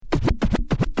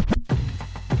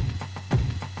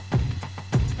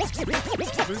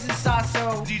This is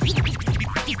Sasso.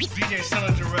 DJ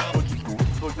Son Jarrell.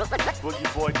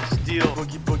 Boogie Boy to steal.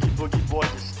 Boogie Boy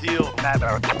to steal. Mad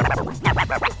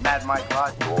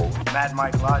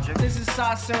Mike Logic. This is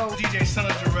Sasso. DJ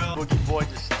Son Jarrell. Boogie Boy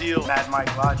to steal. Mad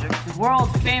Mike Logic. The world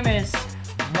famous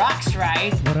Rocks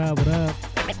Right. What up, what up?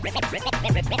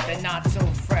 The Not So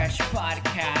Fresh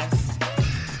podcast.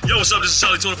 Yo, what's up? This is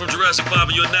Charlie Tony from Jurassic 5,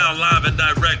 and you're now live and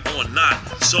direct on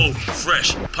Not So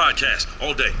Fresh podcast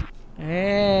all day.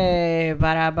 Hey,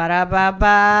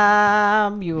 ba-da-ba-da-ba-ba.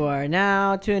 You are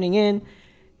now tuning in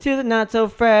to the Not So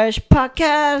Fresh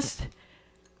podcast.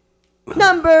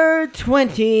 Number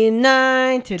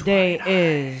 29. Today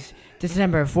is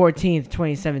December 14th,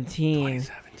 2017.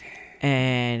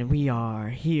 And we are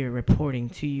here reporting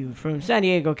to you from San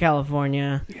Diego,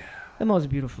 California. Yeah. The most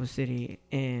beautiful city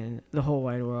in the whole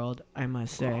wide world, I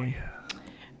must say.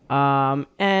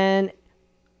 And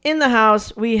in the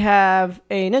house, we have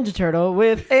a Ninja Turtle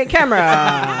with a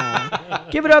camera.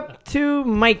 Give it up to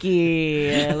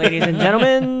Mikey, ladies and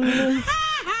gentlemen. I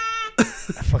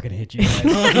fucking hate you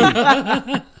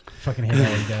guys. Fucking hate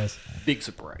all you guys. Big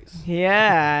surprise.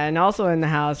 Yeah, and also in the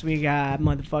house, we got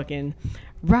motherfucking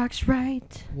Rocks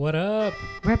Right. What up?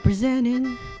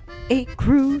 Representing 8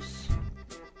 Crews.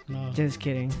 No. Just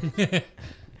kidding.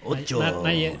 Not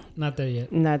yet. Not there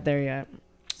yet. Not there yet.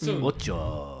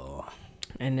 Ocho.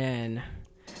 And then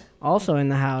also in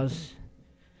the house,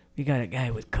 we got a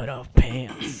guy with cut off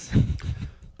pants.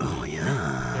 Oh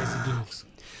yeah.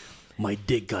 My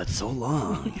dick got so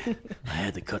long, I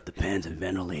had to cut the pants and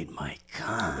ventilate my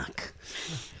cock.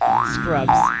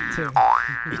 Scrubs, too.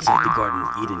 It's like the Garden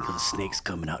of Eden because the snake's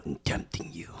coming out and tempting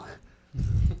you.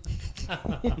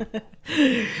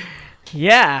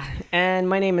 Yeah, and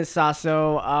my name is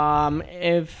Sasso.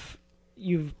 If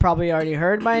you've probably already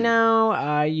heard by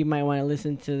now, you might want to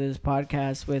listen to this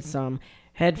podcast with some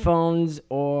headphones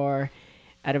or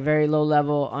at a very low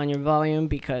level on your volume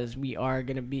because we are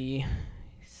going to be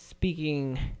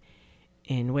speaking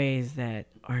in ways that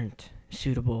aren't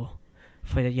suitable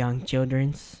for the young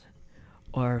children's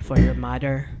or for your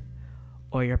mother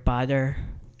or your father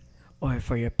or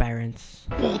for your parents.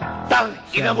 So,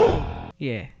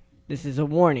 yeah. This is a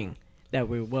warning that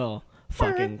we will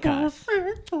fucking cuss.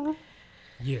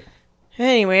 Yeah.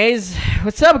 Anyways,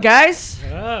 what's up, guys?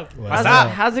 What up?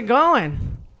 How's it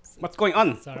going? What's going on?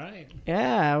 It's alright.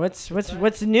 Yeah, what's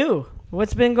new?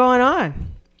 What's been going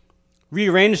on?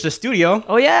 Rearranged the studio.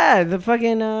 Oh yeah, the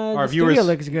fucking the studio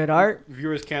looks good. Art.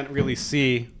 Viewers can't really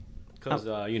see because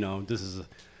this is.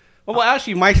 Well,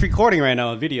 actually, Mike's recording right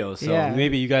now a video, so Yeah.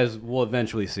 maybe you guys will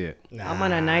eventually see it. I'm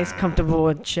on a nice,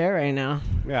 comfortable chair right now.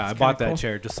 Yeah, I bought that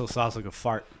chair just so Sauce could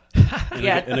fart.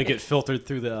 Yeah, And it get filtered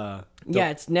through the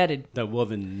it's netted. the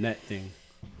woven net thing.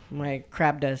 My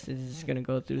crab dust is gonna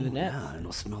go through the net. Yeah,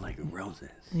 it'll smell like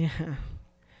roses. Yeah.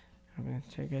 I'm gonna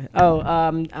check it. Oh,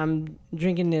 I'm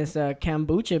drinking this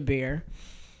kombucha beer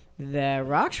that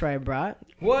Rocks Right brought.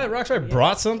 What? Rockstar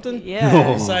brought something?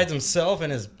 Yeah. Besides himself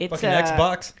and his It's fucking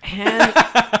Xbox?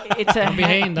 It's a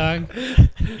Behave, dog.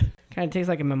 kind of tastes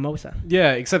like a mimosa.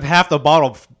 Yeah, except half the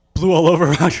bottle blew all over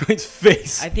Rockshrine's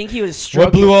face. I think he was stroking.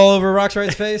 What blew all over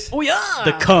Rockstar's face? Oh yeah.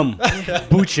 The cum.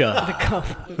 Bucha.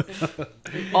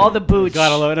 All the booch.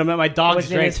 Gotta love it. My dogs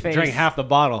Was in his face. drank half the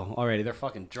bottle already. They're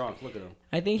fucking drunk. Look at them.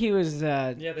 I think he was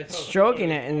they felt stroking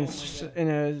it in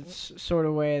a sort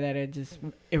of way that it just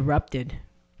erupted.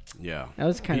 Yeah. That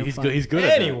was kind of He's fun. good. He's good.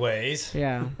 At Anyways.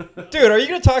 Yeah. Dude, are you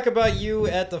going to talk about you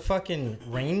at the fucking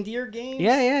reindeer games?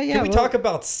 Yeah. Can we talk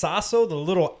about Sasso, the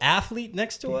little athlete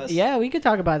next to us? Yeah, we could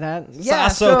talk about that. Yeah,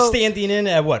 Sasso standing in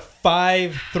at what,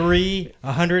 5'3",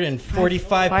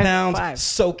 145 pounds, 5'5".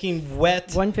 soaking wet.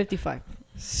 155.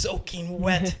 Soaking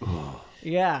wet.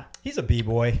 Yeah. He's a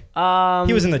b-boy. He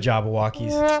He was in the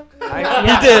Jabberwockies.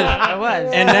 He did. I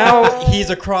was. And now he's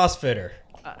a CrossFitter.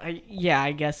 Yeah,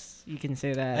 I guess you can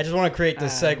say that. I just want to create the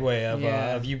segue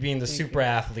yeah. of you being the super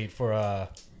athlete for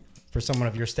someone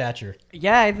of your stature.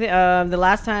 Yeah, the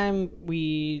last time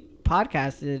we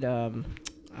podcasted,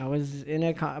 I was in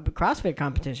a CrossFit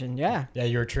competition. Yeah. Yeah,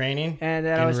 you were training. And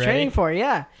that I Getting was ready? training for,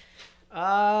 yeah.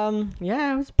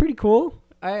 Yeah, it was pretty cool.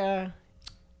 We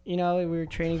were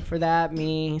training for that,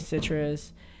 me,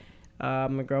 Citrus,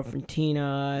 my girlfriend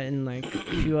Tina, and like a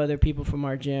few other people from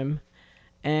our gym.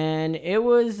 And it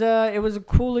was a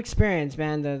cool experience,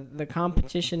 man. The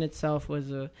competition itself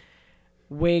was a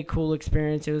way cool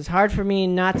experience. It was hard for me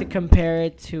not to compare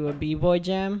it to a b-boy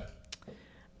jam.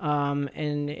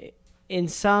 And in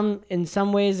some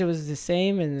ways it was the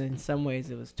same, and in some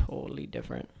ways it was totally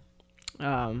different.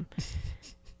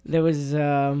 There was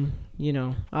you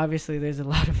know, obviously there's a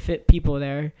lot of fit people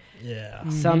there. Yeah.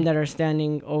 Some that are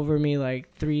standing over me,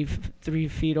 like 3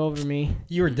 feet over me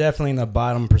You were definitely in the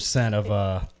bottom percent of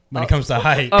when it comes to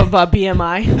height. of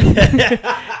BMI.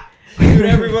 Dude,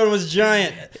 everyone was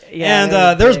giant. Yeah, and they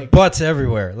were there's big. butts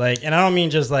everywhere. Like, and I don't mean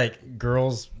just like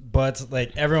girls' butts.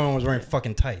 Like, everyone was wearing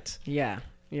fucking tights. Yeah.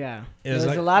 It There's was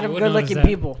like- a lot You of wouldn't good-looking notice that.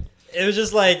 people. It was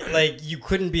just like you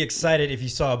couldn't be excited if you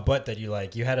saw a butt that you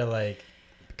like. You had to like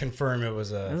confirm it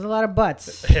was There's a. a lot of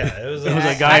butts. Yeah, it was. It was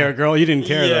a guy or a girl. You didn't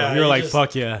care Yeah, though. You were you like, just-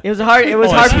 fuck yeah. It was hard. It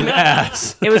was Oh, hard it's for an me.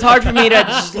 ass. It was hard for me to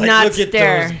Like, not look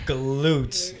stare. at those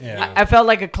glutes. Yeah. I felt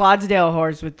like a Clydesdale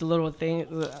horse with the little thing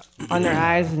on their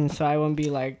eyes, and so I wouldn't be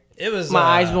like It was. my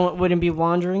eyes wouldn't be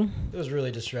wandering. It was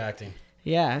really distracting.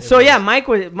 Yeah. So yeah, Mike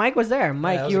was there.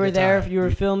 Mike, it was you a were good there. time. You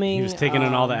were filming. He was taking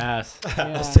in all the ass.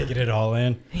 I was taking it all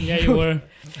in. Yeah, you were.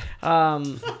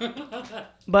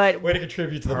 But Way to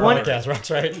contribute to the One- podcast,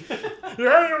 Rox, right?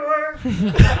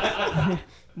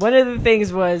 one of the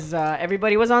things was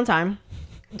everybody was on time.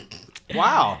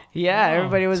 Wow. Yeah,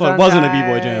 everybody was. So it on wasn't a time.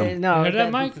 B-boy jam. No, You heard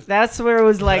that, Mike? That's where it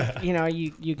was like, you know,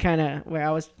 you kind of where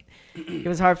I was. It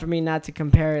was hard for me not to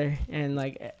compare, and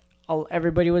like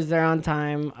everybody was there on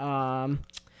time.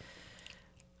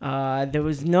 There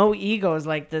was no egos.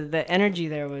 Like the energy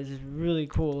there was really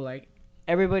cool. Like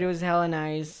everybody was hella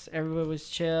nice. Everybody was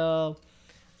chill.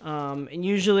 And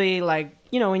usually, like,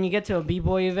 you know, when you get to a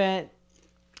b-boy event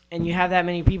and you have that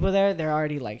many people there, they're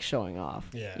already like showing off.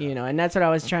 Yeah. You know, and that's what I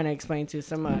was trying to explain to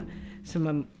some of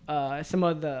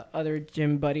the other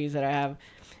gym buddies that I have.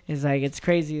 Is like, it's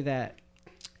crazy that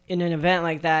in an event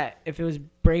like that, if it was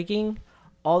breaking,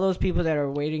 all those people that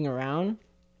are waiting around,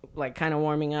 like kind of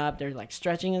warming up, they're like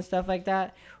stretching and stuff like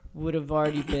that, would have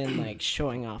already been like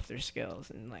showing off their skills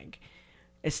and like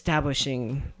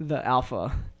establishing the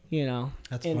alpha, you know,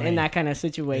 That's in funny. that kind of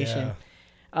situation.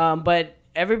 Yeah. But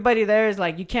everybody there is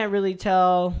like, you can't really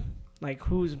tell like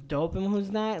who's dope and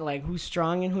who's not, like who's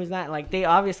strong and who's not. Like they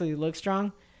obviously look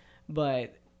strong,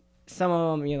 but some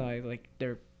of them, you know, like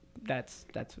that's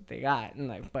what they got, and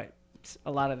like, but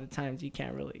a lot of the times you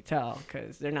can't really tell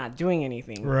because they're not doing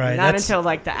anything. Right, Not that's- until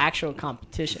like the actual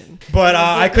competition. But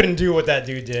I couldn't do what that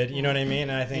dude did. You know what I mean?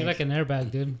 And I think You're like an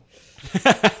airbag, dude.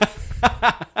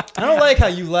 I don't like how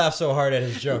you laugh so hard at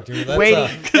his joke, dude. That's, Waiting.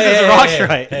 hey, Rock's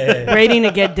right. hey. Waiting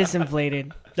to get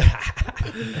disinflated.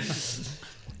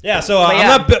 Yeah, so But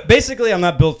yeah. I'm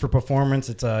not built for performance.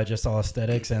 It's just all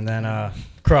aesthetics, and then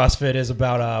CrossFit is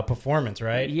about performance,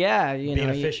 right? Yeah, you Being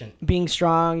know, efficient. being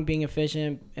strong, being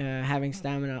efficient, having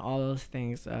stamina, all those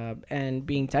things, and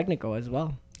being technical as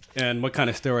well. And what kind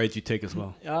of steroids you take as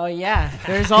well? Oh yeah,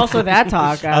 there's also that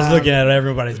talk. I was looking at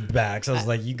everybody's backs. I was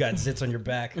like, "You got zits on your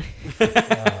back."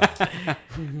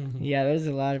 Yeah, there's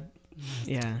a lot of.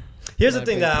 Yeah. Here's the Lot of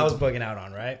thing big that I was people. bugging out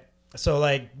on, right? So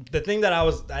like the thing that I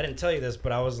didn't tell you this,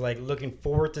 but I was like looking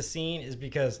forward to seeing is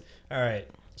because, all right,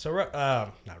 so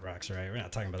not Rocks, right? We're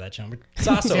not talking about that chum.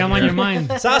 Sasso See, I'm on here. your mind.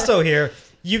 Sasso here.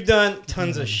 You've done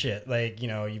tons of shit. Like, you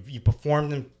know, you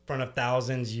performed in front of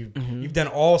thousands. You've done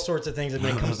all sorts of things when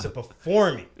it comes to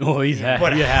performing. Oh, he's had.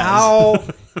 But he has.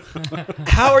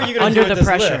 how are you going to do Under the this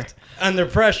pressure. lift? Under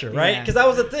pressure, right? Yeah. Because that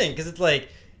was the thing. Because it's like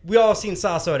we all seen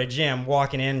Sasso at a gym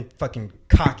walking in, fucking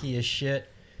cocky as shit.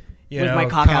 You With know, my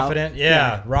cock out. confident. Yeah,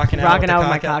 Yeah. rocking out Rocking with the out with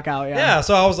my cock out, yeah.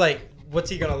 So I was like, what's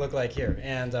he gonna look like here?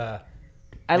 And I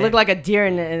look like a deer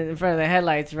in front of the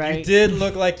headlights, right? you did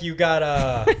look like you got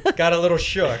a little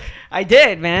shook. I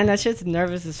did, man. That shit's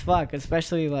nervous as fuck,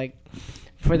 especially like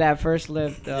for that first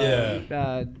lift.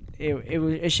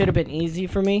 It should have been easy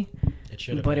for me, It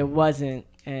should have. but it wasn't,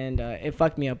 and it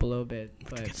fucked me up a little bit.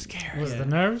 But Was the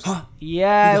nerves?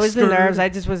 yeah, it was the nerves. I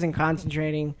just wasn't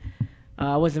concentrating.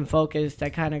 I wasn't focused. I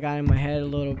kind of got in my head a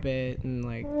little bit, and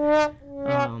like,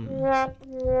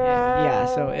 yeah.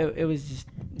 So it was just,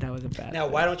 that was a bad. Now,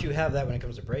 why don't you have that when it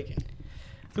comes to breaking?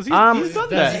 Because Um, he's done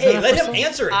that's- that. Hey, let him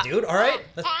answer it, dude. All right.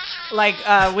 Like,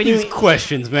 what do you These mean?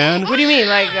 questions, man. What do you mean?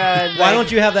 Like, Why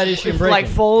don't you have that issue in breaking? like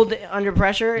fold under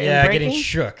pressure? yeah, in breaking? getting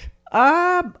shook.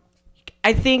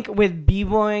 I think with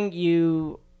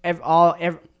b-boying,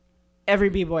 every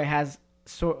b-boy has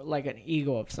like an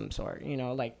ego of some sort. You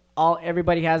know, like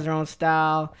everybody has their own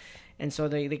style, and so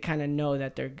they kind of know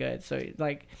that they're good. So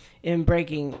like in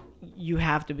breaking, you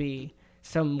have to be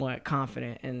somewhat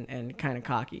confident and kind of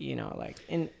cocky. You know, like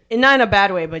in not in a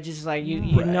bad way, but just like you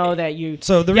know that you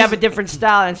So have a different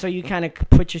style, and so you kind of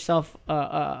put yourself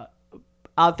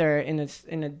out there in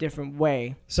a different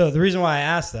way. So the reason why I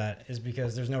asked that is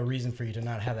because there's no reason for you to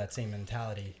not have that same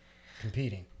mentality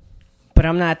competing. but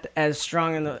I'm not as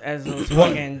strong as those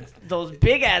fucking those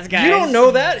big ass guys. You don't know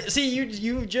that. See,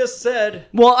 you just said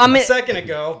Well, a second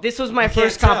ago. This was my You can't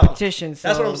first tell. competition. So,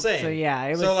 That's what I'm saying. So yeah,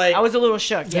 it was. So, like- I was a little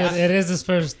shook. Dude, Yeah. it is his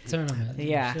first tournament.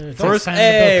 Yeah. Sure, it takes First, time to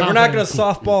build hey, we're not gonna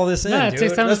confidence. softball this in, No, it dude.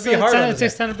 takes time Let's to be build. hard on It takes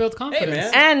this. time to build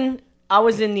confidence. man. And I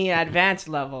was in the advanced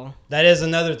level. That is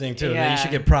another thing too. That Yeah. you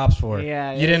should get props for.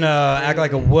 Yeah, You didn't act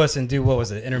like a wuss and do what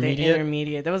was it? The Intermediate.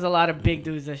 intermediate. There was a lot of big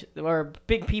dudes or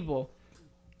big people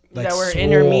Like that were swole,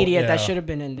 intermediate that yeah. should have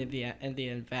been in the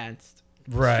advanced.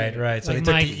 Right. So Like they took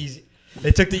Mike. the easy.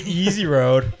 They took the easy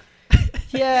road.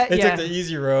 Yeah, They yeah. took the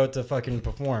easy road to fucking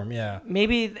perform. Yeah.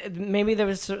 Maybe there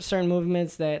was certain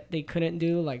movements that they couldn't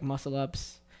do, like muscle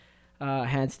ups,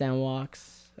 handstand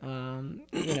walks,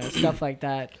 stuff like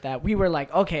that. That we were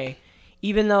like, okay,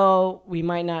 even though we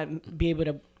might not be able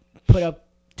to put up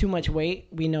too much weight,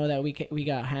 we know that we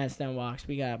got handstand walks,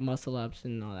 we got muscle ups,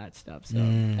 and all that stuff. So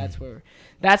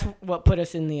that's what put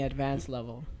us in the advanced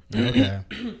level. Okay.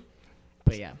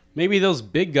 But yeah, Maybe those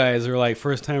big guys are like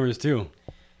first timers too.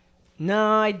 no,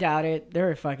 I doubt it. They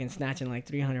were fucking snatching like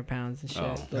 300 pounds and shit.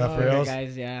 Oh. Those For bigger reals?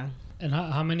 guys, yeah. And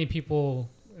how many people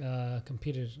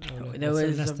competed? Or, like, There what's an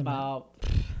was estimate? about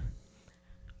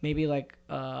maybe like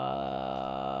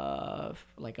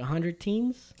 100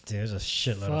 teams, Dude, there's a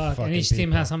shitload of Fuck. fucking And each team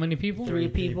people. has how many people? three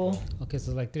people. Okay,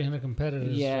 so like 300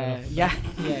 competitors. Yeah.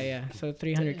 So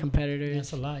 300 competitors.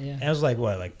 That's a lot, yeah. And it was like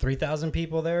what, like 3,000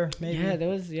 people there, maybe. Yeah, there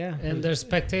was And there's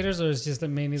spectators, or it's just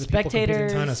mainly the people Spectators.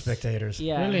 competing? a ton of spectators.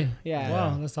 Yeah. Really? Yeah.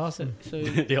 Wow, that's awesome. So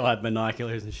They all had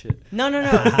binoculars and shit. no.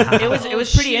 It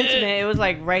was pretty intimate. It was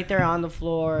like right there on the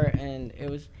floor, and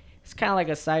it's kind of like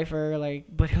a cipher,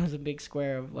 but it was a big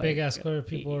square of like Big ass square of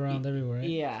people around everywhere. Right?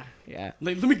 Yeah.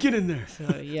 Like, let me get in there.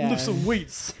 So yeah. Lift some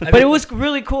weights. But it was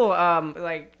really cool.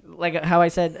 Like how I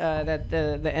said that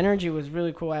the energy was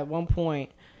really cool. At one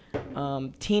point,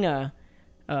 Tina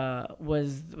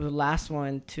was the last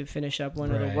one to finish up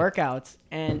one of the Right. workouts,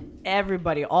 and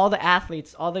everybody, all the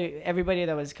athletes, everybody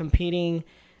that was competing,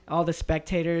 all the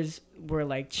spectators were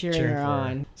like cheering her for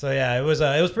on. So yeah, it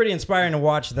was pretty inspiring to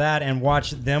watch that and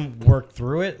watch them work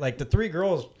through it. Like the three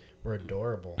girls were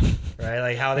adorable, right?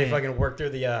 Like how they fucking worked through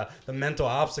the mental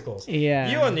obstacles. Yeah.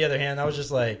 You, on the other hand, I was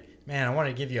just like, man, I wanted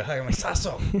to give you a hug. I'm like,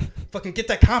 Sasso, fucking get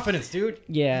that confidence, dude.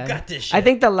 Yeah, You got this shit. I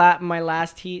think my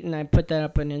last heat, and I put that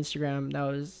up on Instagram. That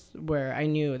was where I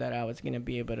knew that I was gonna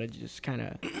be able to just kind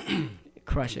of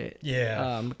crush it.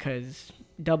 Yeah. Because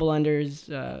double unders,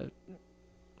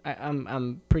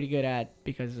 I'm pretty good at,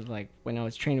 because of like when I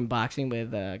was training boxing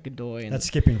with Godoy and That's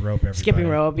skipping rope, everybody. skipping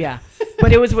rope. Yeah,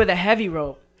 but it was with a heavy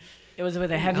rope. It was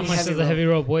with a heavy. How much heavy does the rope. heavy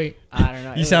rope weight? I don't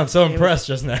know. You sound so it was impressed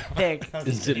just now. Thick.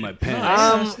 It's in my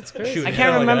pants. It's crazy. Shoot. I Yeah, can't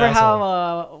like an remember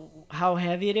asshole. how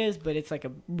heavy it is, but it's like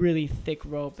a really thick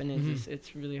rope, and Mm-hmm.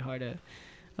 it's really hard to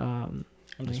I'm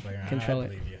just figuring out. control I it.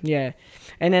 believe you. Yeah,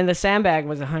 and then the sandbag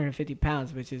was 150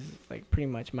 pounds, which is like pretty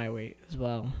much my weight as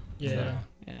well. Yeah.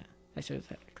 Yeah, that shit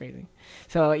was crazy.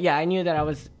 So yeah, I knew that I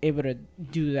was able to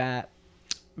do that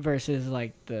versus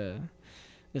like the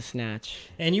snatch.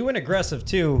 And you went aggressive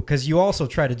too, because you also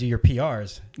try to do your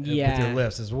PRs with Yeah. your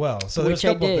lifts as well. So there's Which a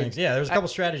I couple of did. things. Yeah, there's a couple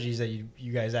strategies that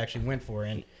you guys actually went for,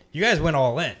 and you guys went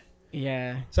all in.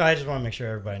 Yeah. So I just want to make sure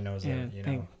everybody knows Yeah, that. You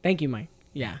know, thank you, Mike.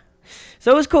 Yeah.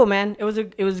 So it was cool, man. It was a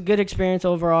good experience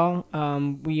overall.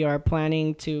 We are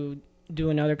planning to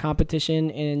do another competition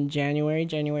in January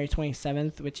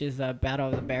 27th, which is Battle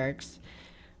of the Barracks.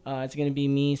 It's gonna be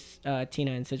me,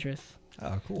 Tina, and Citrus.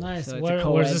 oh, cool. Nice. So it's a Where's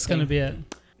co-ed this going to thing. be at?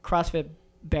 CrossFit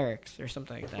Barracks or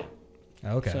something like that.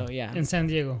 Okay. So yeah, In San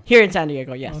Diego. here in San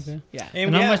Diego, yes. Okay. Yeah. and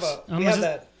And we how have, much- how we much have is-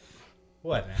 that.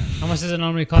 What, man? How much does it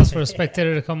normally cost for a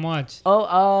spectator to come watch?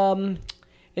 Oh,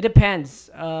 it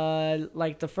depends.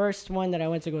 Like the first one that I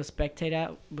went to go spectate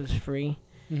at was free.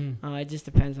 Mhm. It just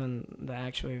depends on the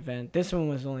actual event. This one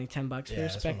was only $10 Yeah, for this one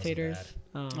wasn't spectators.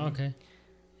 Okay.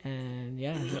 And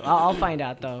yeah, I'll find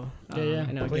out though. Yeah.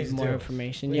 And I'll Please give more do.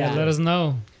 information. Yeah. Yeah. Let us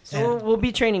know. So we'll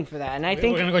be training for that, and I We're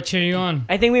think going to go cheer you on.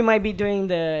 we might be doing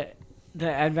the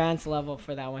advanced level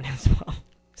for that one as well.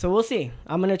 So we'll see.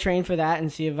 I'm gonna train for that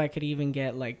and see if I could even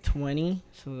get like 20,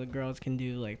 so the girls can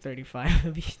do like 35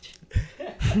 of each.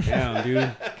 Damn,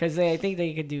 dude. Because I think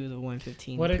they could do the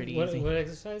 115 What pretty easy.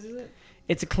 exercise is it?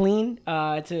 It's a clean.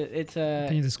 It's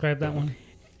Can you a describe that one?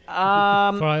 For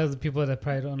all the people that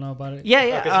probably don't know about it. yeah,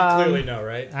 yeah. know,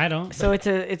 right? I don't. So it's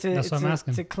a That's what I'm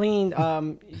asking. it's a clean.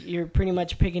 You're pretty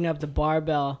much picking up the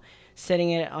barbell,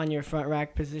 setting it on your front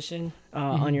rack position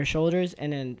on your shoulders,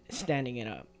 and then standing it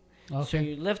up. So Okay.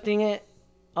 you're lifting it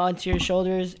onto your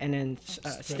shoulders and then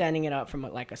standing it up from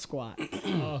like a squat.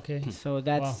 Oh, okay. So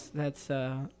that's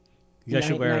You guys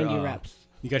should wear 90 reps.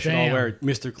 You guys should all Damn. wear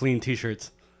Mr. Clean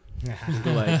t-shirts.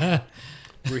 Go like,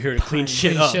 we're here to clean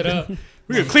shit up.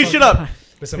 We're here to clean shit up.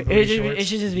 With some It booty should, shorts. it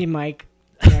should just be Mike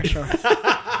on our shorts.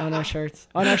 On our shorts.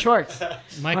 On our shorts.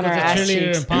 Mike On with our the ass cheerleader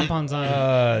cheeks. and pom-poms on.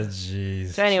 Oh, jeez.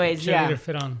 So anyways, Cheerleader yeah.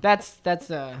 fit on.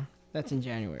 That's in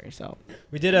January, so.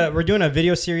 We're doing a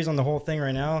video series on the whole thing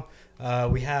right now.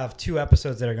 We have 2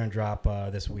 episodes that are going to drop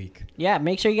this week. Yeah,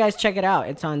 make sure you guys check it out.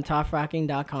 It's on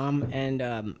toughrocking.com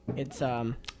and it's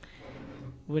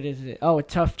what is it? Oh,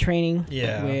 Tough Training.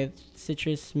 Yeah. With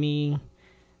Citrus, me,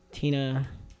 Tina,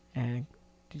 and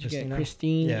did you Christina? get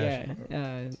Christine? Yeah.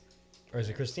 Yeah. Or is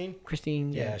it Christine?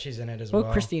 Christine. Yeah, she's in it as Well,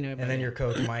 well. Christina, And but- then your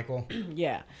coach, Michael.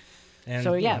 Yeah. And,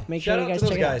 So you yeah, know, make sure shout you out guys to those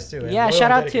check guys it out. too. Yeah, Loyal shout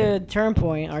and out to dedicated. Turn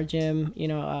Point, our gym. You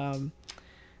know, a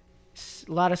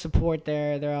lot of support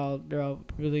there. They're all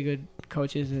really good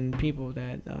coaches and people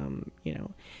that you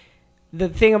know. The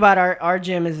thing about our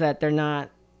gym is that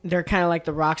they're kind of like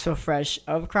the Rock So Fresh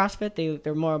of CrossFit.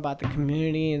 They're more about the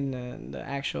community and the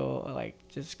actual like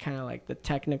just kind of like the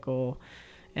technical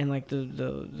and like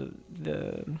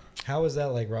the How is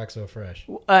that like Rock So Fresh?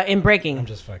 in breaking. I'm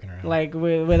just fucking around. Like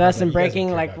with us in You guys don't breaking,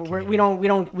 care like about we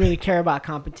don't really care about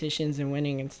competitions and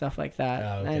winning and stuff like that.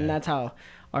 Oh, okay. And that's how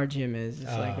our gym is.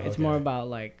 It's like it's okay. more about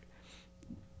like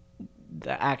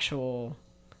the actual,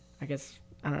 I guess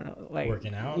I don't know, like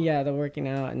Working out? Yeah, the working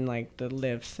out and like the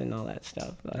lifts and all that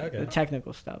stuff, like Okay. the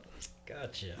technical stuff.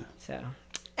 Gotcha. So,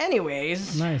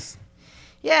 anyways, Nice.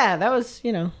 yeah, that was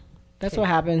that's what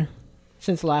happened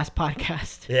since the last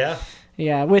podcast. Yeah.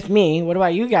 Yeah, with me. What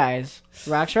about you guys?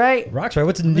 Rocks right? Rock's right.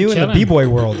 What's new in the chilling. B-boy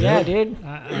world, dude? Yeah, dude.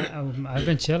 I've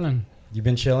been chilling. You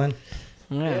been chilling?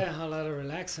 Yeah. A lot of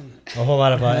relaxing. A whole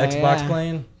lot of Yeah, Xbox yeah.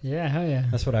 playing? Yeah, hell yeah.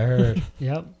 That's what I heard.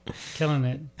 Yep. Killing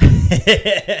it.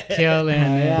 Killing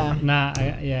it. yeah. Nah,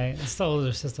 it's the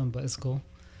older system, but it's cool.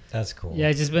 That's cool. Yeah,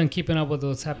 I just been keeping up with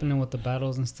what's happening with the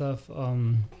battles and stuff.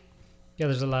 Yeah,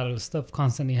 there's a lot of stuff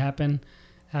constantly happening.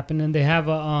 They have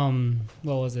a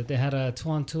what was it? They had a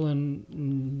 2-on-2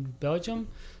 in Belgium,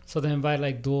 so they invite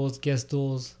like duels, guest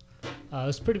duels. It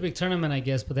was a pretty big tournament, I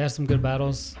guess, but they had some good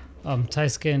battles.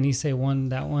 Taisuke and Issei won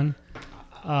that one.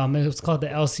 It was called the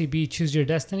LCB Choose Your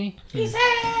Destiny.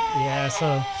 Yeah,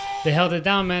 so they held it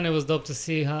down, man. It was dope to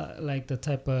see how like the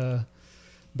type of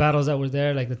battles that were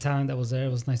there, like the talent that was there.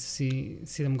 It was nice to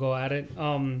see them go at it.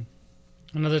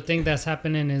 Another thing that's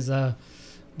happening is the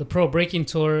Pro Breaking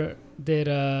Tour did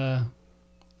a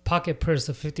pocket purse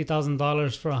of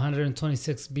 $50,000 for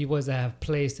 126 b-boys that have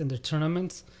placed in their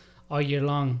tournaments all year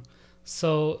long.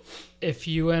 So if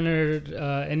you entered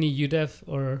any UDEF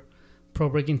or Pro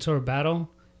Breaking Tour battle,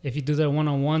 if you do their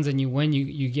one-on-ones and you win,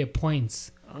 you get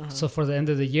points. So for the end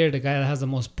of the year, the guy that has the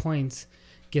most points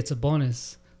gets a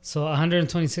bonus. So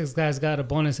 126 guys got a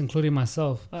bonus, including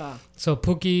myself. So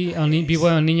Pookie, B-Boy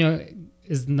El Nino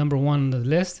is number 1 on the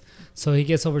list. So he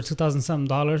gets over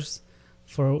 $2,000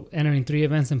 for entering 3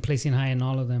 events and placing high in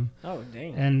all of them. Oh,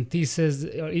 dang. And Thesis,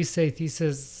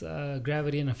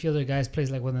 Gravity, and a few other guys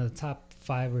plays like one of the top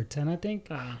 5 or 10, I think.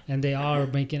 And they are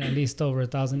making at least over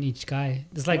 $1,000 each guy.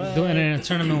 It's like doing it in a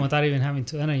tournament without even having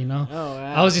to enter, Oh,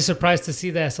 wow. I was just surprised to see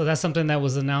that. So that's something that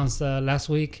was announced last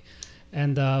week.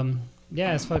 And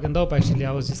yeah, it's fucking dope, actually.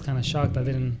 I was just kind of shocked. I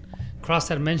didn't... Cross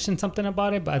had mentioned something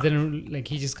about it, but I didn't... Like,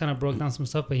 he just kind of broke down some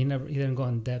stuff, but he didn't go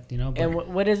in depth, But And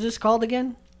what is this called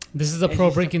again? this is a it's Pro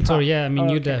just a Breaking pro- Tour. Yeah, I mean,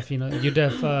 Oh, okay. UDEF,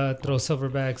 UDEF throws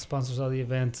silverback, sponsors all the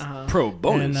events. Pro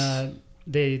bonus. And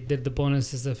they did the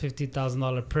bonus is a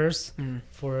 $50,000 purse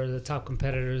for the top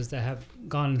competitors that have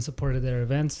gone and supported their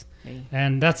events. Hey.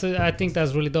 And I think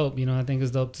that's really dope. I think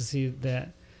it's dope to see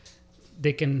that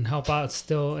they can help out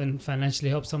still and financially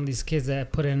help some of these kids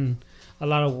that put in a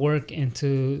lot of work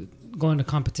into going to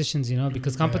competitions,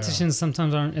 because competitions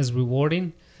sometimes aren't as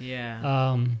rewarding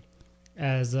Yeah.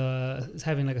 as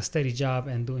having like a steady job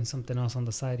and doing something else on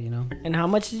the side, And how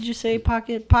much did you say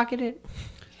pocketed?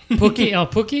 Pookie?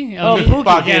 Pookie.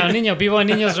 Yeah, El Nino. B-Boy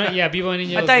Nino's right. Yeah, B-Boy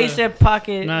Nino. I thought you said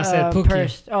pocket. No, I said Pookie.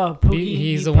 Purse. Oh, Pookie.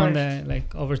 He's the one that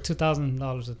like over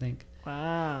 $2,000, I think.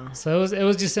 Wow. So it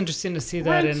was just interesting to see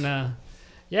that, What? and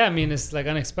yeah, I mean it's like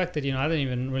unexpected. I didn't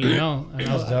even really know. And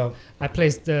That's dope. I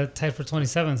placed tied for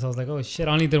 27, so I was like, oh shit,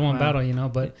 I only did one Wow. battle,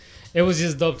 but it was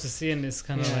just dope to see, and it's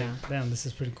kind of Yeah. like, damn, this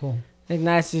is pretty cool. I think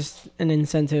that's just an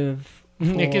incentive.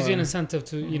 It gives you an for- incentive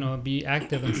to be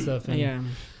active and stuff. And, Yeah.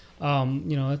 I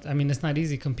mean, it's not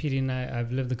easy competing.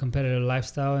 I've lived a competitive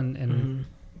lifestyle and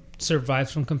survived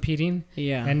from competing.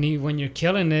 Yeah. And when you're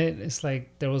killing it, it's like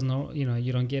there was no,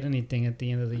 you don't get anything at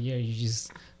the end of the year. You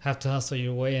just have to hustle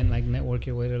your way and like network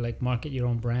your way to like market your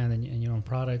own brand and your own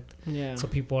product. Yeah. So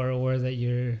people are aware that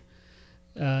you're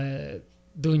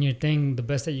doing your thing the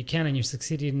best that you can, and you're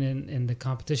succeeding in the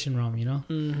competition realm, you know.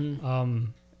 Mm-hmm.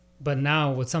 But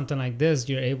now with something like this,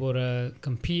 you're able to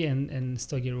compete and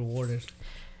still get rewarded.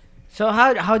 So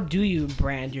how do you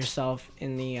brand yourself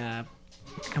in the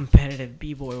competitive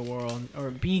b-boy world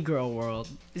or b-girl world?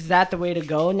 Is that the way to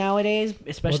go nowadays,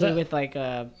 especially with like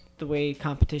the way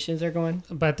competitions are going?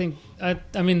 But I think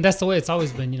I mean that's the way it's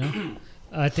always been, you know.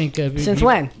 I think Since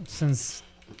when? Since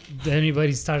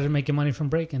anybody started making money from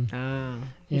breaking.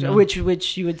 You know? Which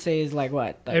you would say is like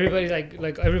what? Everybody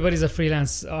like everybody's a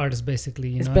freelance artist basically.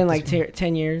 You It's know, been like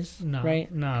 10 years, no,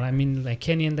 right? No, I mean like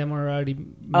Kenny and them are already.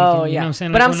 Making, Oh, you yeah. know what I'm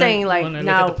saying? But Like, I'm when saying, like, when I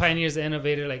now- look at the pioneers, the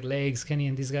innovator like Legs, Kenny,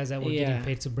 and these guys that were Yeah. getting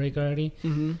paid to break already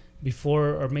Mm-hmm.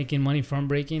 before or making money from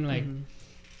breaking, like.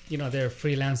 You know, they're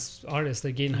freelance artists.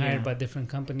 They're getting hired Yeah. by different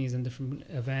companies and different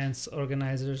events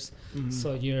organizers. Mm-hmm.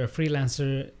 So you're a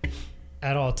freelancer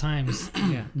at all times.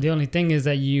 Yeah. The only thing is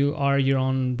that you are your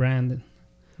own brand.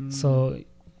 So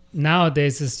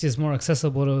nowadays it's just more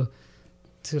accessible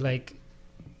to like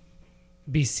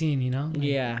be seen, you know? Like,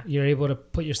 Yeah. you're able to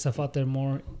put yourself out there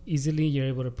more easily. You're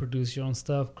able to produce your own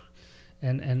stuff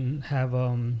and have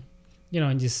you know,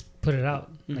 and just put it out.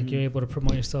 Like you're able to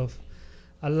promote yourself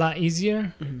a lot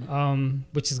easier,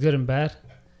 which is good and bad.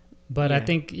 But I Yeah.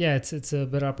 think it's a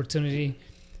better opportunity.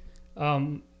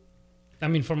 I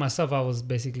mean, for myself, I was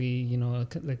basically, you know,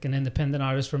 like an independent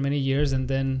artist for many years, and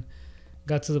then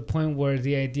got to the point where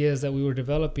the ideas that we were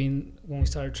developing when we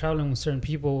started traveling with certain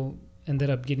people ended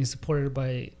up getting supported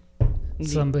by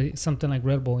something like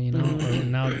Red Bull, you know, or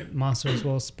now Monster as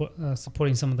well,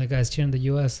 supporting some of the guys here in the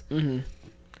U.S.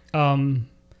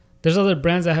 There's other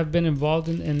brands that have been involved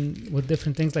in with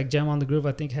different things, like Jam on the Groove.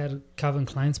 I think had Calvin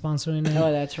Klein sponsoring it.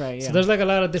 Oh, that's right. Yeah. So there's like a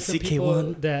lot of different people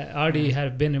CK1. that already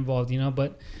have been involved, you know,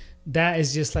 but that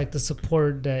is just like the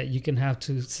support that you can have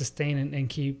to sustain and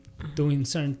keep doing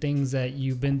certain things that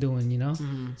you've been doing, you know.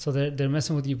 So they're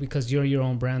messing with you because you're your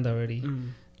own brand already.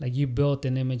 Like you built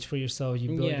an image for yourself,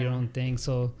 you built your own thing.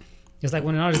 So it's like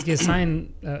when an artist gets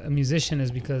signed, a musician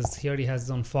is because he already has his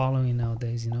own following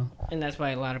nowadays, you know. And that's why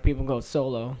a lot of people go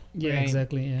solo. Yeah, right?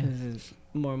 exactly. Yeah. Because there's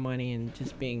more money in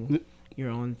just being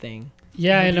your own thing.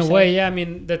 Yeah, Would in you a say? way, yeah. I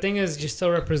mean, the thing is, you're still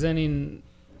representing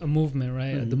a movement,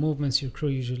 right? Mm-hmm. The movement's your crew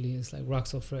usually. It's like Rock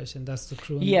So Fresh, and that's the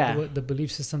crew. And Yeah. the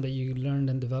belief system that you learned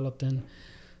and developed in.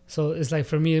 So it's like,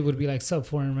 for me, it would be like Sub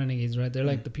 4 and Renegades, right? They're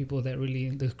like the people that really,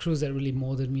 the crews that really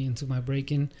molded me into my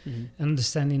breaking,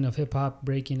 understanding of hip hop,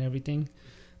 breaking, everything.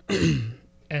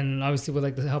 And obviously with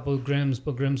like the help of Grims,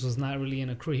 but Grims was not really in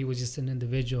a crew. He was just an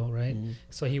individual, right?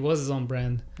 So he was his own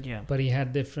brand. Yeah. But he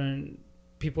had different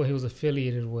people he was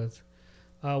affiliated with.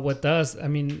 With us, I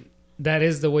mean, that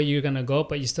is the way you're gonna go,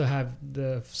 but you still have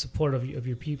the support of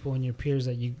your people and your peers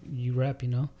that you rep, you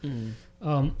know.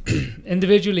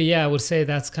 Individually, yeah, I would say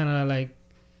that's kind of like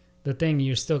the thing.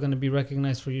 You're still gonna be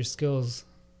recognized for your skills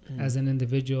as an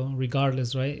individual,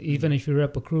 regardless, right? Even if you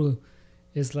rep a crew,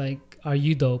 it's like, are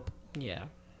you dope Yeah.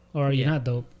 or are you Yeah. not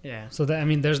dope? Yeah. So that, I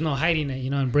mean, there's no hiding it, you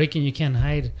know. In breaking, you can't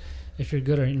hide if you're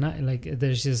good or you're not. Like,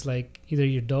 there's just like either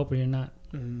you're dope or you're not.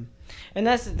 And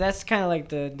that's kind of like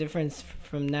the difference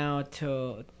from now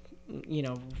till, you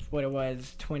know, what it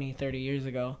was 20, 30 years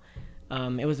ago.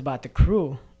 It was about the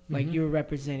crew. Like, you were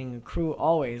representing a crew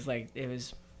always. Like, it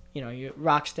was, you know, you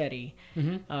Rocksteady,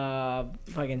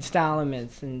 fucking Style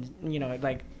Elements, and, you know,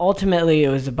 like, ultimately it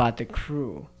was about the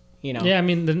crew, you know. Yeah, I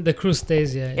mean, the crew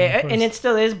stays, yeah. of And it course.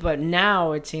 still is, but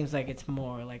now it seems like it's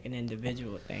more like an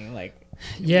individual thing. Like,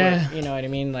 Yeah. where- you know what I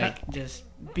mean? Like, just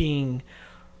being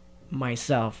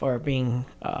myself, or being,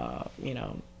 you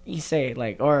know, you say,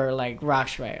 like, or like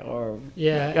Rockstrike, or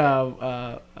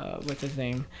what's his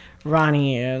name,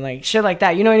 Ronnie, and like shit like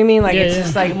that. You know what I mean? Like, it's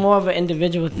just like more of an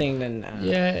individual thing than.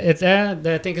 Yeah, it's I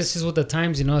think it's just with the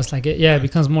times, you know. It's like it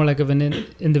becomes more like of an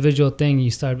individual thing.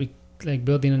 You start like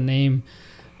building a name.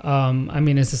 I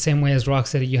mean, it's the same way as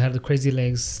Rocksteady. You have the Crazy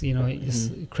Legs, you know. It's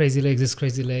Crazy Legs is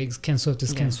Crazy Legs. Ken Swift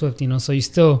is Ken Swift, you know. So you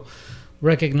still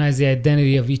recognize the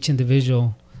identity of each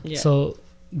individual. Yeah. So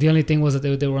the only thing was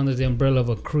that they were under the umbrella of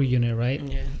a crew unit, right?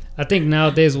 Yeah. I think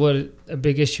nowadays what a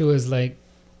big issue is, like,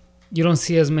 you don't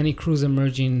see as many crews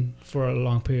emerging for a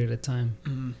long period of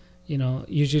time. You know,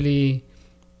 usually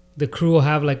the crew will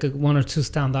have like one or two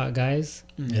standout guys.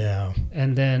 Yeah.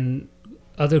 And then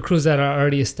other crews that are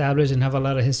already established and have a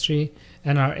lot of history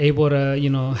and are able to, you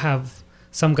know, have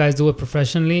some guys do it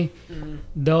professionally.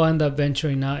 They'll end up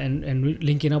venturing out and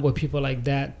linking up with people like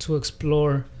that to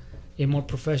explore a more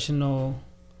professional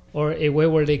or a way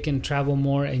where they can travel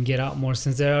more and get out more,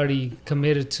 since they're already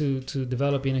committed to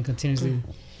developing and continuously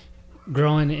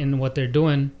growing in what they're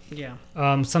doing. Yeah.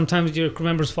 Sometimes your crew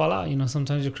members fall out. You know,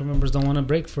 sometimes your crew members don't want to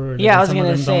break for. Yeah, I was some of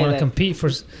gonna them say don't want to that compete for.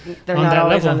 They're on not that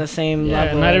always level. on the same Yeah,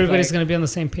 level. not as, everybody's like, gonna be on the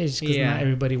same page because Yeah. not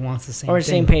everybody wants the same. or thing.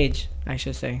 same page, I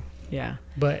should say. Yeah.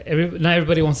 But not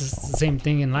everybody wants the same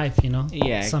thing in life, you know.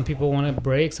 Yeah. Some people want to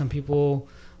break. Some people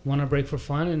want to break for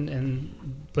fun,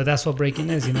 but that's what breaking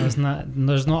is. You know, it's not.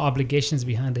 There's no obligations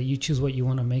behind it. You choose what you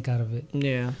want to make out of it.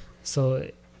 Yeah. So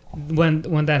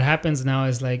when that happens now,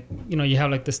 it's like, you know, you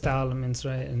have like the style elements,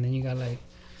 right? And then you got like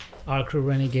our crew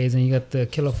Renegades, and you got the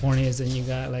Californias, and you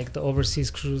got like the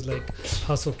overseas crews like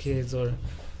Hustle Kids or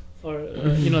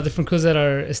you know, different crews that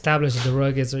are established, the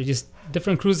Ruggeds, or just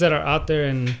different crews that are out there.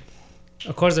 And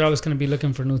of course they're always going to be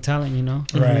looking for new talent, you know.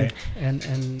 Right.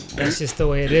 And that's just the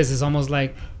way it is. It's almost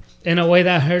like, in a way,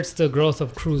 that hurts the growth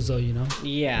of crews, though, you know.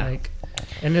 Yeah. Like,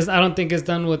 and I don't think it's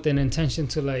done with an intention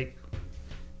to like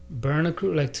burn a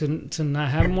crew, like to not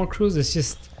have more crews. It's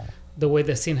just the way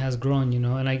the scene has grown, you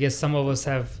know. And I guess some of us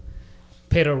have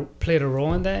played a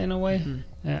role in that in a way.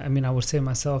 I mean, I would say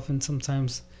myself, and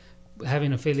sometimes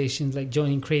having affiliations like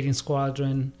joining Creating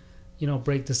Squadron, you know,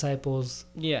 Break Disciples,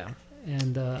 Yeah.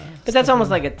 and But that's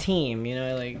almost like a team, you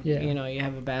know, like, Yeah. you know, you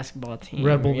have a basketball team.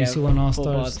 Red Bull or you have BC1 All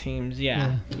football Stars. teams,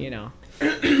 yeah, you know.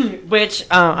 Which,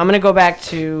 I'm going to go back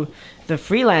to the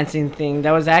freelancing thing.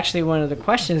 That was actually one of the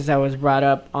questions that was brought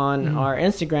up on our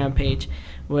Instagram page,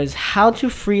 was how to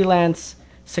freelance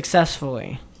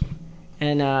successfully.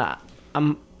 And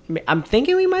I'm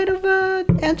thinking we might have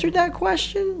answered that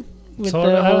question with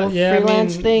the whole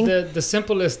freelance thing. The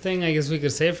simplest thing I guess we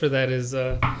could say for that is,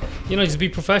 you know, just be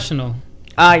professional.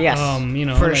 Yes, You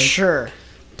know, for like, sure.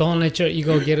 don't let your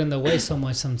ego get in the way so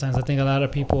much sometimes. I think a lot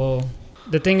of people,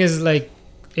 the thing is, like,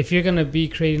 if you're going to be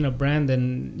creating a brand,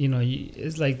 then, you know,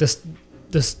 it's like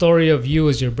the story of you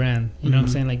is your brand. You know what I'm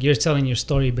saying? Like, you're telling your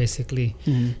story basically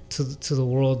to the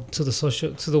world, to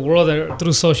the world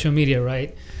through social media,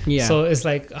 right? Yeah. So it's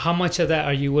like, how much of that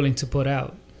are you willing to put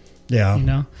out? Yeah. You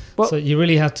know? Well- So you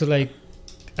really have to, like,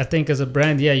 I think as a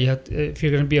brand, you have to, if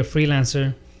you're going to be a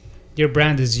freelancer, your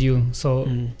brand is you. So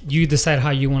you decide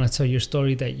how you want to tell your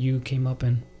story that you came up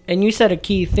in. And you said a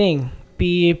key thing: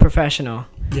 be professional.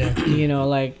 Yeah. You know,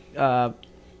 like,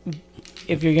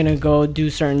 if you're gonna go do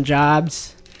certain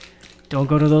jobs, don't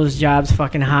go to those jobs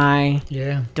fucking high.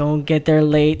 Yeah. Don't get there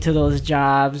late to those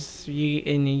jobs.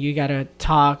 You gotta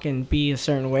talk and be a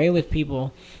certain way with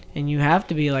people, and you have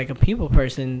to be like a people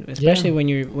person, especially when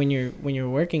you're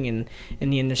working in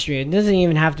the industry. It doesn't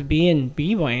even have to be in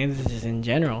b-boying; it's just in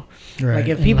general. Right. Like,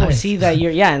 if In people life. see that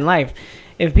you're in life.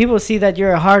 If people see that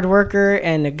you're a hard worker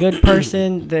and a good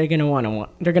person, they're gonna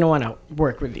wanna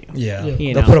work with you. Yeah.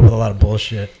 You They'll know. put up with a lot of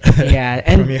bullshit. Yeah,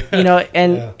 and From you. you know,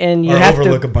 and you or have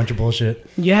overlook to a bunch of bullshit.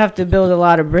 you have to build a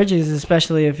lot of bridges,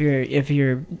 especially if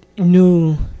you're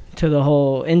new to the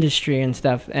whole industry and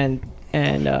stuff, and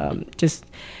just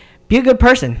be a good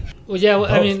person. Well, yeah.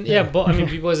 Well, I Both, mean, yeah. I mean,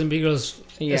 B-boys and B-girls.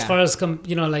 Yeah. As far as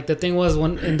you know, like, the thing was,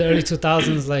 when in the early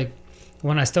 2000s, like,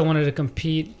 when I still wanted to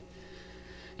compete,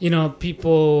 you know,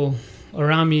 people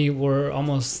around me were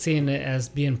almost seeing it as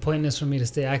being pointless for me to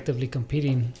stay actively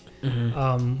competing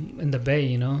in the Bay,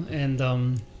 you know.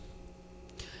 And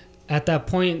at that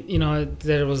point, you know,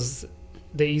 there was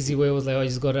the easy way was like, oh,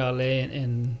 just go to LA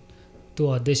and do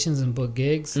auditions and book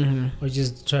gigs, or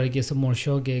just try to get some more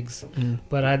show gigs.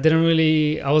 But I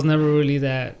was never really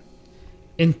that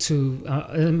into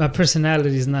my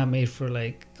personality is not made for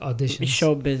like auditions.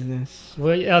 Show business.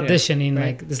 Well, auditioning,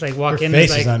 right. like, it's like walk Your in, face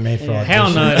it's like, is not made for audition.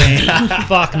 hell no, it ain't.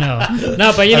 Fuck no.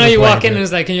 No, but you know, I'm you just walk playing in it. and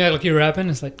it's like, can you act like you're rapping?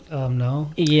 It's like, no.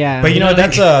 Yeah, But you know,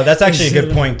 that's actually a good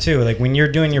it's- point too. Like, when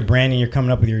you're doing your branding, you're coming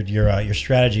up with your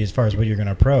strategy as far as what you're going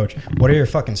to approach. What are your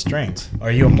fucking strengths? Are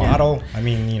you a model? I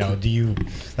mean, you know, do you,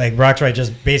 like, Roxrite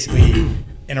just basically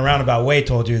in a roundabout way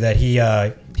told you that he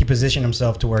positioned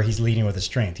himself to where he's leading with a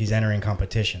strength. He's entering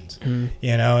competitions,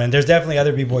 you know. And there's definitely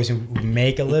other b-boys who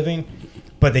make a living,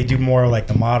 but they do more like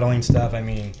the modeling stuff. I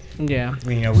mean, yeah.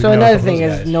 you know. So another thing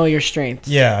is know your strengths.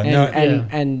 Yeah,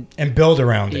 and build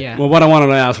around it. Yeah. Well, what I wanted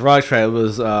to ask Roxrite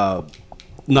was,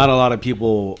 not a lot of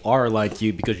people are like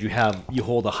you because you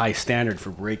hold a high standard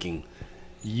for breaking.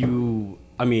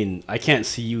 I mean, I can't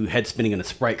see you head spinning in a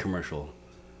Sprite commercial,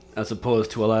 as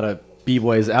opposed to a lot of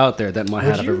b-boys out there that might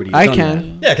have already I done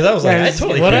can. Yeah, because I was like, Yeah, I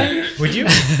totally what can. Would you?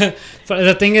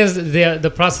 The thing is,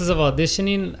 the process of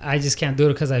auditioning, I just can't do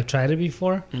it because I've tried it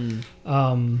before,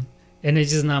 and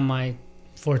it's just not my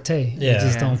forte. Yeah. I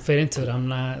just don't fit into it. I'm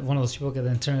not one of those people that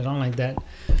then turn it on like that.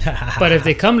 But if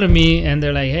they come to me and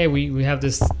they're like, hey, we have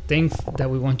this thing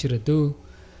that we want you to do,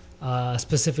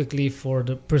 specifically for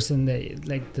the person that,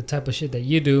 like, the type of shit that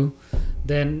you do,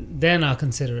 then I'll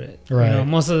consider it. Right. You know,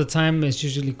 most of the time it's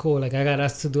usually cool. Like I got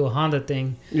asked to do a Honda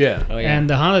thing, Yeah. Oh, yeah. and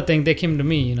the Honda thing they came to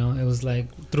me. You know, it was like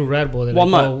through Red Bull. They're Well,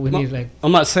 like, I'm oh, not. we need like.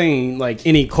 I'm not saying like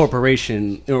any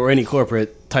corporation or any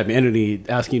corporate type of entity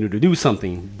asking you to do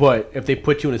something, but if they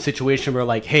put you in a situation where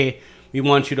like, hey, we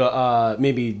want you to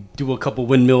maybe do a couple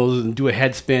windmills and do a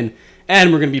head spin,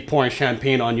 and we're gonna be pouring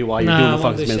champagne on you while you're Nah, doing I the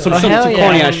won't fucking do spin. shit Some, like some, that. some Hell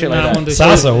corny yeah. ass shit Nah, like I that. won't do shit.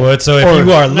 Salsa would. So if Or-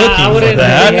 you are Nah, looking I for wouldn't.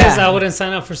 that, Yes, Yeah. I wouldn't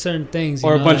sign up for certain things. you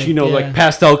Or a know, bunch, you know, yeah. like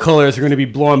pastel colors are gonna be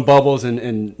blowing bubbles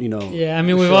and you know. Yeah, I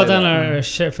mean, we've shit all like done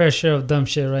that. our fair share of dumb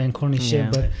shit, right, and corny Yeah.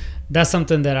 shit. But that's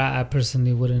something that I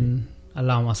personally wouldn't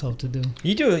allow myself to do.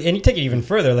 you do, and you take it even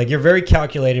further. Like you're very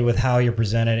calculated with how you're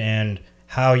presented and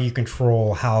how you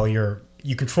control how you're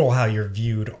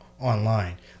viewed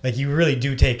online. Like you really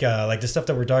do take like the stuff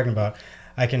that we're talking about.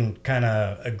 I can kind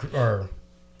of or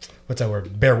what's that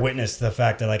word? Bear witness to the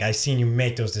fact that like I seen you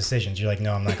make those decisions. You're like,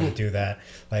 no, I'm not going to do that.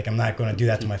 Like I'm not going to do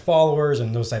that to my followers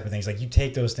and those type of things. Like you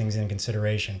take those things in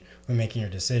consideration when making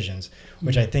your decisions,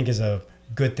 which I think is a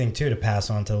good thing too to pass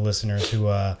on to the listeners who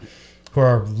are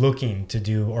looking to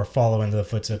do or follow into the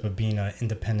footsteps of being an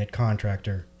independent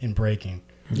contractor in braking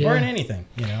or in anything,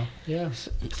 you know. Yeah,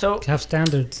 So have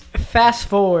standards. fast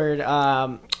forward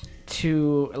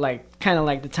to like kind of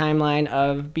like the timeline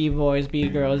of b-boys,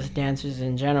 b-girls, dancers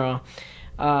in general,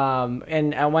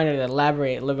 and I wanted to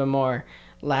elaborate a little bit more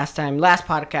last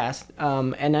podcast,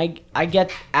 and I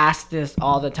get asked this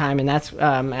all the time, and that's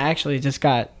I actually just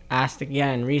got asked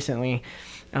again recently,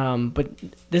 but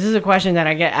this is a question that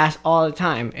I get asked all the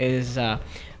time is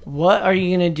what are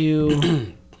you gonna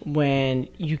do when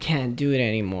you can't do it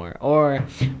anymore, or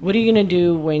what are you gonna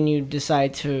do when you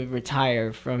decide to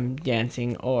retire from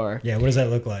dancing, or Yeah, what does that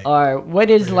look like? or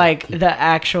what is like the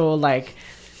actual like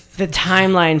the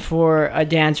timeline for a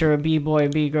dancer, a b-boy,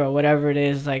 b-girl, whatever it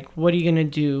is, like what are you gonna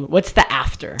do, what's the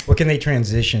after? What can they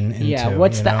transition into? Yeah,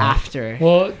 what's you the know? after?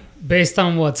 Well, based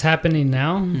on what's happening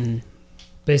now, Mm-hmm.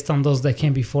 based on those that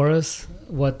came before us,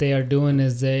 what they are doing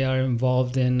is they are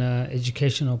involved in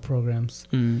educational programs.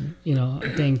 You know, I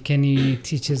think Kenny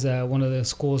teaches at one of the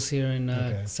schools here in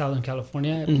Southern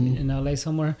California, in LA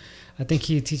somewhere. I think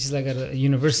he teaches like at a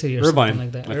university or Irvine. something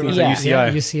like that. I think it's Yeah. at UCI.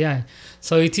 Yeah, UCI.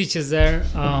 So he teaches there.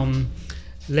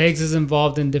 Legs is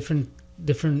involved in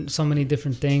so many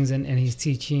different things, and he's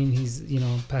teaching. He's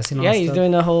passing on. Yeah, he's stuff.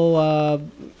 doing the whole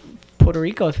Puerto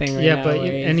Rico thing right now. But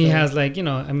where and he's, he has like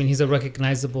I mean, he's a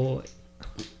recognizable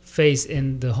face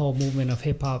in the whole movement of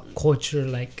hip hop culture,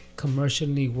 like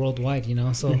commercially worldwide.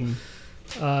 So.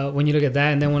 When you look at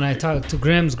that, and then when I talk to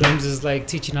Grims is like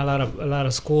teaching a lot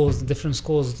of schools, different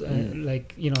schools,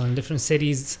 like in different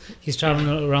cities. He's traveling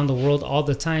around the world all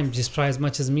the time, just probably as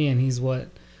much as me, and he's 45,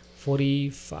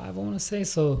 I want to say.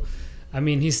 So, I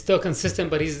mean, he's still consistent,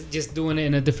 but he's just doing it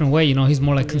in a different way. He's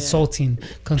more like consulting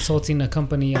a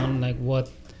company on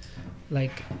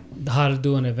how to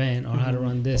do an event or how to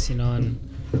run this, and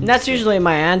that's usually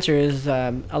my answer. Is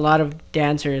a lot of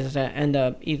dancers that end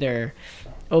up either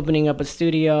opening up a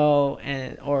studio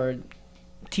or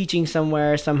teaching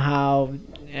somewhere somehow,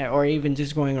 or even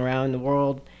just going around the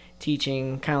world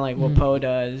teaching, kind of like what Poe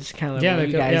does, kind of like what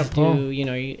you guys do. Poe.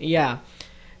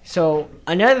 So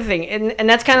another thing, and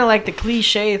that's kind of like the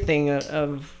cliche thing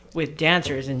of with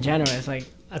dancers in general. It's like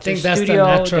I think their that's studio,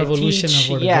 the natural they evolution teach,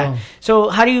 of where to yeah. go. So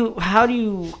how do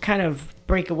you kind of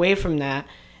break away from that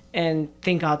and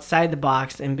think outside the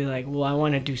box and be like, well, I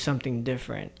want to do something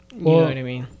different. You know what I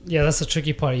mean? Yeah, that's the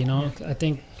tricky part, I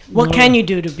think. What can you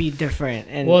do to be different?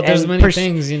 And there's and many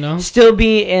things, still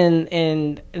be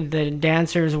in the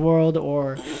dancer's world,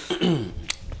 or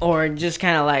just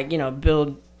kind of like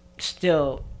build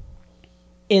still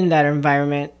in that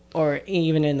environment, or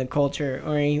even in the culture,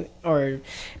 or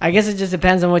I guess it just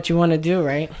depends on what you want to do,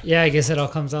 right? Yeah, I guess it all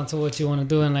comes down to what you want to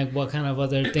do and like what kind of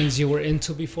other things you were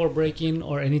into before breaking,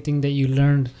 or anything that you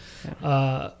learned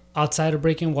outside of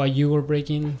breaking while you were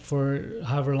breaking for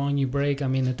however long you break. I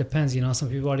mean, it depends. Some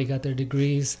people already got their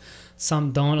degrees,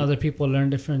 some don't. Other people learn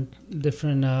different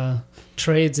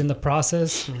trades in the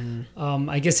process.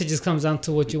 I guess it just comes down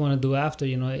to what you want to do after.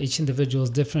 Each individual is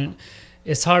different.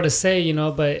 It's hard to say,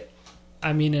 but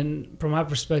I mean, from my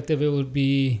perspective, it would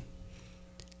be,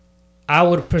 I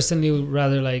would personally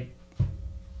rather like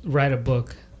write a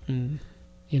book, different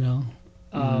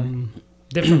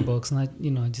books, not,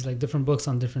 just like different books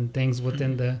on different things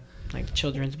within the, like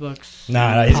children's books.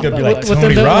 Nah, he's gonna be like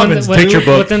within Tony Robbins picture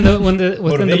book. Within the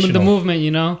Motivational. movement,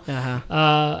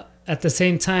 at the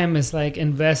same time, it's like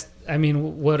invest. I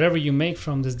mean, whatever you make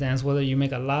from this dance, whether you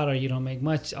make a lot or you don't make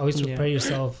much, always prepare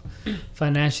yourself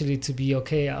financially to be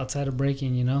okay outside of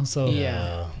breaking. So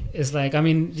it's like, I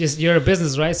mean, just you're a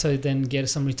business, right? So then get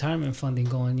some retirement funding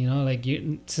going, you know, like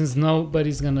since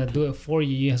nobody's going to do it for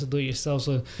you, you have to do it yourself.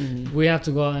 So we have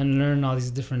to go out and learn all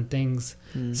these different things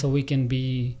so we can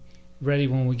be ready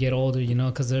when we get older, you know,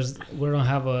 because we don't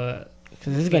have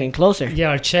because it's getting closer. Yeah,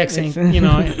 our checks ain't, you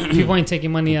know, people ain't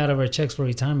taking money out of our checks for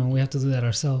retirement. We have to do that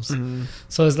ourselves.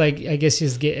 So it's like, I guess you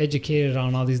just get educated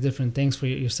on all these different things for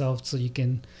yourself so you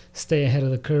can stay ahead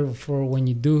of the curve for when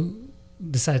you do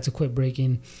decide to quit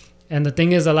breaking. And the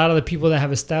thing is, a lot of the people that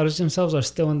have established themselves are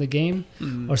still in the game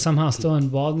or somehow still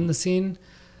involved in the scene.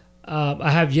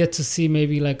 I have yet to see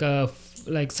maybe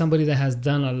like somebody that has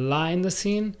done a lot in the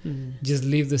scene just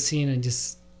leave the scene and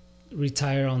just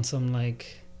retire on some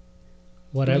like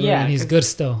whatever, and he's good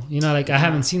still, you know, like I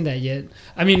haven't seen that yet.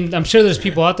 I mean, I'm sure there's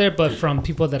people out there, but from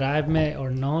people that I've met or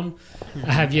known,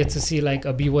 I have yet to see like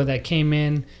a b-boy that came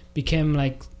in, became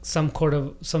like some sort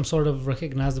of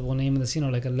recognizable name in the scene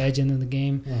or like a legend in the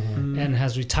game and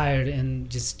has retired and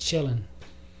just chilling.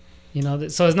 You know,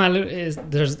 so it's not.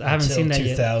 I haven't seen that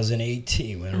yet.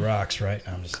 2018 when Rocks right.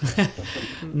 I'm just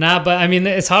nah, but I mean,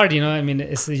 it's hard. You know, I mean,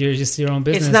 you're just your own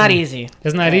business. It's not easy.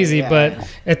 It's not easy, but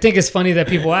I think it's funny that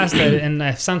people ask that, and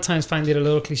I sometimes find it a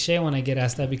little cliche when I get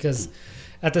asked that because,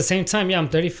 at the same time, I'm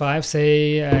 35.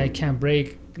 Say I can't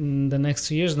break in the next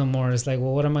 2 years no more. It's like,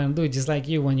 well, what am I gonna do? Just like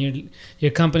you, when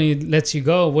your company lets you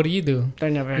go, what do? They're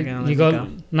never gonna let you go.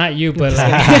 Not you, but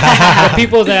like, the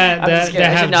people that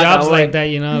have jobs like that,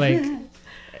 you know, like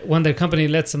when their company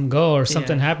lets them go or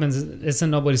something happens, it's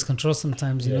in nobody's control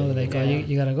sometimes, you know, like, oh,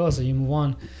 you gotta go, so you move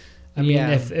on. I mean,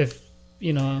 if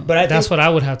you know, but that's what I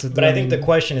would have to do. But I think the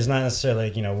question is not necessarily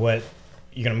like, you know, what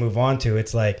you're gonna move on to.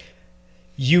 It's like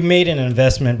you made an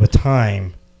investment with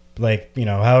time, like, you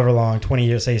know, however long, 20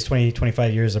 years, say it's 20,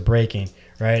 25 years of breaking,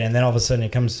 right? And then all of a sudden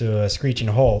it comes to a screeching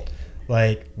halt.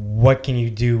 Like, what can you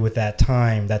do with that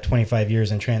time, that 25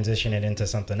 years, and transition it into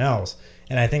something else?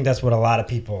 And I think that's what a lot of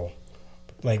people,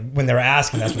 like, when they're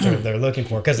asking, that's what they're looking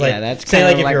for. Because, like, that's say, kind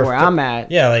like, of like where I'm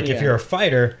at. Yeah, like, if you're a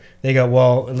fighter, they go,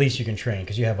 well, at least you can train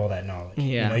because you have all that knowledge.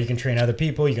 Yeah. You know, you can train other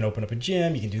people, you can open up a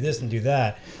gym, you can do this and do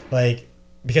that. Like,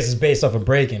 because it's based off of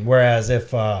breaking. Whereas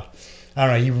if, I don't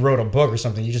know, you wrote a book or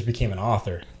something, you just became an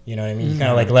author. You know what I mean? You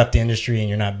kind of, like, left the industry and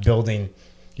you're not building...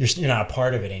 You're not a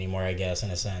part of it anymore, I guess, in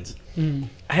a sense.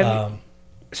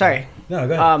 Sorry. No,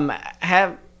 go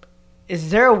ahead.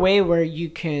 Is there a way where you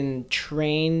can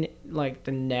train like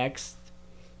the next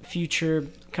future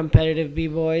competitive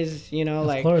b-boys? You know,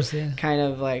 of course, yeah. Kind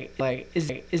of like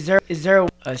is there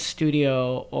a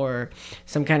studio or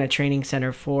some kind of training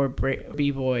center for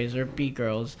b-boys or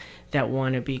b-girls that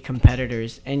want to be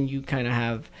competitors, and you kind of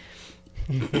have,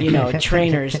 you know,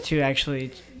 trainers to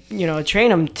actually, you know, train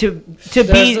them to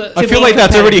be. I feel like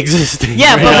that's already existing.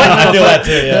 Yeah, but I feel that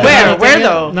too. Yeah. where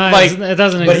though? No, Like, it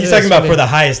doesn't. But he's exist, talking about really. for the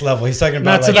highest level. He's talking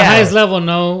about Not to like, the highest level.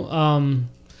 No.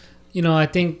 You know, I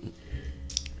think.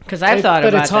 Because I've thought but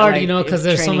about it's that, hard, like, you know, because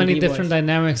there's so training many b-boys. different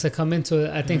dynamics that come into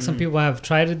it. I think some people have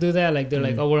tried to do that. Like, they're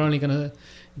like, oh, we're only going to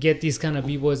get these kind of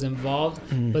b-boys involved.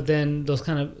 But then those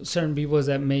kind of certain b-boys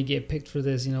that may get picked for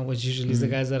this, you know, which usually is the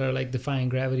guys that are like defying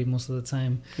gravity most of the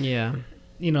time. Yeah.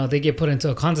 You know, they get put into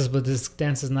a contest, but this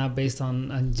dance is not based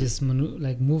on just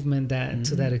like movement that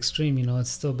to that extreme. You know,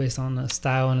 it's still based on a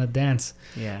style and a dance.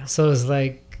 Yeah. So it's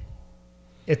like,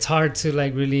 it's hard to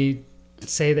like really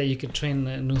say that you could train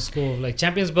a new school of like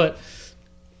champions, but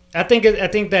I think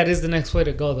that is the next way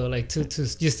to go though, like to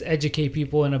just educate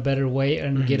people in a better way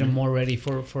and get them more ready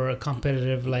for a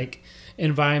competitive like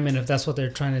environment, if that's what they're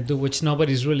trying to do, which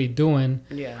nobody's really doing.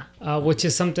 Yeah. Which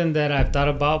is something that I've thought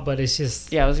about, but it's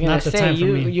just Yeah, I was gonna not the say, time for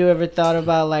me. you ever thought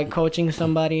about like coaching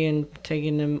somebody and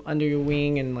taking them under your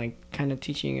wing and like kind of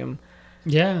teaching them?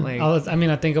 Yeah, like- I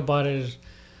mean, I think about it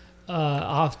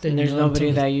often. And there's you know, nobody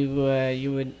that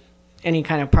you would any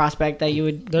kind of prospect that you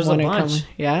would There's a wanna bunch. come.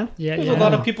 Yeah. Yeah, There's a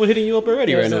lot of people hitting you up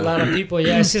already There's right a now. lot of people.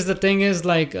 Yeah, it's just the thing is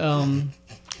like.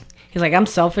 He's like, I'm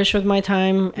selfish with my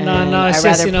time, and No, I'd it's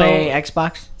rather just, you know- play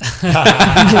Xbox.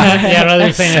 Yeah, rather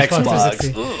than playing Sex Xbox box.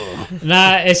 360.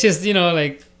 Nah, it's just, you know,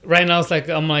 like right now it's like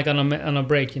I'm like on a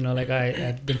break, you know, like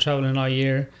I've been traveling all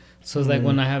year, so it's like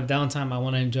when I have downtime, I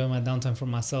want to enjoy my downtime for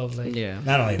myself. Like, Yeah.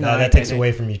 Not only that, No, that I takes get it.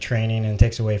 away from you training and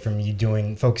takes away from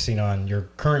you focusing on your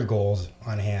current goals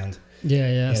on hand.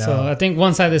 yeah. You So know? I think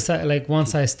once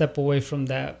I step away from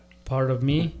that part of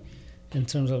me, in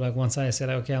terms of like once I say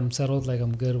like, okay, I'm settled, like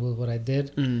I'm good with what I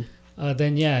did,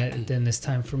 then it's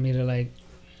time for me to like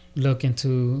look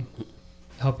into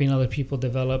helping other people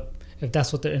develop if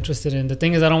that's what they're interested in. The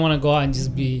thing is, I don't want to go out and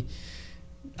just be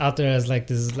out there as like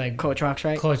this like Coach Rocks,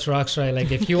 right? Coach Rocks, right?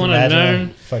 Like if you want to Imagine learn,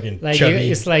 fucking like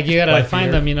chubby it's like you gotta white find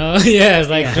beater. them, you know? Yeah, it's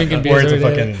like drinking beers wearing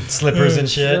some every day. fucking slippers and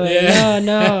shit, Yeah.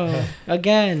 No,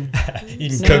 again.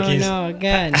 eating cookies. No,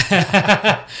 again.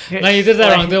 No, you did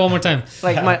that wrong. Do it one more time.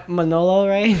 Like Manolo,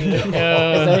 right?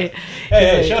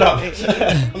 Hey, shut up!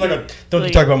 I'm not gonna. Don't you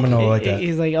talk about Manolo like that.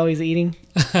 He's like always eating.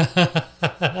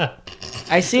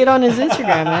 I see it on his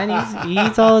Instagram, man. He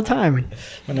eats all the time.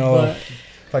 Manolo,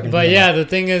 fucking. But Manolo. yeah, the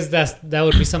thing is that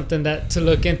would be something that to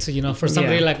look into, you know, for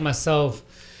somebody Yeah. like myself,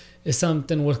 is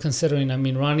something worth considering. I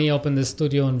mean, Ronnie opened this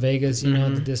studio in Vegas, you know,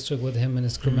 in the district with him and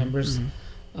his crew members.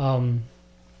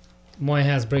 Moy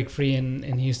has Break Free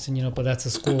in Houston, you know, but that's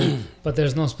a school. But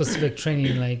there's no specific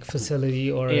training like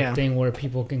facility or Yeah. thing where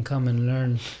people can come and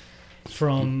learn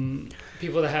from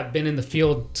people that have been in the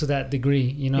field to that degree,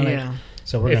 you know. Like, Yeah.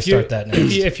 So we're gonna if you start that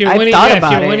next. if you're I've winning, thought if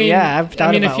about you're it. winning, Yeah, I've thought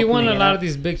I mean, about if you won a opening it lot up. of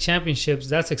these big championships,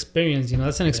 that's experience. You know,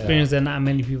 that's an experience that not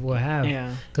many people have.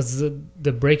 Yeah. Because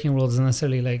the breaking world is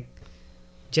necessarily like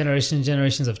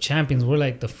generations of champions. We're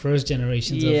like the first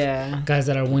generations Yeah. of guys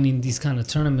that are winning these kind of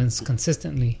tournaments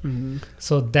consistently. Mm-hmm.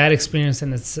 So that experience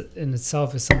in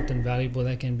itself is something valuable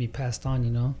that can be passed on.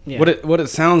 You know. Yeah. What it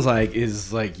sounds like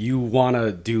is like you want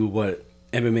to do what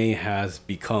MMA has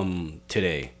become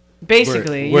today.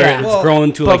 Basically, where yeah. it's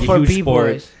grown to But like for a huge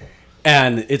B-boys. sport,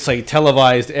 and it's like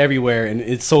televised everywhere, and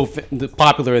it's so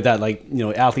popular that like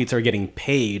athletes are getting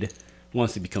paid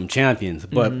once they become champions.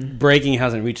 But breaking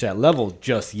hasn't reached that level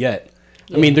just yet.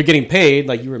 I mean, they're getting paid,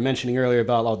 like you were mentioning earlier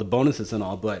about all the bonuses and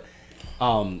all. But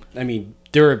I mean,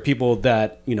 there are people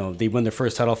that they win their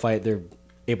first title fight, they're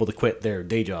able to quit their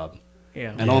day job.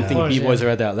 Yeah. I don't Of think course, B-boys yeah.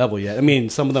 are at that level yet. I mean,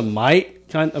 some of them might.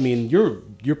 I mean,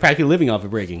 you're practically living off of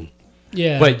breaking.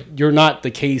 Yeah. But you're not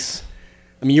the case.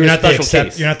 I mean, you're, You're a not the special except,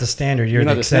 case. You're not the standard. You're,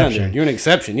 not the exception. standard. You're an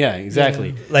exception. Yeah,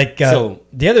 exactly. Like So-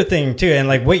 the other thing too, and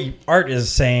like what Art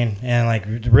is saying, and like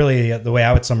really the way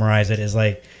I would summarize it is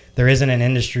like there isn't an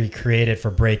industry created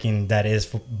for breaking that is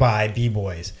by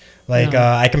b-boys. Like No.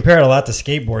 I compare it a lot to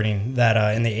skateboarding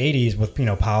that in the 80s with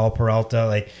Powell, Peralta,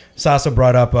 like Sasso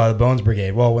brought up the Bones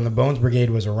Brigade. Well, when the Bones Brigade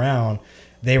was around,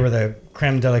 they were the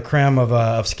creme de la creme of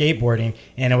skateboarding,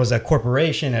 and it was a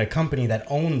corporation, a company that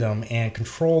owned them and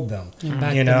controlled them. And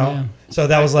backed You them, know, yeah. so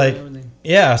that was like, Everything.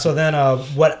 yeah. So then,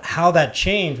 how that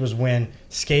changed was when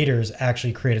skaters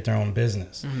actually created their own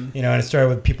business. You know, and it started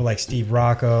with people like Steve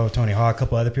Rocco, Tony Hawk, a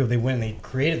couple other people. They went and they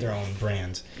created their own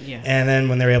brands. Yeah. And then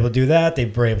when they were able to do that, they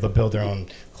were able to build their own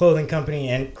clothing company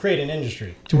and create an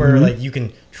industry to where like you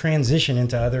can transition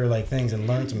into other like things and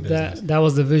learn some business. That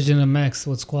was the vision of Max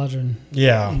with Squadron.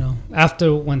 Yeah. You know,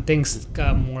 after when things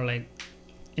got more like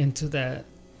into that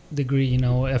degree, you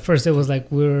know, at first it was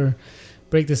like we're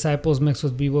Break Disciples mixed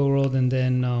with B-Boy World, and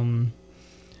then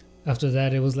after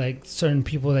that it was like certain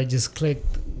people that just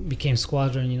clicked became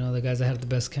Squadron, you know, the guys that had the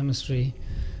best chemistry.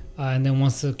 And then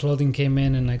once the clothing came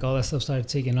in and like all that stuff started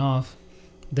taking off,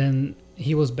 then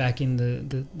he was backing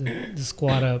the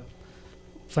squad up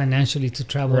financially to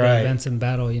travel Right. to events and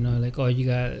battle, you know, like, oh, you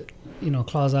got,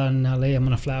 claws out in LA, I'm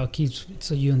gonna fly out Keith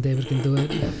so you and David can do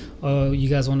it. Oh, you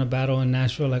guys want to battle in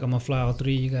Nashville, like I'm gonna fly all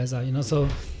three of you guys out, you know. So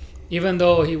even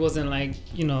though he wasn't like,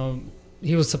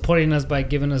 he was supporting us by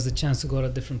giving us the chance to go to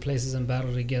different places and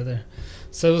battle together.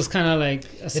 So it was kind of like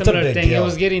a similar big thing. deal. It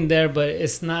was getting there, but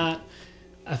it's not.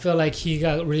 I feel like he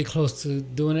got really close to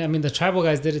doing it. I mean, the tribal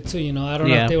guys did it too, you know. I don't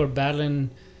know Yeah. if they were battling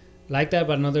like that,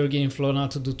 but I know they were getting flown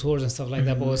out to do tours and stuff like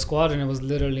that. But with Squadron, it was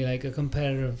literally like a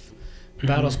competitive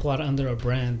battle squad under a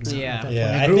brand. Yeah. At that Yeah,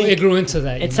 point. I It grew, think- it grew into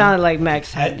that. you It know? sounded like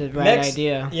Max had the right Mex-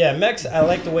 idea. Yeah, Mex, I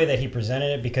like the way that he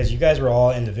presented it because you guys were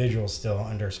all individuals still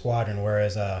under Squadron,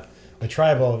 whereas with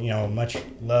Tribal, much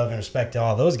love and respect to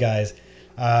all those guys.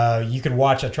 You could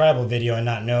watch a Tribal video and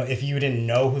not know, if you didn't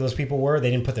know who those people were, they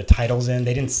didn't put their titles in,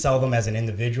 they didn't sell them as an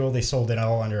individual, they sold it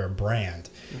all under a brand,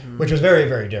 which was very,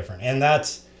 very different. And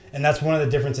that's one of the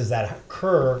differences that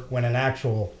occur when an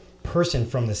actual person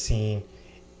from the scene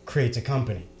creates a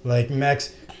company. Like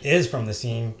Mex is from the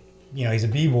scene, he's a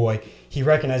b-boy. He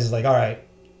recognizes like, all right,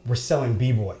 we're selling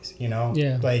b-boys,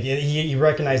 Yeah. Like he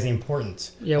recognized the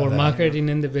importance. Yeah, of we're that. marketing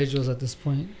individuals at this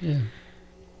point. Yeah.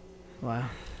 Wow.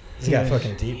 He got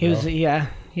fucking deep. He was, bro.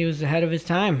 he was ahead of his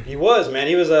time. He was, man.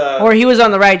 He was Or he was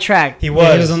on the right track. he was.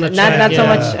 Yeah, he was on the Not track, so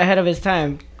yeah. much ahead of his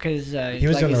time because was like doing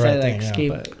you the said, right like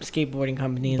thing, yeah. skateboarding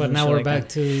companies. But and now shit we're like back that.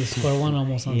 to square one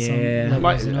almost on some Yeah.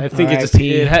 levels, you know? I think it just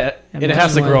R.I.P. it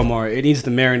has to Much grow love. more. It needs to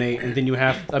marinate, and then you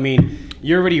have. I mean,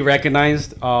 you're already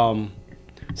recognized.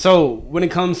 So when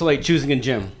it comes to like choosing a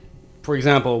gym, for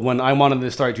example, when I wanted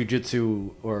to start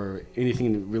jujitsu or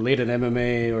anything related to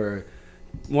MMA or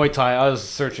Muay Thai, I was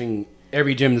searching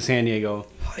every gym in San Diego.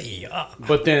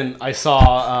 But then I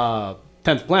saw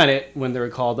 10th Planet when they were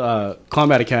called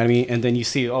Combat Academy, and then you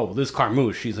see, this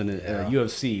Carmouche, he's in the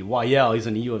UFC. YL, he's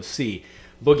in the UFC.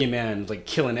 Boogeyman, like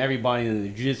killing everybody in the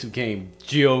Jiu-Jitsu game.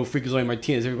 Gio, Freakazoid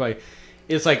Martinez, everybody.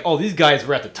 It's like, these guys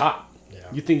were at the top. Yeah.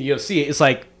 You think the UFC, it's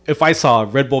like, if I saw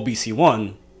Red Bull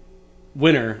BC1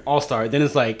 winner, all-star, then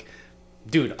it's like,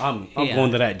 dude, I'm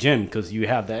going to that gym because you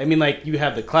have that. I mean, like, you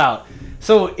have the clout.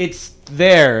 So it's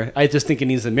there. I just think it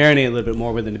needs to marinate a little bit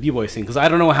more within the B-boy scene because I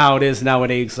don't know how it is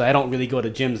nowadays. 'Cause I don't really go to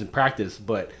gyms and practice,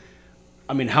 but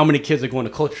I mean, how many kids are going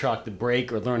to Culture Shock to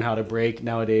break or learn how to break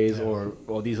nowadays, or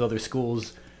these other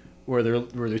schools where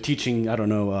they're teaching? I don't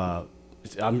know.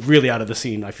 I'm really out of the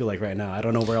scene. I feel like right now. I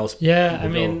don't know where else. Yeah, I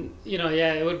mean,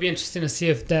 it would be interesting to see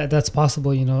if that's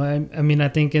possible. I mean, I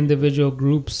think individual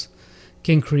groups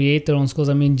can create their own schools.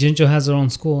 I mean, Jinjo has their own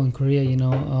school in Korea.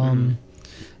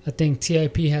 I think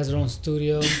TIP has their own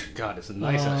studio. God, it's a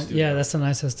nice ass studio. Yeah, that's a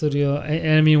nice ass studio.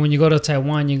 And I mean, when you go to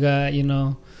Taiwan, you got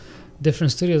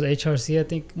different studios. HRC, I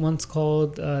think one's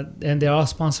called, and they're all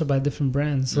sponsored by different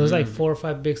brands. So there's like 4 or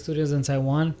 5 big studios in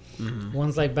Taiwan.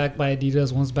 One's like backed by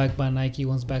Adidas, one's backed by Nike,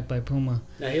 one's backed by Puma.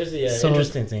 Now here's the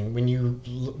interesting thing: when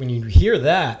you hear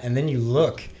that, and then you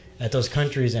look at those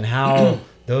countries and how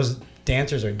those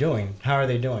dancers are doing, how are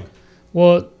they doing?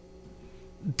 Well,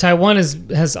 Taiwan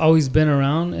has always been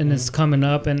around, and it's coming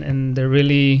up, and they're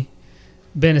really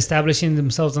been establishing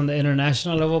themselves on the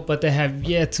international level, but they have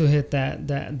yet to hit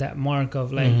that mark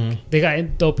of like they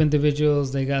got dope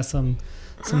individuals, they got some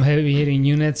heavy hitting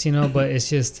units, but it's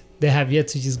just they have yet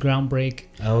to just groundbreak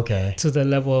to the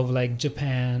level of like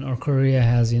Japan or Korea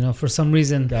has, for some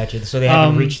reason. Gotcha. So they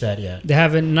haven't reached that yet. They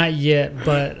haven't, not yet,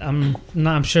 but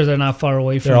I'm sure they're not far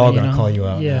away from it. They're all gonna call you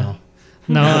out. Yeah. Now.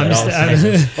 No, I'm just.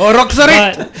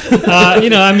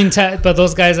 But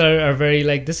those guys are very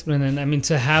like disciplined, and I mean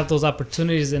to have those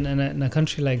opportunities in a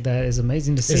country like that is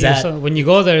amazing to see. So when you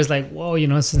go there, it's like whoa,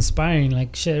 it's inspiring.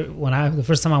 Like shit, the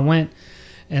first time I went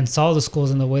and saw the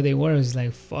schools and the way they were, it's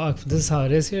like fuck, this is how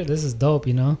it is here. This is dope,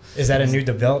 Is that a new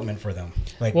development for them?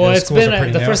 Like, well, it's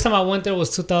been the first time I went there was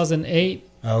 2008.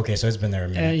 Oh, okay, so it's been there a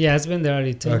minute. Yeah, it's been there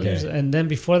already 10 years, and then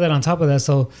before that, on top of that,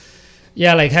 so.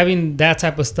 Yeah, like having that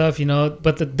type of stuff,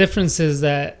 but the difference is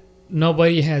that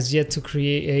nobody has yet to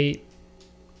create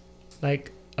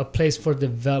like a place for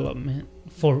development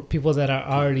for people that are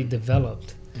already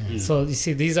developed. So you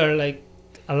see, these are like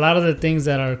a lot of the things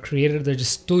that are created, they're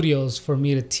just studios for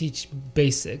me to teach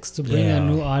basics, to bring a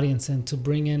new audience in, to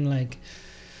bring in like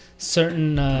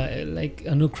certain like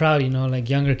a new crowd, like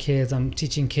younger kids. I'm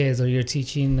teaching kids, or you're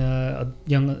teaching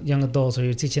young adults, or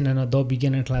you're teaching an adult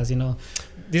beginner class,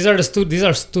 These are these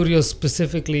are studios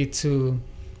specifically to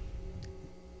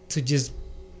just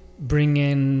bring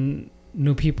in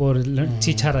new people to learn,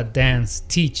 teach how to dance,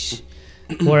 teach.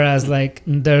 Whereas like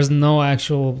there's no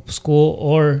actual school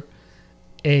or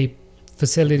a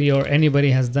facility or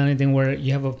anybody has done anything where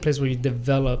you have a place where you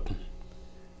develop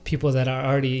people that are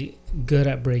already good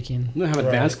at breaking. You don't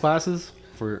have dance classes?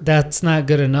 That's not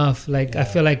good enough. Like I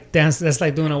feel like dance, that's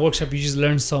like doing a workshop. You just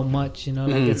learn so much,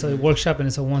 like it's a workshop and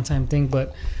it's a one-time thing,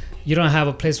 but you don't have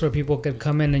a place where people could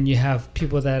come in and you have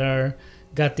people that are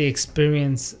got the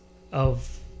experience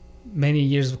of many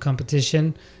years of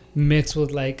competition mixed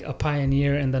with like a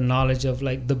pioneer and the knowledge of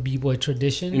like the b-boy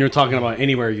tradition. And you're talking about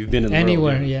anywhere you've been in the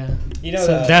anywhere world. Yeah.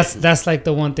 So that's like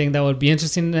the one thing that would be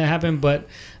interesting to happen, but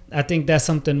I think that's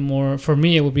something more for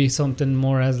me. It would be something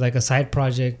more as like a side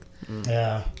project.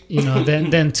 Yeah.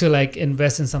 Then to like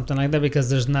invest in something like that, because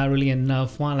there's not really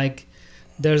enough one. Like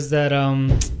there's that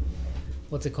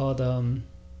what's it called?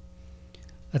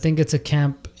 I think it's a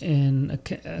camp in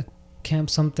a camp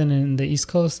something in the East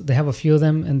Coast. They have a few of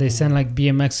them, and they send like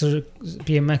BMXers,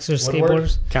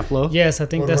 skateboarders. Camp Low. Yes, I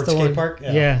think Woodward that's the one. Park?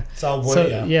 Yeah. It's all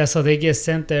wood, so they get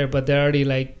sent there, but they're already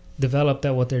like developed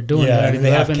at what they're doing. Yeah, and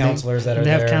they have counselors that are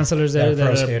there. They have counselors that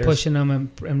are skaters. pushing them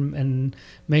and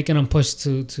making them push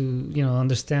to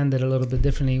understand it a little bit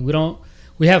differently.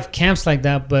 We have camps like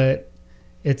that, but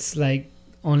it's like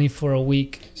only for a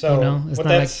week. So it's not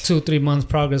like 2-3 months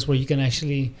progress where you can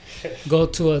actually go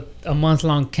to a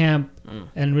month-long camp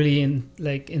and really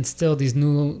instill these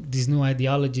new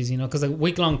ideologies. Because a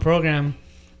week-long program,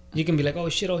 you can be like, oh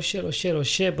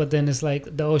shit, but then it's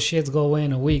like the old shits go away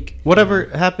in a week. Whatever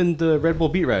happened to Red Bull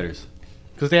Beat Riders?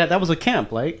 Because that was a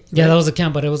camp, like. Yeah, that was a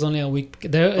camp, but it was only a week.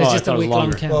 It's just a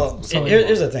week-long camp. Well,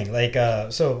 here's the thing. Like,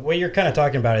 so what you're kind of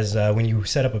talking about is when you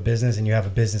set up a business and you have a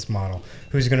business model,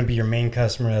 who's going to be your main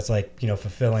customer that's like,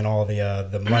 fulfilling all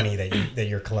the money that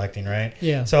you're collecting, right?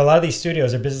 Yeah. So a lot of these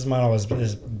studios, their business model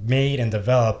is made and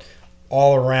developed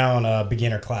all around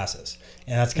beginner classes.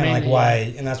 and that's kind of like Mainly,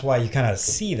 why, and that's why you kind of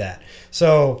see that.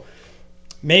 So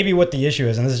maybe what the issue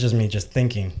is, and this is just me just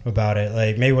thinking about it,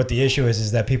 like maybe what the issue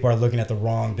is that people are looking at the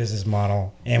wrong business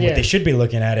model, and what they should be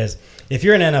looking at is if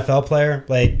you're an NFL player,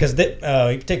 like because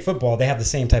you take football, they have the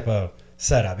same type of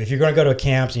setup. If you're going to go to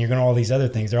camps and you're going to all these other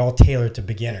things, they're all tailored to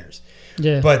beginners.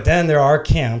 Yeah. But then there are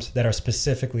camps that are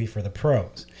specifically for the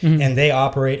pros, and they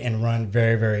operate and run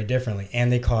very, very differently,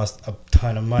 and they cost a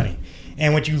ton of money.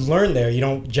 And what you learn there, you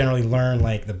don't generally learn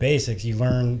like the basics. You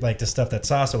learn like the stuff that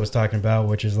Sasa was talking about,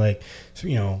 which is like,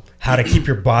 you know, how to keep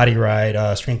your body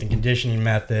right, strength and conditioning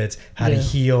methods, how to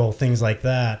heal, things like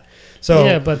that. So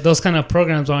yeah, but those kind of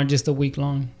programs aren't just a week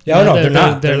long. Yeah, no, they're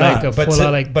not. They're like not. a full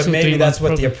out, like but 2-3 maybe that's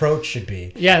month what the program. approach should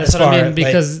be. Yeah, that's as what I far, mean.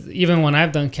 Because even when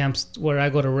I've done camps where I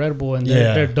go to Red Bull and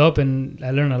they're dope and I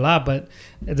learn a lot, but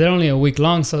they're only a week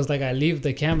long, so it's like I leave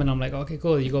the camp and I'm like, okay,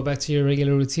 cool. You go back to your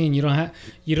regular routine. You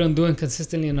don't do it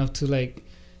consistently enough to like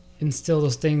instill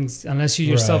those things unless you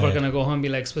yourself are gonna go home and be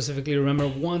like specifically remember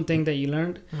one thing that you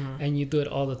learned and you do it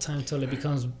all the time until it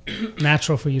becomes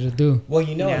natural for you to do. Well,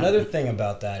 you know, another thing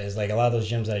about that is like a lot of those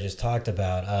gyms that I just talked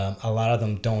about, a lot of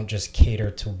them don't just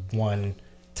cater to one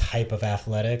type of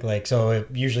athletic. Like, so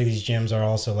usually these gyms are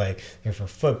also like they're for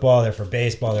football, they're for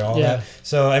baseball, they're all that.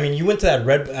 So I mean, you went to that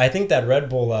I think that Red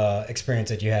Bull experience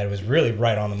that you had was really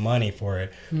right on the money for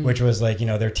it, which was like, you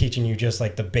know, they're teaching you just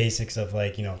like the basics of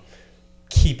like, you know,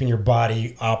 keeping your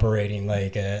body operating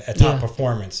like a top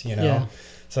performance, you know.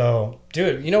 So,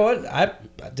 dude, you know what? I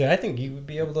think you would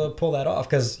be able to pull that off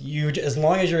because as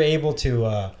long as you're able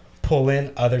to pull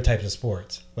in other types of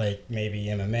sports, like maybe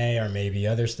MMA or maybe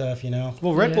other stuff, you know.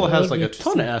 Well, Red Bull has like a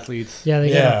ton of athletes. Yeah,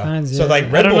 they got all kinds. So like I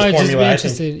Red don't Bull's know, it'd just be formula, I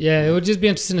interested. think. Yeah, it would just be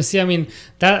interesting to see. I mean,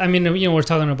 you know, we're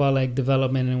talking about like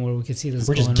development and where we could see this.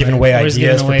 We're just going, giving right? away We're just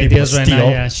ideas giving for away people to ideas right steal. now.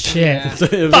 Yeah, shit.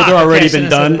 They've already been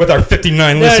done. With our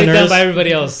 59 They're already done listeners. by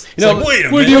everybody else. You know, like, wait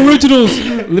a We're minute. the originals.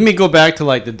 Let me go back to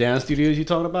like the dance studios you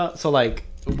talked about. So like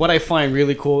what I find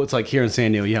really cool, it's like here in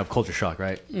San Diego, you have Culture Shock,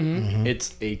 right? Mm-hmm.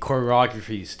 It's a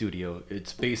choreography studio.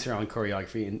 It's based around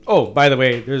choreography. And oh, by the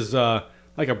way, there's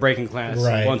like a breaking class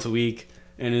once a week,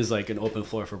 and it's like an open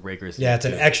floor for breakers. Yeah, it's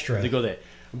an extra. To go there.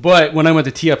 But when I went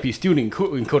to TRP Studio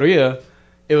in Korea,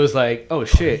 it was like, oh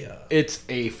shit, it's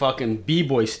a fucking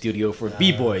b-boy studio for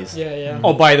b-boys. Yeah.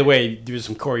 Oh, by the way, there's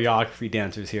some choreography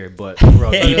dancers here, but we're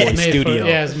a b-boy It's made studio.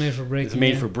 it's made for breaking. It's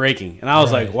made for breaking. And I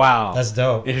was like, wow. That's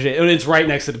dope. And it's right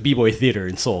next to the B-Boy Theater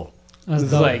in Seoul. That's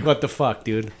It's dope. like, what the fuck,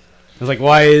 dude? I was like,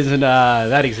 why isn't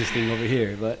that existing over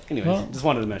here? But anyways, Well- just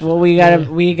wanted to mention Well, that.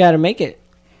 we gotta make it.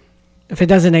 If it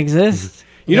doesn't exist,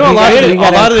 You know, a we lot gotta- of we the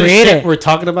gotta shit create it. we're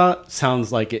talking about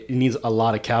sounds like it needs a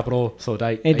lot of capital. So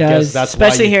I It guess does, that's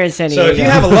especially why here in San Diego. So if you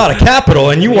have a lot of capital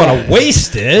and you want to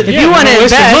waste it, if you want to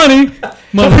invest, money,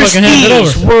 motherfucking hand it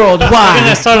prestige over. I'm gonna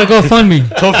worldwide, start a GoFundMe.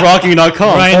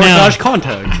 Toughrocking.com Right now.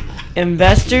 /contact.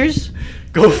 investors,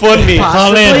 GoFundMe. Call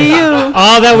possibly in. you.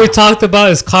 All that we talked about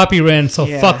is copyright, so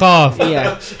Yeah. fuck off.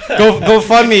 Yeah.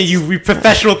 GoFundMe, you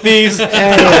professional thieves. Anyway.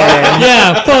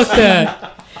 Yeah, fuck that.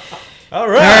 all All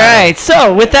right. right.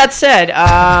 So with that said,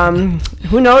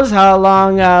 who knows how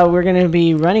long we're gonna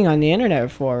be running on the internet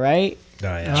for, right? Oh,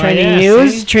 yeah. Trending yeah,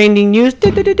 news, see? trending news.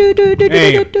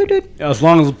 As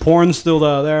long as the porn's still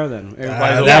there, then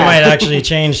everybody's okay. That might actually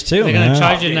change too. They're gonna man.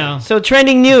 charge it now. So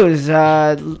trending news.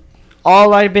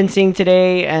 All I've been seeing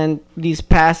today and these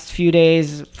past few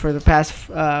days for the past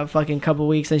fucking couple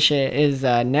weeks and shit is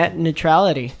net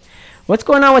neutrality. What's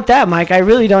going on with that, Mike? I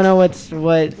really don't know what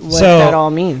So- that all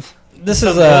means. This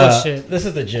is bullshit. this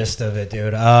is the gist of it,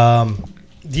 dude.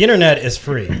 The internet is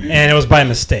free, and it was by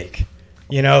mistake.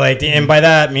 You know, like, and by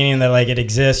that meaning that like it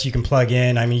exists, you can plug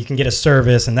in. I mean, you can get a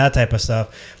service and that type of stuff.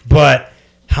 But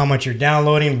how much you're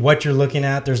downloading, what you're looking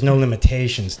at, there's no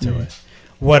limitations to it.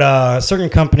 What certain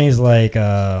companies like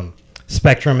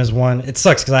Spectrum is one. It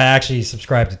sucks because I actually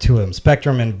subscribe to two of them.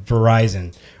 Spectrum and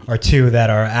Verizon are two that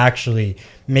are actually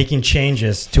making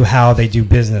changes to how they do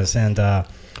business. And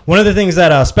one of the things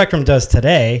that Spectrum does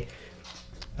today,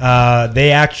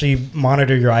 they actually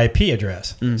monitor your IP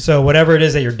address. So whatever it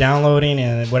is that you're downloading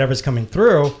and whatever's coming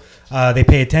through, they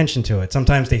pay attention to it.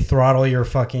 Sometimes they throttle your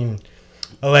fucking,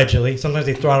 allegedly, sometimes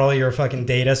they throttle your fucking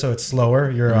data so it's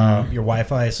slower. Your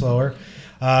Wi-Fi is slower.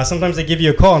 Sometimes they give you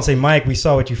a call and say, Mike, we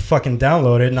saw what you fucking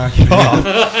downloaded, knock it off.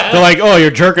 They're like, oh, you're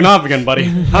jerking off again, buddy.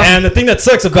 And the thing that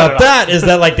sucks about that is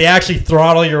that like they actually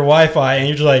throttle your Wi-Fi and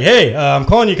you're just like, hey, I'm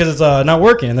calling you because it's not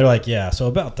working. And they're like, yeah, so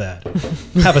about that.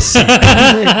 Have a seat.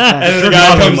 And the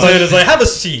guy comes in and is like, have a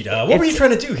seat. What were you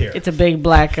trying to do here? It's a big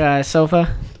black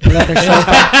sofa. leather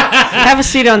sofa. Have a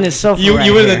seat on this sofa. You right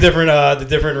you were here. the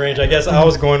different range. I guess I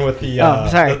was going with the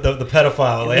sorry. the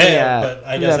pedophile. Like, yeah, but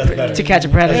I guess that's better. To Catch a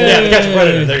Predator. Yeah, to catch a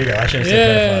predator. There you go. I should have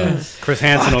said pedophile. Chris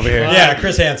Hansen over here. Yeah,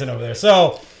 Chris Hansen over there.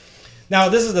 So now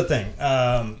this is the thing.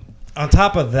 On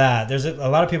top of that, there's a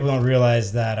lot of people don't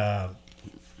realize that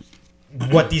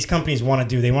what these companies want to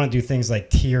do. They want to do things like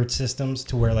tiered systems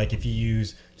to where, like, if you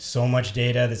use so much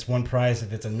data, that's one price.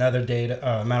 If it's another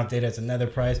data amount of data, it's another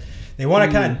price. They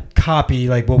want to kind of copy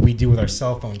like what we do with our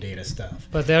cell phone data stuff.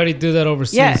 But they already do that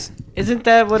overseas. Yeah, isn't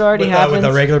that what already happens? With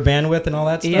the regular bandwidth and all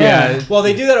that stuff. Yeah. Well,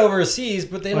 they do that overseas,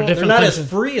 but they Or don't. They're different not countries. as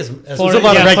free as. There's a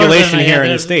lot of regulation here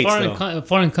in the States,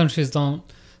 Foreign countries don't.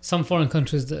 Some foreign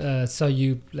countries sell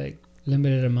you like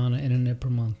limited amount of internet per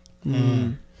month.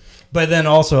 But then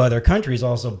also other countries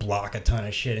also block a ton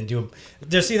of shit and do.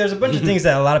 There's a bunch of things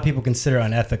that a lot of people consider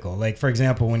unethical. Like, for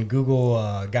example, when Google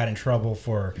got in trouble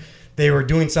for, they were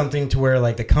doing something to where,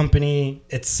 like, the company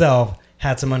itself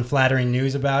had some unflattering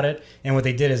news about it, and what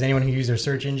they did is anyone who used their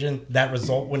search engine, that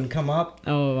result wouldn't come up.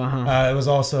 Oh, uh-huh. It was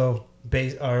also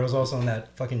on that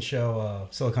fucking show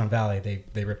Silicon Valley.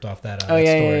 They ripped off that. Oh, that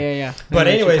yeah, story. yeah. But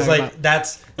I know what you're anyways, talking like about.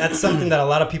 that's something that a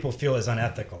lot of people feel is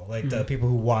unethical. Like the people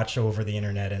who watch over the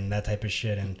internet and that type of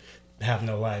shit and have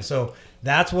no lives. So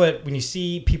that's what, when you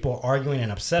see people arguing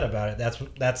and upset about it,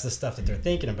 that's the stuff that they're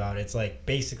thinking about. It's like,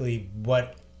 basically,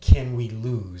 what can we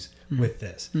lose with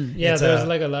this? Yeah, It's, there's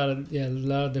like a lot of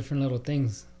different little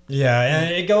things. Yeah,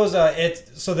 and it goes.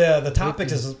 It's so the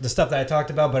topics is the stuff that I talked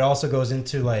about, but it also goes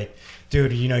into, like,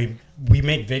 dude, we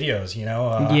make videos,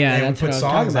 Yeah, and we that's put what I was songs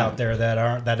talking about. out there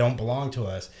that don't belong to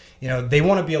us. They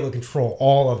want to be able to control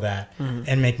all of that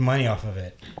and make money off of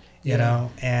it. You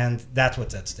know, and that's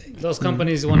what's at stake. Those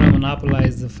companies want to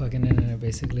monopolize the fucking internet,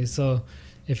 basically. So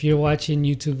if you're watching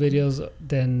YouTube videos,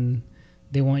 then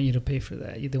they want you to pay for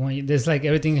that. They want you. There's like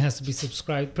everything has to be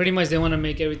subscribed. Pretty much, they want to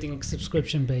make everything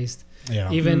subscription based.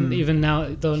 Yeah. Even now,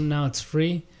 though now it's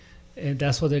free,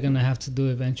 that's what they're gonna have to do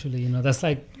eventually. That's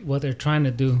like what they're trying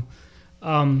to do.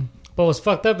 But what's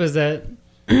fucked up is that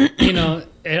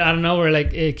out of nowhere,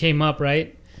 like, it came up,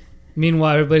 right?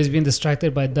 Meanwhile, everybody's being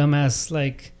distracted by dumbass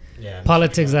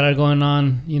politics that are going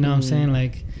on. You know what I'm saying?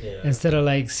 Like, instead of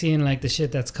like seeing like the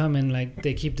shit that's coming, like,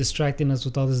 they keep distracting us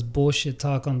with all this bullshit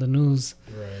talk on the news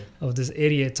of this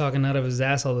idiot talking out of his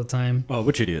ass all the time. Oh,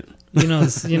 which idiot? Which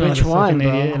Which the one, fucking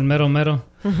bro? idiot, El Mero.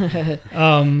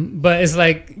 But it's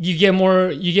like you get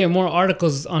more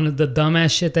articles on the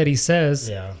dumbass shit that he says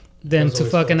than Those to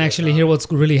always fucking focus actually on- hear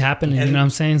what's really happening. And- you know what I'm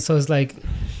saying? So it's like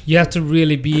you have to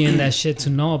really be in that shit to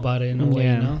know about it in a way.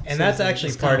 Yeah. You know? And So that's it's actually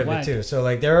it's part kinda of whack. it too. So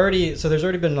like there's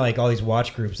already been like all these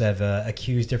watch groups that have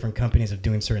accused different companies of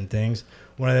doing certain things.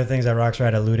 One of the things that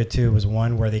Rocksride alluded to was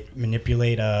one where they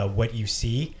manipulate what you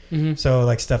see. So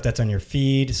like stuff that's on your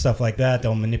feed, stuff like that,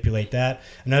 they'll manipulate that.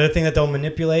 Another thing that they'll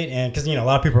manipulate, and because a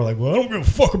lot of people are like, well, I don't give a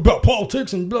fuck about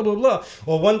politics and blah blah blah.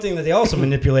 Well, one thing that they also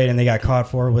manipulate and they got caught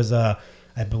for was I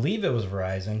believe it was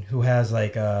Verizon, who has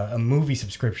like a movie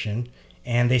subscription,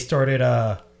 and they started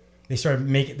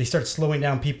slowing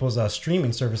down people's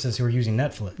streaming services who were using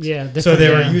Netflix. Yeah, So they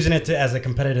were yeah. using it as a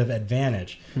competitive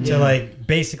advantage to like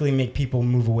basically make people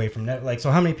move away from Netflix. Like,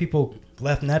 so how many people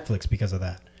left Netflix because of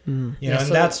that? And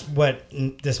so- that's what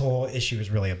this whole issue is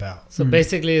really about. So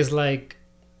basically, it's like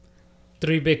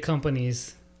 3 big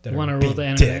companies That want to are rule big the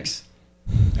internet. dicks.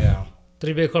 Yeah.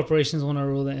 3 big corporations want to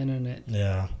rule the internet.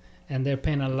 Yeah. And they're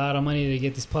paying a lot of money to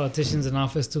get these politicians in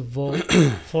office to vote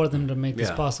for them to make this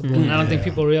Yeah. possible. And I don't think Yeah.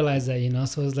 people realize that,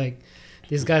 So it's like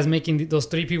these guys making those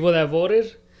 3 people that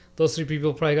voted, those 3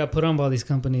 people probably got put on by these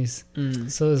companies.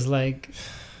 So it's like,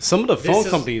 Some of the phone is-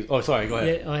 companies. Oh, sorry. Go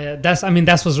ahead. that's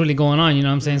what's really going on. You know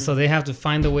what I'm saying? So they have to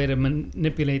find a way to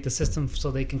manipulate the system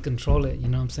so they can control it. You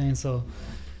know what I'm saying? So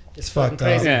It's fucking fucked up.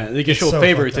 crazy. Yeah, they can It's show so fucked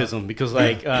favoritism because,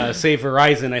 like, say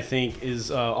Verizon, I think, is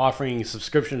offering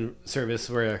subscription service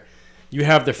where you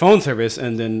have their phone service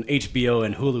and then HBO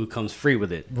and Hulu comes free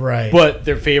with it. Right. But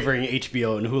they're favoring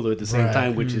HBO and Hulu at the same Right.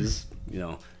 time, which is,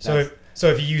 So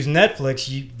if you use Netflix,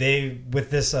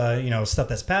 with this stuff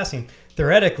that's passing,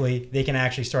 theoretically they can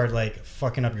actually start like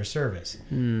fucking up your service.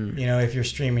 If you're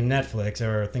streaming Netflix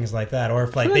or things like that, or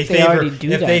if like feel they like they favor already do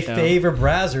that, though. favor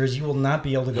browsers, you will not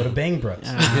be able to go to Bang Bros.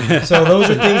 So those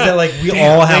are things that like we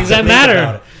all have things to that think matter.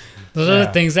 about it. Those are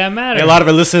the things that matter. a lot of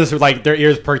our listeners are like their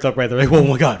ears perked up right. They're like, "Oh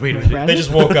my god, wait a minute!" They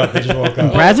just woke up. What's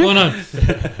going on?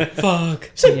 Fuck.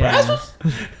 Yeah.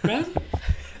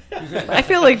 I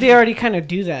feel like they already kind of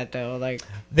do that though. Like,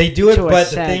 They do it, To a but the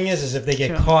sense. thing is if they get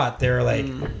Sure. caught, they're like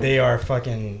they are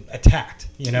fucking attacked,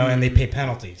 and they pay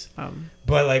penalties.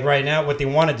 But like right now, what they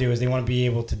want to do is they want to be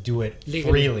able to do it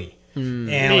Legally. freely. and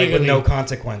like with Legally. no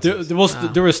consequences. There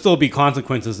will still be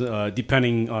consequences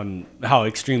depending on how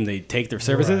extreme they take their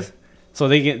services. Right. So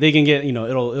they can get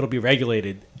it'll be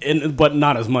regulated, but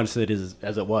not as much as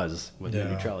it was with net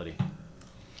neutrality.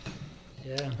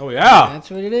 Yeah. Oh yeah. That's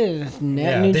what it is. Net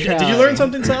Yeah. neutrality. Did you learn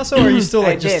something, Sasso? Or are you still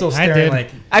like I just did. still I staring did.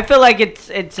 like? I feel like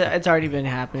it's already been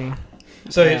happening.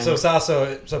 So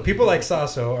Sasso. So people like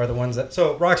Sasso are the ones that.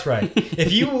 So Rock's right.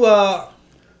 If you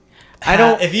I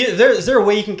don't. If you is there a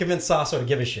way you can convince Sasso to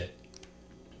give a shit?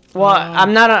 Well,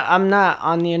 I'm not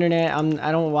on the internet.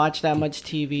 I don't watch that much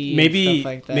TV. Maybe and stuff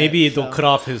like that, they'll so. cut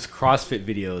off his CrossFit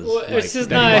videos. Well, like, it's just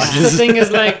that he not. It's watches. just the thing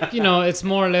is like it's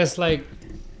more or less like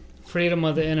freedom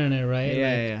of the internet, right?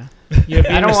 Yeah, Like, You're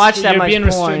being I don't watch that you're much being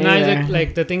porn restricted. either.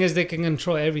 Like the thing is, they can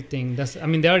control everything.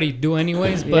 They already do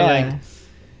anyways. But Yeah. like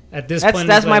at this That's- point,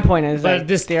 that's it's my like- point, is but like,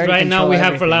 this they already right now control we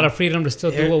have a lot everything. of freedom to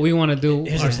still Here- do what we want to do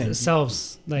here's the thing.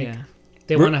 ourselves. Like Yeah.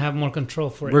 they We're- want to have more control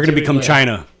for it. We're gonna too, become but-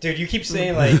 China. Dude, you keep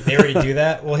saying like they already do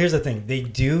that. Well, here's the thing: they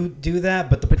do that,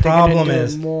 but the But they're gonna problem do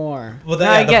is more. Well, No,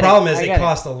 I the get problem is I it get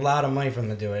costs a lot of money for them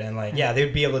to do it, and like, yeah,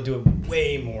 they'd be able to do it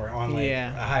way more on like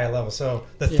Yeah. a higher level. So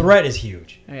the Yeah. threat is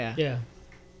huge. Yeah. Yeah.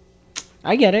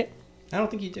 I get it. I don't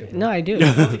think you do. No, I do. I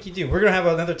don't think you do. We're gonna have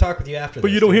another talk with you after. But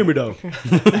this, you don't dude. hear me though.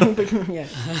 Yeah.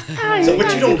 So,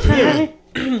 but you don't hear me.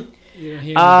 You don't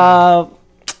hear me.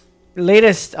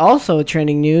 Latest also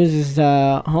trending news is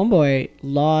Homeboy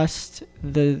lost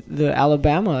the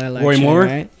Alabama election. Moore?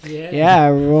 Right? Yeah,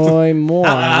 Roy Moore.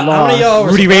 How many lost. of y'all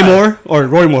were Rudy Ray Moore or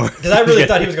Roy Moore? Because I really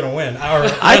thought he was gonna win.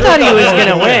 I thought he was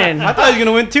gonna win. I thought he was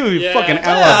gonna win too. You Yeah. fucking Yeah,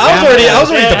 I was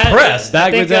already Yeah, depressed. I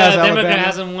think Backwards ass Democrat Alabama.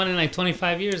 hasn't won in like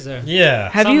 25 years there. Yeah.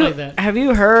 Have Something you like that. have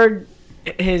you heard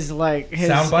his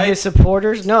Soundbite? his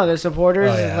supporters? No, the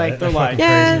supporters Oh, is yeah, like they're like fucking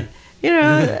crazy. you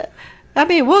know. I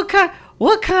mean, what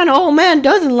kind of old man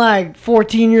doesn't like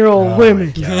 14-year-old Oh,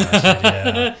 women? my gosh,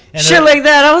 yeah. And Shit then- like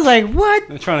that. I was like, what?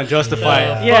 They're trying to justify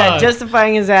it. Yeah, Fuck.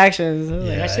 justifying his actions. I was Yeah,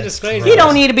 like, That shit is it's crazy. gross. he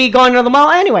don't need to be going to the mall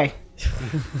anyway.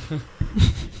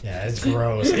 Yeah, it's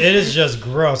gross. It is just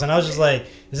gross. And I was just like,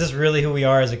 is this really who we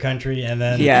are as a country? And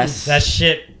then Yes. that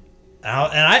shit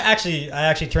out. And I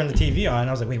actually turned the TV on.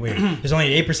 I was like, wait, there's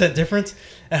only an 8% difference.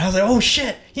 And I was like, oh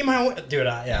shit, he might win. Dude,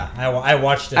 I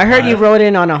watched it. I heard you rode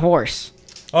in on a horse.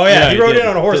 Oh yeah, Yeah, he he rode did. in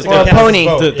on a horse. to Or go a cast his pony.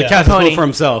 vote. The yeah. cat Pony. spoke for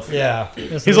himself. Yeah.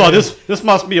 He's like, this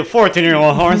must be a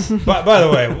 14-year-old horse. By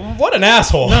the way, what an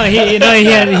asshole. No, he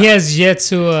has yet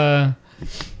to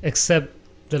accept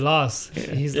the loss.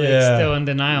 He's like Yeah. still in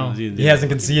denial. He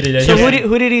hasn't conceded yet. So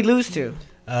who did he lose to?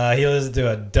 He listened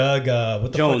to a Doug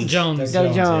what the Jones. fuck is- Jones.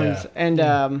 Doug Jones. yeah.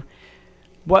 And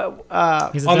what?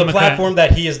 He's a On the Democrat. platform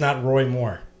that he is not Roy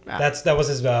Moore. Ah. That was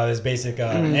his basic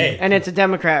hey. And it's a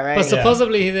Democrat, right? But Yeah.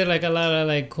 supposedly he did like a lot of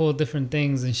like cool different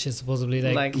things and shit. Supposedly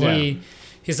Like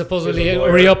he supposedly He was a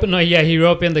lawyer. reopened. No, yeah, he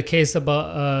reopened the case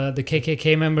about the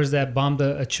KKK members that bombed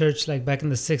a church like back in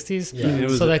the 60s. Yeah. It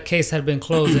was- So that case had been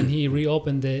closed and he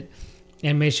reopened it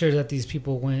and made sure that these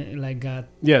people went like got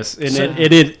Yes, and So-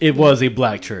 it was a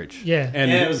black church. Yeah.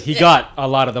 and Yeah, it was- he got a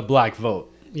lot of the black vote.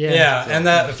 Yeah, and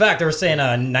in fact, they were saying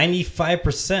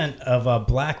 95% of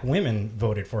black women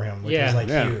voted for him, which Yeah. is like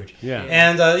Yeah. huge. Yeah.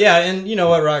 And you know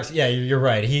what, Rox? Yeah, you're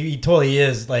right. He totally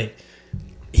is like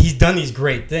he's done these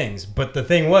great things, but the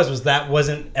thing was that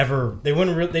wasn't ever they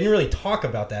didn't really talk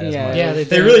about that as Yeah. much. Yeah, they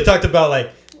they really talked about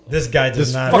like this guy does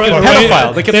This not. fucking fuck-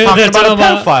 pedophile. They kept They're talking about a talking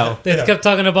pedophile. They Yeah. kept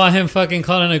talking about him fucking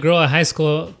calling a girl at high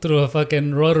school through a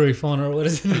fucking rotary phone or what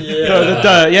is it?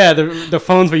 Yeah. The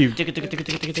phones where you.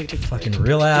 Fucking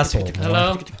real asshole. boy.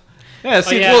 Hello? Yeah,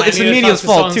 see, yeah, well, I it's the need to media's talk to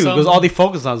fault too, so-and-so. because all they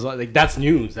focus on is like that's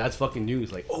news. That's fucking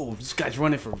news. Like, oh, this guy's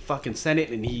running for fucking Senate,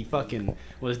 and he fucking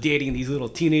was dating these little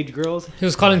teenage girls, He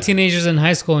was calling teenagers in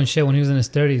high school and shit when he was in his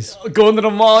 30s. going to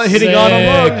the mall, hitting on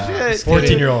them. Sick. Oh, shit.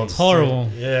 14-year-olds. Horrible.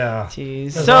 Yeah.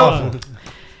 Jeez. That's So awful.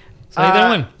 So he didn't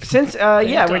win. since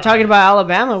we're talking about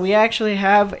Alabama, we actually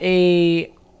have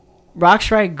a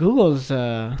Rockstrike Google's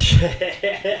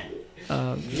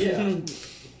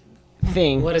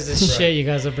thing. What is this shit you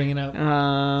guys are bringing up?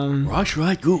 Rock's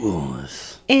right,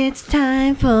 Googles. It's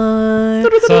time for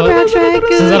So, Rockstrike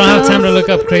Google's. since I don't have time to look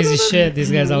up crazy shit,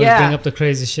 these guys always Yeah. bring up the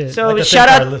crazy shit. So Like the shout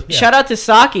thing out, card, yeah. shout out to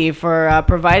Saki for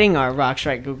providing our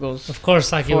Rockstrike Googles of course,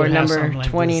 Saki for would have number something like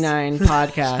 29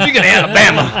 podcast. Speaking of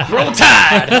Alabama, roll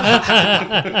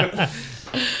tide.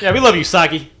 Yeah, we love you,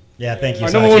 Saki. Yeah, thank you. Our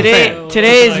Saki. number one Today, fan.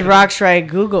 today's Like- Rockstrike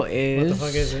Google What the is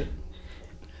fuck is it?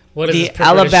 What is the this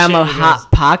perverted Alabama shit you guys-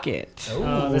 Hot Pocket.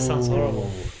 Oh, this sounds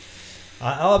horrible.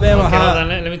 Alabama Okay, hold hot on,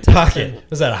 let me tell you pocket. something.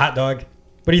 Was that a hot dog?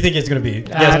 What do you think it's gonna be?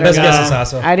 I Yes, don't best know. guess is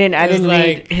Sasso. I didn't It was read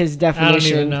like- his I don't even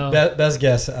definition. know. Best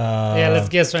guess. Yeah, let's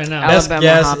guess right now. Alabama Best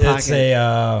guess. Hot It's Pocket.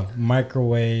 a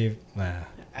microwave.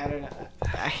 I don't know.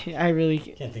 I really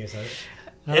Can't think of something.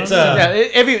 I don't It's know.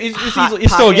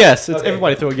 It's still a Pocket. guess. It's Okay.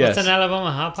 everybody throw a guess. What's an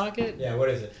Alabama Hot Pocket? Yeah, what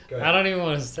is it? Go I don't even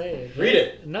want to say it. Read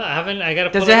it. No, I haven't. I gotta.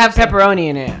 Does pull it have up some- pepperoni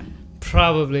in it,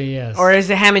 Probably yes. or is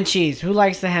it ham and cheese? Who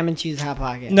likes the ham and cheese hot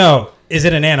pocket? No, is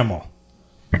it an animal?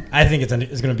 I think it's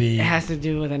going to be. It has to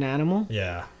do with an animal.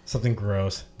 Yeah, something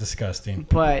gross, disgusting.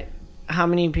 But how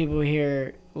many people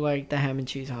here like the ham and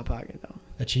cheese hot pocket though?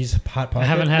 A cheese hot pocket. I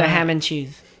haven't had The ham and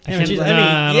cheese. Ham and cheese. I Nah, mean,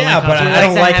 I don't yeah, like but hot I pocket. don't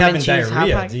You like like the ham having and cheese hot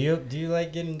diarrhea. pocket? Do you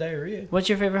like getting diarrhea? What's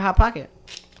your favorite hot pocket?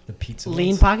 The pizza. Lean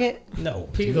ones? pocket? No.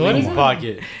 What is Lean it?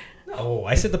 pocket. Oh,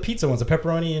 I said the pizza ones, the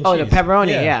pepperoni and Oh, cheese. the pepperoni.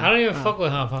 Yeah. I don't even fuck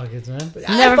with Hot Pockets, man. You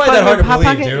I never find fucked that hard with to hot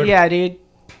believe, pocket? dude. Yeah, dude.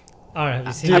 All right, have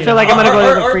you seen I me feel eat like a I'm gonna Hot- go to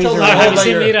Art- the Art freezer. tells me right all now. Have you about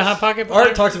seen your- me eat a Hot Pocket?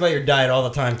 Art talks about your diet all the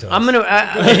time to us. I'm gonna.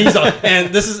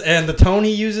 and the tone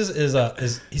he uses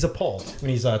is he's appalled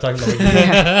when he's talking about. What you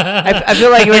I feel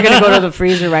like we're gonna go to the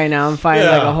freezer right now and find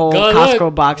Yeah. like a whole Go Costco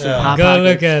look. box Yeah. of hot Go pockets.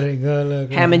 look at it. Go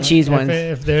look. Ham and cheese ones.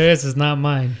 If there is, it's not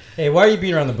mine. Hey, why are you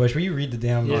beating around the bush? Will you read the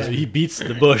damn? Yeah. He beats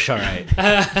the bush. All right. All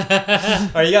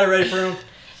right, you got it ready for him?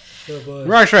 Good boy.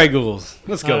 Rock Strike Googles.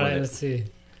 Let's go All right, with let's see.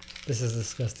 This is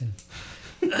disgusting.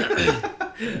 All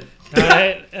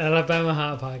right, Alabama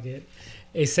Hot Pocket.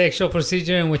 A sexual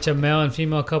procedure in which a male and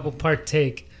female couple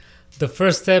partake. The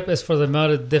first step is for the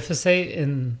male to defecate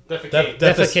and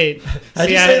defecate. How'd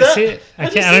you say that? I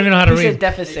can't. I don't even know how to He said read.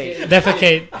 deficit.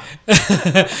 Defecate.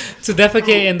 To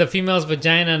defecate in the female's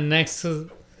vagina next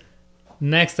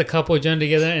the couple join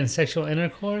together in sexual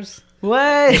intercourse.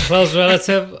 What? Close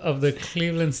relative of the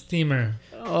Cleveland steamer.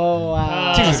 Oh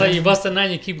wow. So you bust a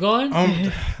nine, you keep going.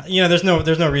 There's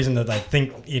no reason to like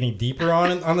think any deeper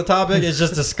on the topic. It's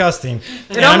just disgusting.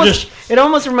 And It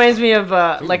almost reminds me of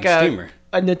like steamer.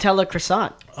 a Nutella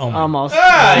croissant. Oh my- Almost.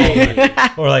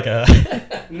 or like a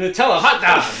Nutella hot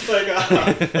dog. like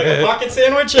a pocket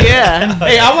sandwich. Yeah.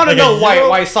 Hey, I want to Like know a why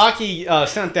Euro? Saki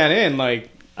sent that in. Like,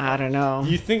 I don't know.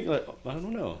 you think? Like, I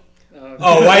don't know.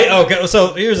 Oh, right. Okay.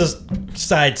 So here's a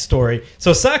side story.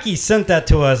 So Saki sent that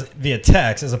to us via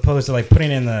text as opposed to like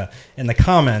putting it in the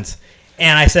comments.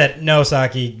 And I said, no,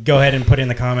 Saki, go ahead and put it in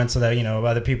the comments so that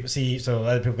other people see, so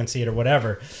other people can see it or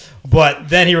whatever. But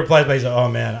then he replies by, he's like, oh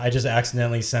man, I just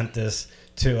accidentally sent this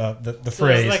to the So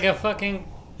phrase. it's like a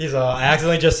fucking. He's I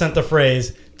accidentally just sent the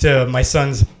phrase to my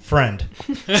son's friend.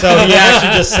 So he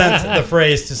actually just sent the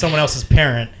phrase to someone else's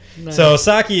parent. So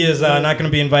Saki is not going to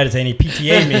be invited to any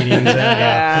PTA meetings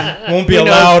and won't be Who knows?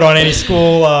 allowed on any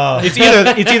school. It's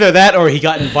either that or he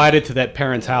got invited to that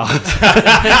parent's house.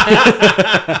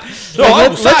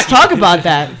 Let's talk about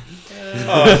that.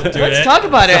 Dude, Let's talk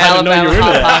about it, I didn't know you Alabama were into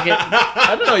Hot that. Pocket.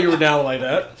 I didn't know you were down like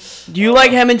that. Do you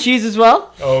like ham and cheese as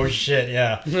well? Oh shit,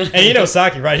 yeah. And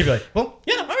Saki, right? He'd be like, well,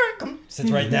 yeah, all right, come. Sits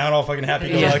right down, all fucking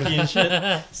happy-go-lucky and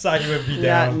shit. Saki would be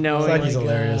down. knowing. Saki's Oh my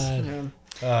hilarious.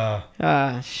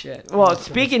 God. Shit. Well,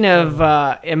 speaking of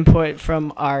input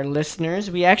from our listeners,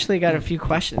 we actually got a few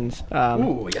questions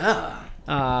Ooh, yeah.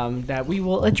 that we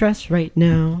will address right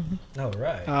now. All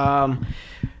right.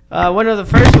 One of the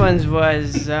first ones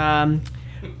was,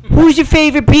 who's your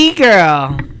favorite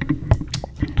B-girl?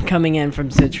 Coming in from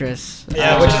Citrus.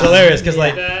 Yeah, which is hilarious because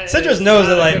like That Citrus is knows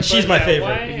not that a like good she's question. my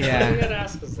Why favorite. Yeah. you gotta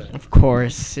ask us that? Of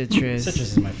course, Citrus.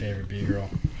 Citrus is my favorite B-girl.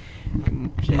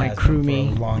 She My has been crewmie.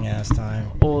 for a long ass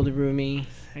time. Old roomie.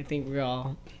 I think we're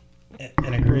all...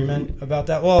 In agreement about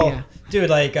that. Well, Yeah. dude,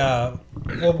 like,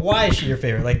 why is she your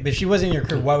favorite? Like, if she wasn't in your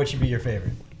crew, why would she be your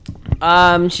favorite?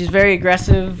 She's very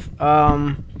aggressive,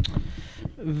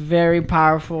 very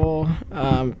powerful.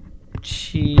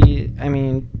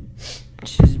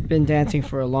 She's been dancing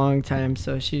for a long time,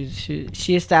 so she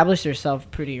established herself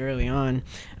pretty early on.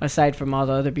 Aside from all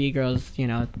the other B girls,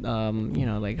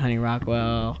 like Honey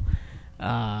Rockwell,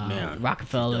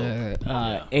 Rockefeller,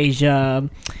 Asia,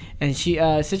 and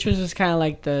Citrus was kind of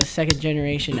like the second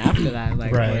generation after that,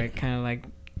 like Right. where kind of like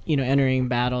entering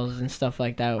battles and stuff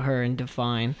like that. Her and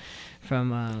Define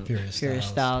from Furious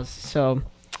Styles. So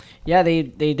yeah, they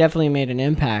definitely made an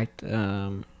impact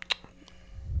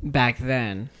back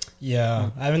then. Yeah,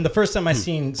 I mean, the first time I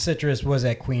seen Citrus was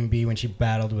at Queen Bee when she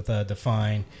battled with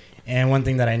Define, and one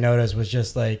thing that I noticed was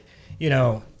just like,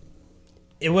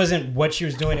 it wasn't what she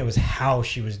was doing; it was how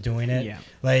she was doing it. Yeah.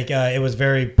 Like it was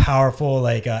very powerful,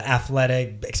 like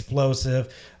athletic,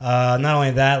 explosive. Not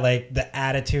only that, like the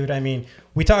attitude. I mean,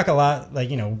 we talk a lot, like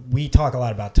we talk a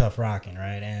lot about tough rocking,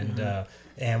 right? And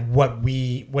and what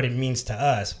it means to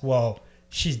us. Well,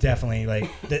 she's definitely like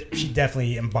that. She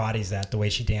definitely embodies that the way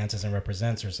she dances and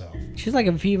represents herself. She's like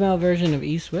a female version of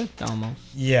E Swift almost.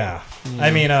 Yeah. I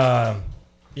mean,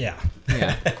 Yeah.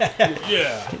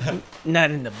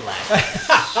 Not in the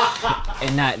black.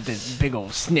 And not the big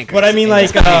old Snickers. But I mean,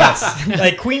 like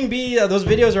Queen Bee, those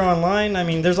videos are online. I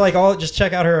mean, there's like just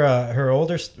check out her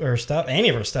older her stuff, any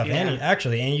of her stuff,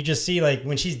 actually, and you just see like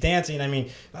when she's dancing. I mean,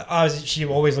 obviously she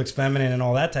always looks feminine and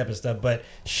all that type of stuff, but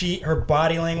her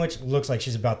body language looks like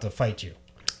she's about to fight you.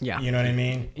 Yeah. You know what I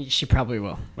mean? She probably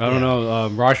will. I don't know.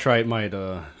 Rostrite might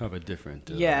have a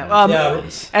different.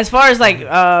 As far as like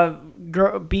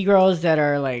B-girls that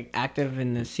are like active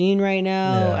in the scene right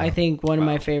now, I think one of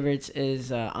my favorites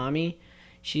is Ami.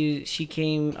 She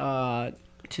came to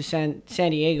San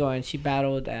Diego and she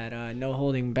battled at No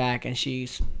Holding Back and she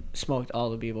smoked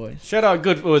all the B-boys. Shout out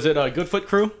Goodfoot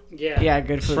Crew? Yeah,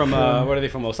 Goodfoot from Crew. where are they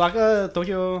from? Osaka,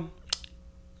 Tokyo?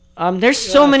 There's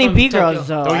so many from B-girls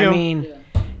Tokyo. though. Tokyo? I mean,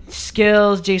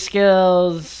 Skills, J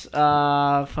Skills,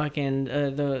 fucking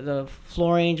the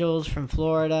Floor Angels from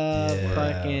Florida,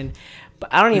 fucking.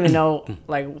 But I don't even know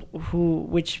like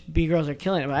which B girls are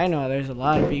killing it. But I know there's a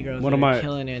lot of B girls that are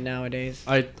killing it nowadays.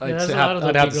 I'd there's a lot of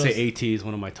have to B-girls. say AT is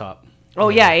one of my top. Oh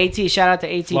yeah, AT. Shout out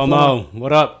to AT. Slow-mo,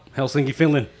 what up? Helsinki,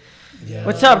 Finland. Yeah.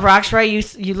 What's up, Rocks? Right?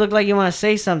 You look like you want to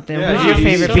say something. Who's your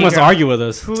favorite He B wants to girl? argue with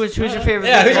us. Who's your favorite?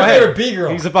 Yeah, who's B your girl? favorite B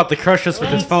girl? He's about to crush us with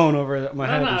his phone over my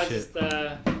head No, and shit.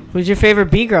 just Who's your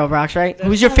favorite B girl, Rocks? Right? That's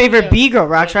Who's your not favorite really B girl,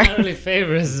 Rocks? not Right? really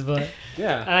favorites, but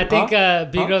Yeah. I think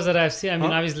B girls that I've seen. I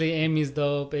mean, obviously Amy's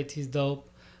dope, AT's dope.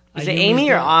 Is it Ayumi's Amy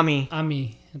or dope. Ami?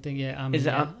 Ami, I think Ami. Is it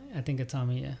yeah. I think it's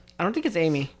Ami. Yeah. I don't think it's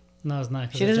Amy. No, it's not.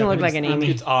 'cause She it's doesn't look like Japanese. an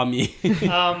Amy. It's Ami.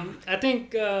 I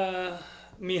think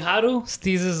Miharu,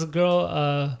 Steez's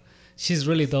girl. She's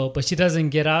really dope, but she doesn't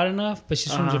get out enough. But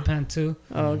she's from Japan too.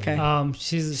 Oh, okay.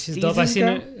 She's dope. I Steez's seen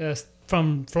her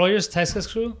from Floyer's Texas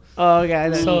crew. Oh,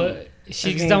 okay. So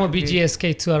she's getting done with confused.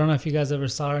 BGSK too. I don't know if you guys ever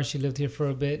saw her. She lived here for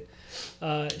a bit.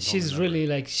 She's really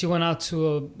like she went out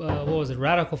to what was it,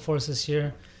 Radical Force this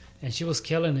year, and she was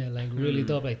killing it. Like really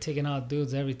dope. Like taking out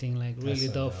dudes, everything. Like really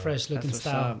dope, fresh looking what's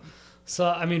style. up. So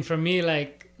I mean, for me,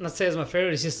 like not say it's my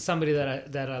favorite. It's just somebody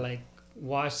that I like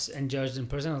watched and judged in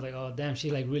person. I was like, oh damn,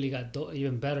 she like really got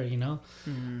even better, you know.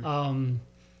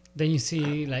 Then you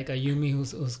see like Ayumi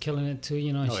who's killing it too,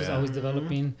 you know, and she's always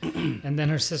developing. And then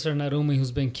her sister Narumi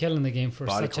who's been killing the game for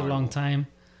such a long time.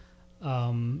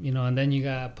 You know, and then you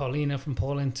got Paulina from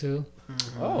Poland too.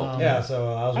 Oh, Yeah,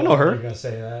 so I know her. You were gonna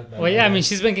say that. Well, yeah, I mean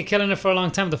she's been killing it for a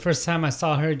long time. The first time I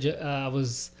saw her, I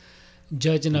was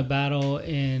judging a battle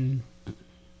in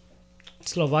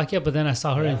Slovakia, but then I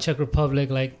saw her in Czech Republic,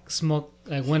 like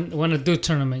win a dude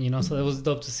tournament, you know. So it was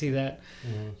dope to see that,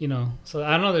 you know. So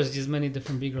I don't know. There's just many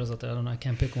different B girls out there. I don't know. I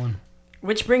can't pick one.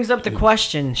 Which brings up the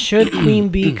question: should Queen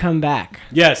Bee come back?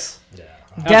 Yes.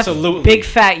 Absolutely. Big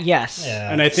fat yes.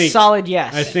 Yeah. And I think Solid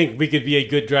yes. I think we could be a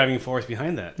good driving force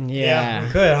behind that. Yeah.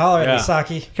 we could holler Yeah. at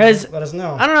Misaki. 'Cause let us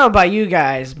know. I don't know about you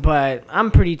guys, but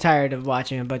I'm pretty tired of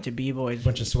watching a bunch of B-boys.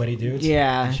 Bunch of sweaty dudes.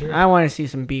 Yeah, Sure. I want to see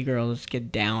some B-girls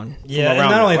get down. Yeah, and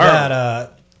around not the only world.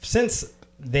 that, since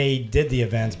they did the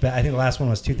events, but I think the last one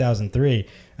was 2003.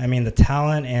 I mean, the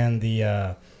talent and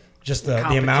the just the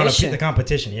amount of competition. the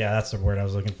competition. Yeah, that's the word I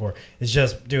was looking for. It's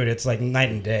just, dude, it's like night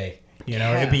and day. You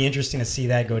know, it'd be interesting to see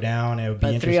that go down. It would be A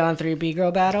interesting. 3-on-3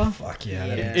 B-girl battle. Fuck yeah.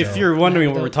 that'd be If dope. you're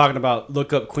wondering what we're talking about,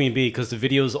 look up Queen Bee because the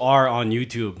videos are on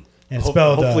YouTube. And it's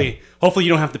spelled, hopefully you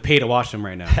don't have to pay to watch them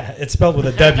right now. it's spelled with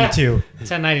a W too.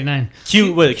 $10.99.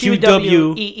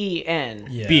 QWEN.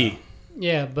 Yeah. B.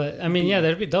 Yeah, but I mean, yeah,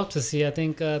 that'd be dope to see. I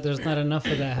think there's not enough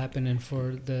of that happening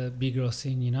for the B-girl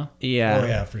scene, you know. Yeah. Oh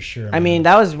yeah, for sure. I mean,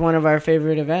 that was one of our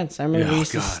favorite events. I remember we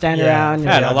used to stand Yeah. around and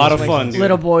Had a lot of just fun, dude.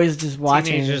 little boys just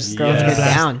watching Teenagers. girls Yeah. get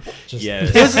down. just,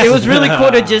 Yes. It was really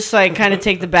cool to just like kind of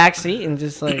take the back seat and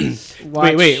just like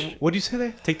watch. Wait. What do you say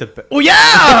there? Take the back. Oh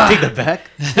yeah, Take the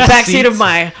back. the back seat of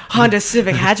my Honda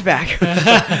Civic hatchback.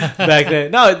 Back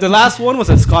then. No, the last one was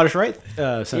at Scottish Rite.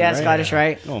 Center, Yeah, right? Scottish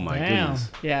Rite. Oh my Damn. goodness.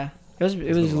 Yeah,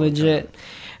 it was legit.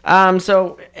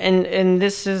 So and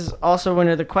this is also one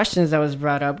of the questions that was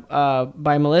brought up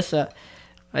by Melissa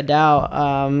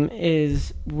Adao,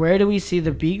 is where do we see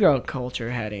the B-girl culture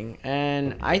heading?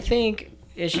 And I think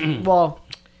well,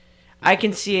 I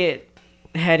can see it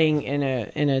heading in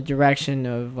a direction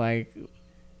of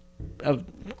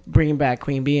bringing back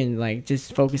Queen Bee and like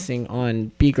just focusing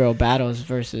on B-girl battles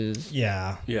versus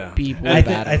yeah. B-boy I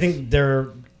battles. think there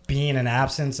being an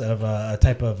absence of a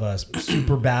type of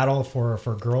super battle for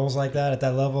girls like that at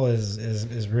that level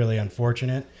is really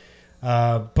unfortunate.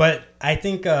 But I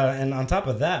think, and on top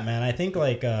of that, man, I think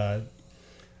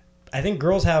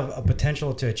girls have a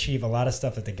potential to achieve a lot of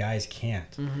stuff that the guys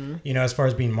can't. Mm-hmm. You know, as far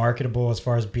as being marketable, as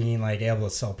far as being like able to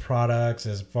sell products,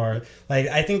 as far like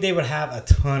I think they would have a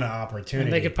ton of opportunity.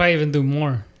 And they could probably even do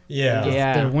more. Yeah.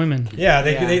 Yeah. They're women. Yeah,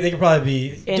 they, Yeah. They could probably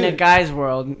be... In a guy's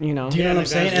world, you know. Do you know what I'm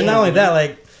saying? And not only that,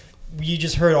 like, you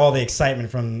just heard all the excitement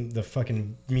from the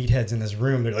fucking meatheads in this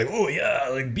room. They're like, oh, yeah,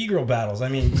 like B-girl battles. I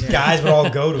mean, guys would all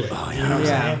go to it. You know what I'm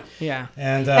saying? Yeah.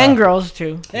 And girls,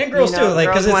 too. And girls, You know, too. Like,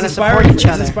 girls because it's wanna inspiring, support each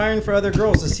it's other. inspiring for other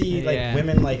girls to see, like, Yeah.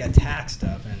 women, like, attack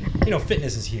stuff. And, you know,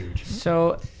 fitness is huge.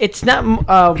 So it's not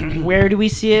where do we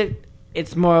see it?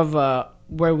 It's more of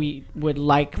where we would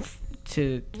like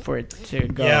for it to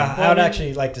go. Yeah, I would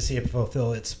actually like to see it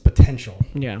fulfill its potential.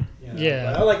 Yeah. You know?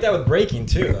 Yeah. But I like that with breaking,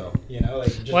 too, though. You know, like,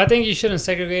 just, Well, I think you shouldn't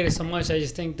segregate it so much. I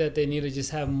just think that they need to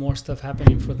just have more stuff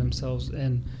happening for themselves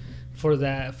and for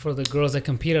the girls that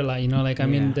compete a lot. You know, like I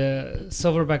mean, the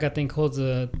Silverback I think holds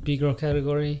a B girl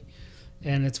category,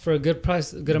 and it's for a good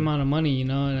price, a good amount of money. You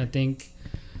know, and I think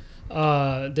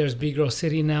there's B girl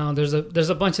city now. There's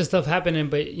a bunch of stuff happening,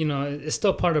 but you know, it's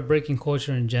still part of breaking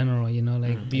culture in general. You know,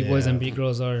 like B boys and B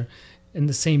girls are in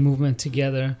the same movement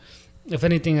together. If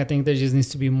anything, I think there just needs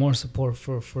to be more support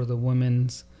for the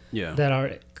women's that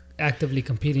are actively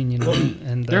competing, you know.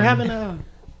 And They're having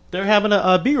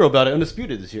a B-roll battle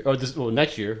undisputed this year, or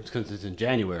next year, because it's in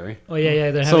January. Oh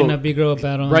yeah, they're So, having a big girl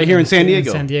battle right here in San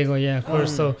Diego. San Diego, yeah, of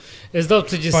course. So it's dope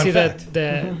to just Fun see fact.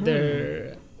 that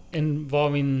they're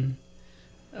involving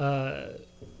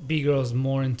B girls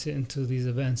more into these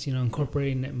events, you know,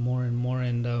 incorporating it more and more,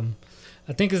 and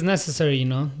I think it's necessary. You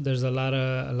know, there's a lot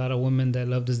of women that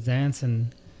love this dance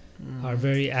and are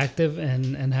very active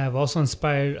and have also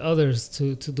inspired others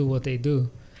to do what they do.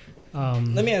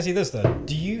 Let me ask you this, though.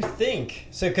 Do you think...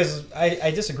 So, because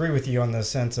I disagree with you on the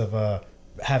sense of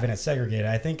having it segregated.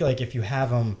 I think, like, if you have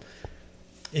them...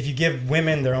 If you give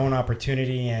women their own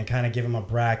opportunity and kind of give them a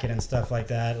bracket and stuff like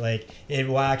that, like, it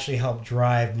will actually help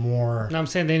drive more... No, I'm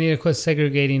saying they need to quit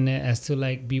segregating it as to,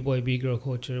 like, B-boy, B-girl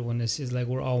culture when it's just, like,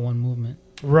 we're all one movement.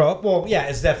 Well, yeah,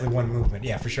 it's definitely one movement.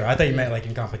 Yeah, for sure. I thought you meant, like,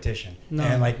 in competition. No.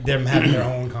 And, like, them having their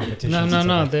own competition. No. I mean,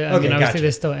 obviously gotcha.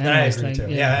 they still Then I enter. agree, Like,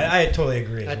 too. Yeah, I totally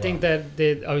agree I think that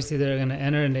they're going to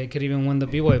enter and they could even win the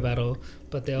B-boy battle,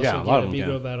 but they also Yeah, a lot get of a them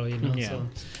B-girl can. battle, you know. Yeah. So,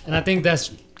 and I think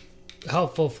that's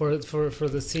helpful for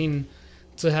the scene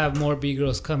to have more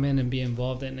B-girls come in and be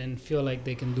involved and feel like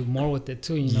they can do more with it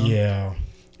too, you know. Yeah.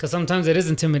 Because sometimes it is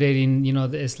intimidating, you know.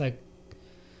 It's like,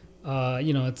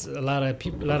 you know, it's a lot of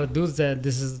people, a lot of dudes that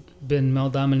this has been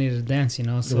male-dominated dance, you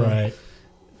know. So Right.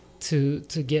 to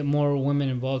get more women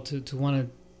involved, to want to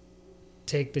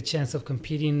take the chance of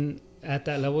competing at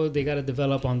that level, they got to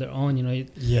develop on their own, you know.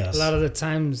 Yes. A lot of the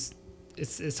times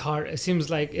it's hard. It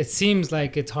seems like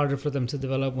it's harder for them to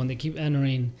develop when they keep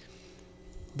entering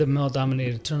the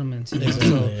male-dominated tournaments, you know.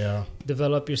 So yeah.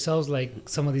 develop yourselves, like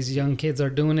some of these young kids are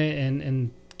doing it,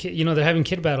 and you know, they're having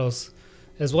kid battles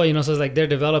as well, you know. So it's like they're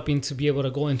developing to be able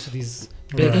to go into these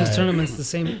big Right. tournaments. The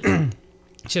same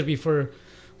should be for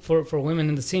women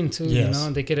in the scene too. Yes. You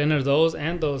know, they could enter those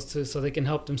and those too, so they can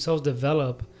help themselves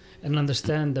develop and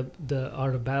understand the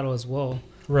art of battle as well.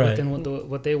 Right. Within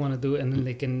what they want to do, and then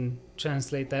they can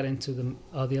translate that into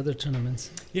the other tournaments.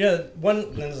 You know,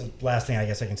 this is the last thing I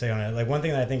guess I can say on it. Like, one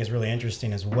thing that I think is really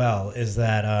interesting as well is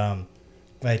that,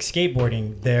 like,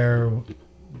 skateboarding, there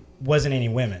wasn't any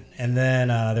women. And then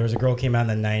there was a girl came out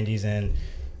in the 90s, and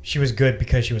she was good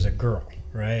because she was a girl,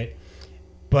 right?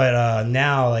 But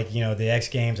now, like, you know, the X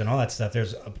Games and all that stuff,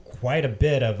 there's quite a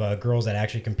bit of girls that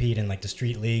actually compete in, like, the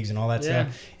street leagues and all that Yeah.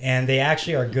 stuff. And they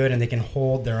actually are good, and they can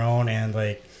hold their own, and,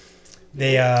 like,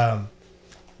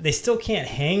 they still can't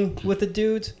hang with the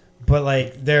dudes, but,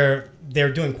 like, they're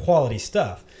doing quality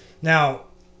stuff. Now,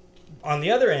 on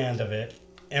the other end of it,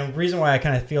 and the reason why I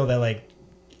kind of feel that, like,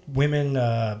 women,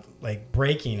 like,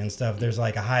 breaking and stuff, there's,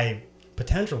 like, a high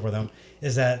potential for them,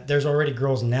 is that there's already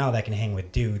girls now that can hang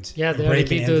with dudes. Yeah, and they already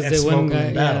breaking beat dudes. and They win smoking guy.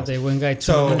 in Yeah, battles. they win guy.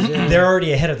 So tournaments, yeah. they're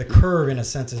already ahead of the curve in a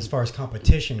sense as far as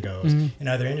competition goes Mm-hmm. in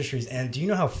other industries. And do you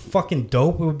know how fucking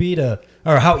dope it would be or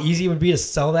how easy it would be to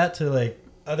sell that to, like,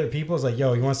 other people? It's like,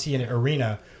 yo, you want to see an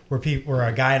arena where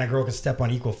a guy and a girl could step on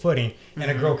equal footing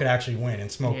and a girl could actually win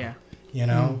and smoke. Yeah. You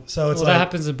know, so it's Well, like that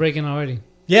happens in breaking already.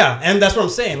 yeah, and that's what I'm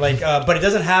saying. Like, but it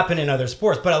doesn't happen in other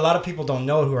sports. But a lot of people don't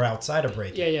know who are outside of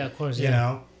breaking. Yeah, of course. You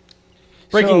know,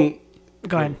 Breaking.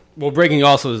 Go ahead. Well, breaking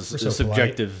also is We're a so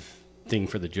subjective thing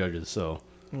for the judges. So,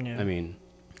 Yeah. I mean,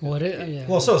 What it? Yeah.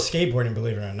 well, so is skateboarding,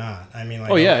 believe it or not. I mean,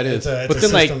 like, oh yeah, it it's is. a But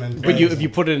then, like, system in but place. if you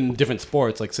put it in different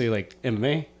sports, like say like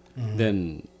MMA, Mm-hmm.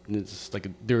 then it's like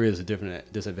there is a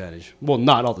different disadvantage. Well,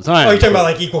 not all the time. Oh, you're talking but-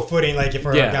 about like equal footing, like if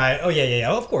we're Yeah. a guy. Oh yeah.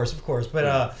 Of course.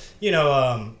 But you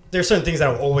know, there's certain things that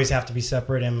will always have to be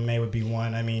separate. MMA would be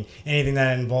one. I mean, anything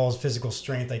that involves physical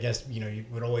strength, I guess, you know, you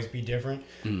would always be different.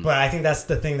 But I think that's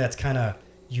the thing that's kind of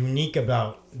unique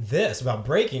about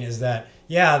breaking is that,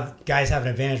 yeah, guys have an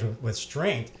advantage with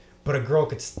strength, but a girl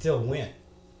could still win.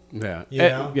 Yeah. You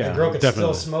know, yeah, a girl could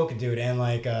definitely. still smoke a dude, and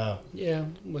like, Yeah,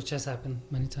 which has happened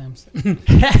many times.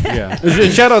 Yeah.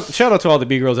 shout out to all the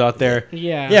B girls out there.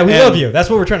 Yeah. yeah, we And- love you. That's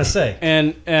what we're trying to say.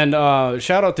 And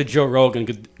shout out to Joe Rogan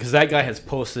because that guy has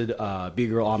posted B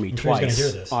Girl Ami I'm sure he's gonna hear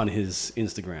twice this. on his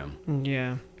Instagram.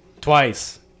 Yeah.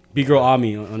 Twice. B Girl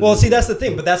Ami. On Well, his see, Instagram. that's the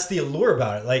thing, but that's the allure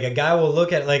about it. Like, a guy will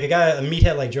look at, like, a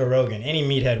meathead like Joe Rogan, any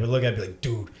meathead would look at it and be like,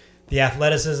 dude, the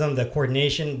athleticism, the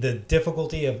coordination, the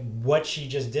difficulty of what she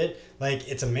just did, like,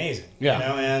 it's amazing. Yeah. You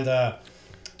know, and,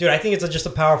 dude, I think it's just a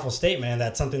powerful statement.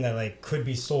 That's something that, like, could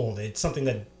be sold. It's something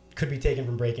that could be taken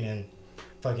from breaking and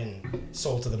fucking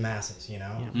sold to the masses, you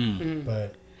know?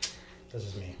 But that's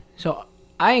just me. So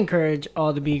I encourage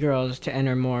all the B girls to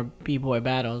enter more B-boy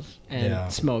battles and Yeah.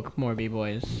 smoke more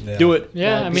B-boys. Yeah. Do it.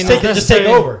 Yeah, I mean, Just take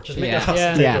over. Just make Yeah. it us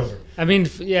Yeah. take Yeah. over. I mean,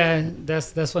 yeah,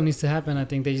 that's what needs to happen. I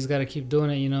think they just got to keep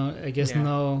doing it. You know, I guess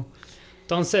Yeah.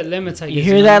 don't set limits. I guess You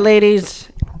hear know? that, ladies?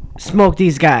 Smoke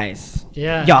these guys.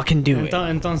 Yeah, Y'all can do and it.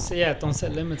 Don't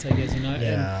set limits. I guess you know.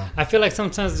 Yeah. And I feel like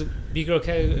sometimes B girl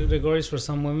categories for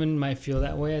some women might feel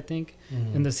that way. I think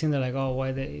in the scene they're like, oh,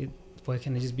 why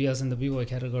can't it just be us in the B-boy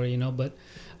category? You know, but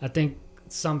I think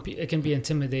it can be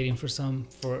intimidating for some,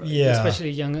 Yeah.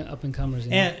 especially young up and comers.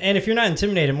 And if you're not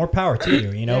intimidated, more power to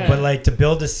you, you know. Yeah. But like to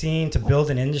build a scene, to build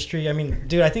an industry. I mean,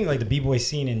 dude, I think like the b-boy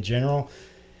scene in general,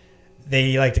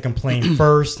 they like to complain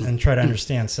first and try to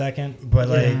understand second. But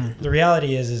like the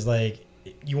reality is like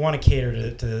you want to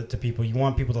cater to people. You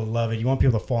want people to love it. You want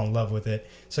people to fall in love with it.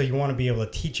 So you want to be able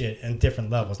to teach it in different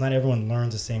levels. Not everyone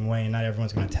learns the same way, and not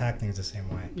everyone's going to attack things the same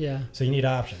way. Yeah. So you need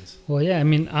options. Well, yeah. I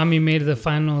mean, Ami made the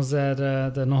finals at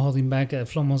the No Holding Back at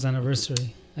Flomo's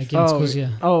anniversary against Kuzia.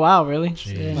 Oh wow, really?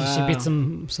 Yeah, Wow. she beat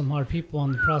some hard people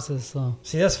in the process. So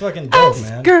See, that's fucking dope,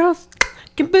 man. Girls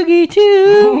can boogie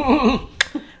too.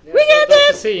 We got dope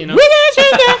to this. see, you know. We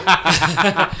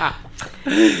got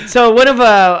you. So one of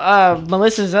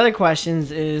Melissa's other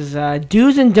questions is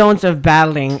do's and don'ts of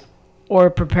battling or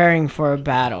preparing for a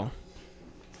battle.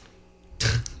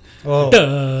 Well,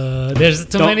 there's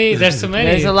too many. There's too many.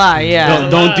 There's a lot, yeah.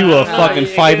 Don't do a No, fucking it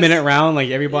 5-minute round like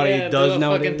everybody Yeah, does do a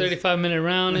nowadays. fucking 35-minute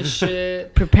round and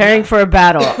shit. Preparing for a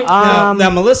battle. now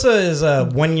Melissa is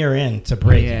 1 year in to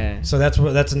breaking, Yeah. so that's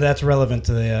relevant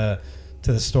to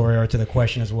the story or to the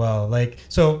question as well. Like,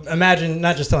 so imagine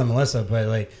not just telling Melissa, but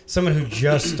like someone who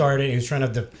just started, who's trying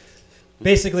to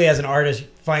basically as an artist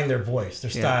find their voice, their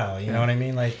style. You know what I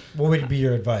mean? Like, what would be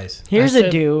your advice? Here's I a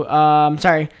said- do.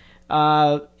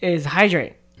 Is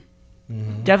hydrate.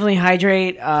 Definitely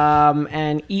hydrate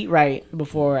and eat right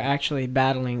before actually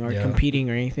battling or Yeah. competing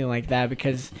or anything like that.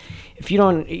 Because if you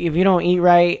don't eat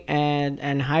right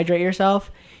and hydrate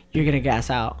yourself, you're gonna gas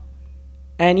out.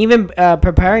 And even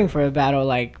preparing for a battle,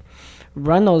 like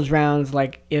run those rounds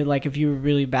like if you were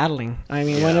really battling. I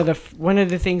mean, one of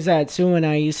the things that Sue and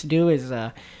I used to do is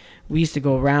we used to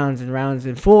go rounds and rounds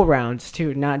and full rounds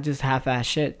too, not just half-ass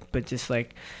shit, but just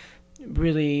like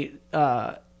really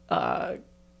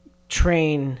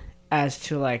train as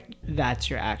to like that's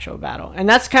your actual battle. And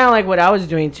that's kind of like what I was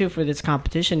doing too for this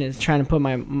competition, is trying to put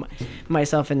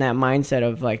myself in that mindset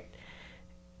of like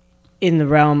in the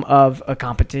realm of a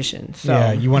competition. So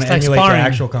yeah, you want it's to like emulate sparring. the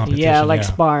actual competition. yeah, like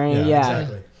sparring. Yeah.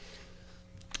 Exactly.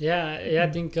 Yeah, I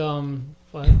think.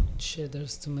 Shit,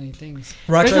 there's too many things.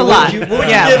 There's Rockstar, a what lot. would you give?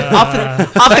 Yeah,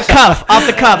 off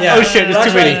the cuff. Yeah. Oh shit, there's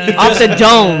too many. Off the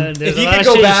dome. There's If a you lot could of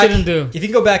go shit back, you shouldn't do. if you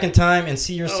can go back in time and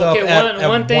see yourself Okay, at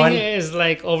one thing is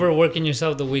like overworking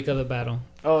yourself the week of the battle.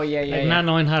 Oh yeah, Like not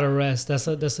knowing how to rest. That's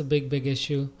a big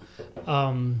issue.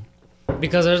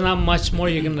 Because there's not much more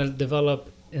you're gonna develop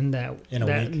in that In a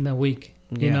week. in a week.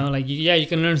 Yeah. You know, like you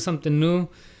can learn something new,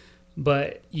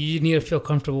 but you need to feel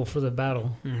comfortable for the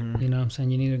battle. You know what I'm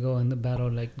saying? You need to go in the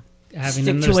battle like having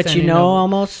Stick an to what you understanding know, of-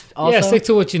 almost. Also. Yeah, stick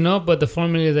to what you know, but the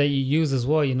formula that you use as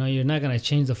well. You know, you're not gonna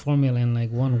change the formula in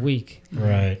like 1 week.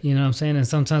 Right. You know what I'm saying? And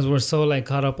sometimes we're so like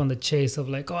caught up on the chase of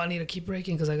like, oh, I need to keep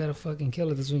breaking because I gotta fucking kill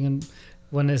it this weekend.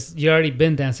 When you already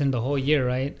been dancing the whole year,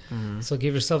 right? So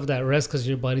give yourself that rest because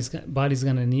your body's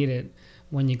gonna need it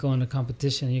when you go into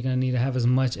competition. You're gonna need to have as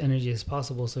much energy as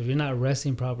possible. So if you're not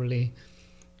resting properly,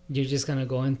 you're just gonna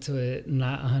go into it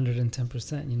not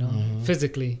 110%. You know,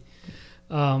 physically.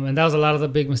 And that was a lot of the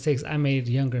big mistakes I made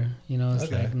younger. You know, it's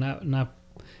Okay. like not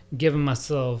giving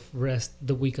myself rest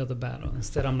the week of the battle.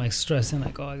 Instead, I'm like stressing,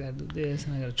 like, oh, I gotta do this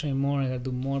and I gotta train more, I gotta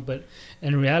do more. But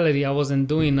in reality, I wasn't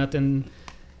doing nothing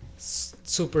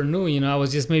super new. You know, I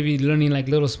was just maybe learning like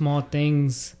little small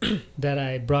things that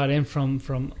I brought in from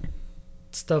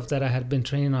stuff that I had been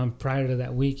training on prior to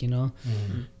that week. You know,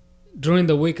 during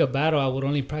the week of battle, I would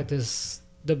only practice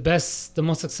the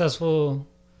most successful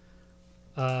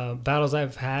battles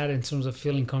I've had in terms of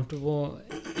feeling comfortable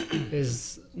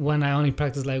is when I only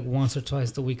practice like once or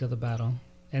twice the week of the battle,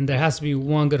 and there has to be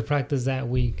one good practice that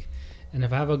week. And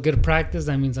if I have a good practice,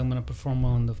 that means I'm gonna perform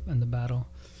well in the battle.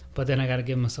 But then I gotta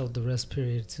give myself the rest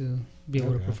period to be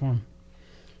able to perform.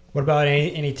 What about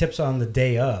any tips on the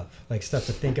day of, like stuff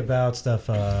to think about, stuff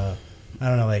I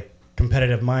don't know, like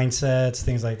competitive mindsets,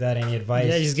 things like that? Any advice?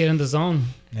 Yeah, just get in the zone.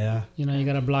 Yeah. You know, you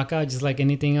gotta block out just like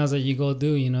anything else that you go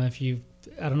do. You know,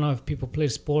 I don't know if people play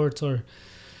sports or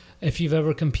if you've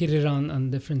ever competed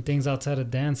on different things outside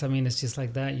of dance. I mean, it's just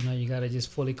like that. You know, you gotta just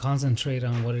fully concentrate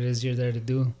on what it is you're there to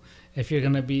do. If you're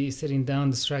gonna be sitting down,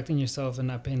 distracting yourself and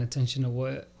not paying attention to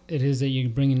what it is that you're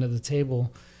bringing to the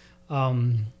table,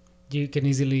 you can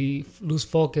easily lose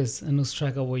focus and lose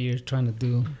track of what you're trying to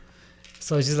do.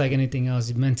 So it's just like anything else.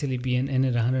 You mentally be in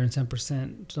it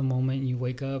 110% the moment you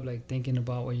wake up, like thinking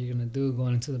about what you're going to do,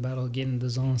 going into the battle, getting in the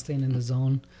zone, staying in the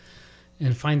zone,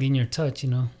 and finding your touch, you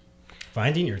know.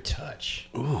 Finding your touch.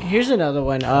 Ooh. Here's another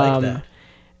one. I like that.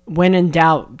 When in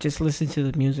doubt, just listen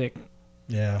to the music.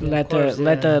 Yeah. Let course,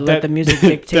 the music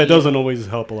dictate. That doesn't always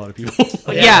help a lot of people.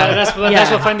 Yeah. That's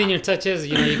what finding your touch is.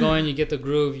 You know, you go in, you get the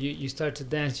groove, you start to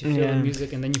dance, you feel the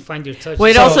music, and then you find your touch.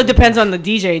 Well, it also depends on the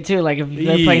DJ too. Like if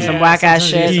they're playing some whack ass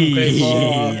shit,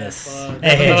 Yes.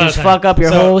 Hey, just fuck up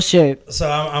your whole shit. So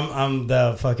I'm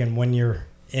the fucking when you're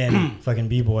in fucking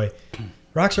b-boy.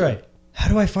 Rock's right. How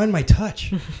do I find my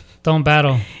touch? Don't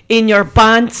battle. In your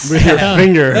pants. With your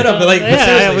finger. No, but like,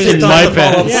 Yeah, seriously, don't- my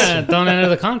pants. Yeah, don't enter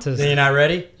the contest. Then you're not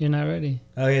ready? You're not ready.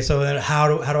 Okay, so then how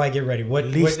do I get ready? What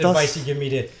advice do you give me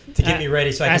to get me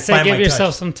ready so I can say find give my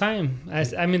yourself touch? some time.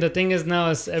 I mean, the thing is now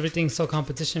is everything's so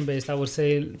competition based. I would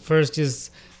say first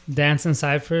just dance in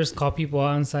ciphers, call people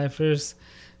out in ciphers,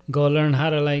 go learn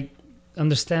how to like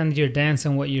understand your dance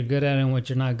and what you're good at and what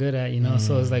you're not good at, you know.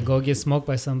 So it's like go get smoked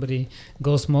by somebody,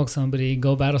 go smoke somebody,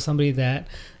 go battle somebody that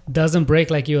doesn't break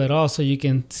like you at all, so you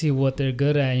can see what they're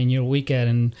good at and you're weak at,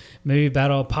 and maybe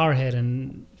battle a powerhead,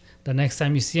 and the next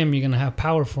time you see them you're gonna have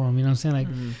power for them, you know what I'm saying? Like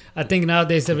I think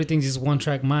nowadays everything's just one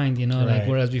track mind, you know. Like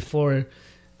whereas before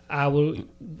a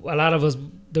lot of us,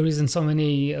 the reason so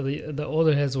many of the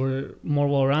older heads were more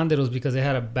well-rounded was because they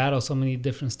had to battle so many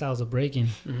different styles of breaking.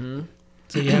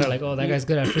 So you had to like, oh, that guy's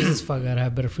good at freezes, fuck, I gotta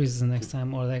have better freezes the next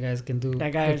time, or that guy's can do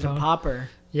That guy is a popper.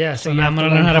 yeah, so you now have I'm to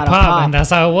gonna learn how to pop, and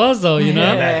that's how it was, though, you know.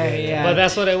 Yeah. But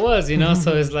that's what it was, you know.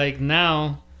 So it's like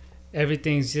now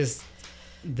everything's just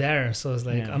there. So it's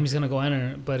like I'm just gonna go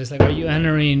enter. But it's like, are you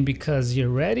entering because you're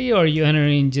ready, or are you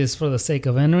entering just for the sake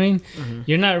of entering?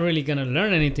 You're not really gonna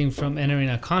learn anything from entering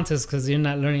a contest because you're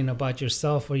not learning about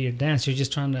yourself or your dance. You're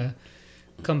just trying to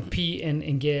compete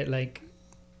and get like.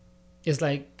 It's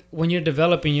like when you're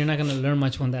developing, you're not gonna learn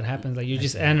much when that happens. Like you're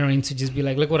just entering to just be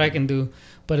like, look what I can do.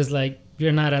 But it's like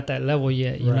you're not at that level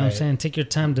yet. You know what I'm saying? Take your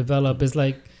time, develop. It's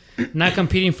like not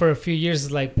competing for a few years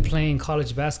is like playing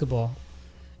college basketball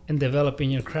and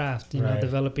developing your craft. You know,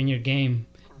 developing your game,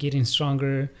 getting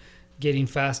stronger, getting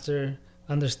faster,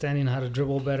 understanding how to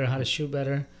dribble better, how to shoot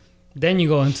better. Then you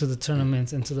go into the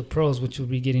tournaments, into the pros, which will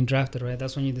be getting drafted. Right?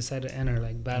 That's when you decide to enter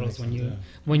like battles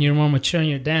when you're more mature in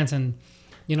your dance. And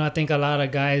you know, I think a lot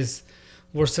of guys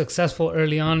were successful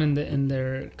early on in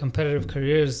their competitive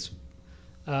careers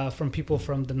from people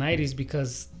from the 90s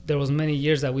because there was many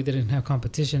years that we didn't have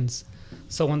competitions.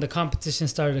 So when the competition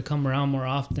started to come around more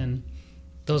often,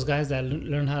 those guys that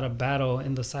learned how to battle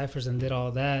in the ciphers and did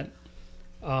all that,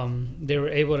 they were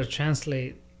able to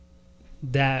translate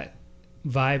that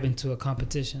vibe into a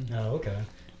competition. Oh, okay.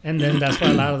 And then that's why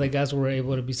a lot of the guys were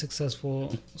able to be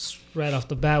successful right off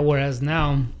the bat, whereas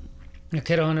now a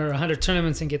kid will enter 100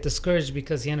 tournaments and get discouraged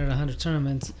because he entered 100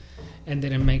 tournaments and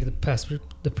didn't make the past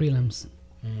the prelims.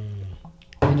 You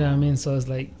know what I mean? So it's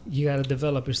like you got to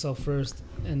develop yourself first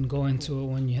and go into it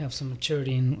when you have some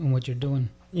maturity in what you're doing.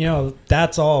 You know,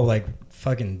 that's all like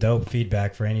fucking dope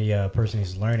feedback for any person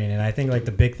who's learning. And I think like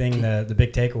the big thing, the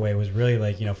big takeaway was really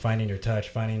like, you know, finding your touch,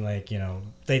 finding like, you know,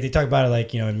 they talk about it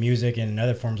like, you know, in music and in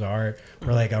other forms of art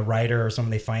where like a writer or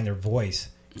someone, they find their voice.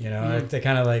 You know, they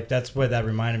kind of like, that's what that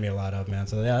reminded me a lot of, man.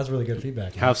 So yeah, that's really good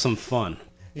feedback. Man. Have some fun.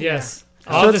 Yes.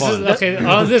 All of this is okay.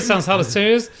 All of this sounds hella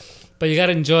serious, but you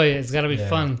gotta enjoy it. It's gotta be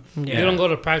fun. Yeah. You don't go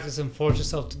to practice and force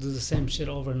yourself to do the same shit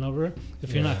over and over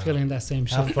if you're not feeling that same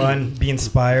shit. Have fun, be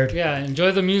inspired. Yeah,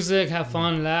 enjoy the music, have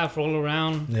fun, laugh, roll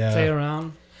around, play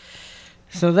around.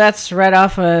 So that's right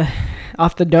off the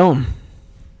dome.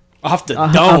 Off the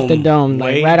dome. Off the dome,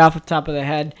 like Wait. right off the top of the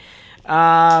head.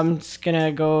 I'm just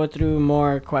gonna go through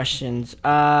more questions.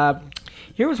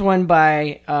 Here was one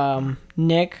by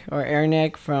Nick or Air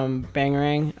Nick from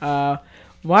Bangarang.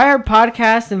 Why are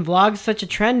podcasts and vlogs such a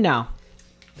trend now?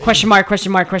 Question mark,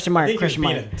 question mark, question mark, I think question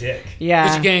you're mark. being a dick.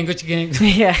 Yeah. Gucci gang.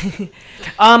 Yeah.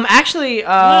 Actually, No,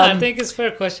 I think it's a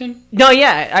fair question. no,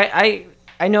 yeah,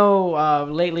 I know.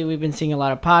 Lately, we've been seeing a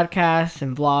lot of podcasts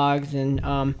and vlogs,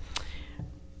 and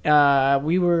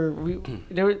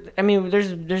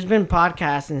there's been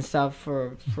podcasts and stuff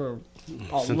for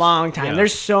a long time. yeah.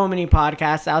 There's so many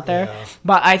podcasts out there, Yeah.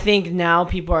 but I think now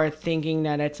people are thinking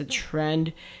that it's a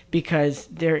trend because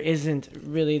there isn't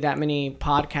really that many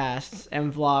podcasts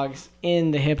and vlogs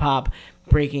in the hip hop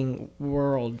breaking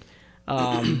world.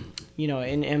 You know,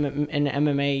 in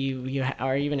MMA,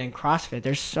 or even in CrossFit,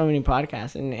 there's so many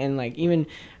podcasts, and like even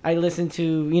I listen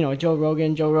to Joe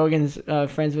Rogan. Joe Rogan's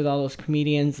friends with all those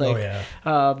comedians, like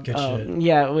Good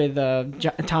shit. with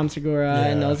Tom Segura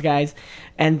and Yeah. those guys,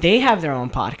 and they have their own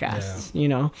podcasts,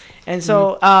 and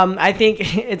so I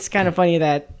think it's kind of funny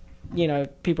that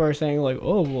people are saying like,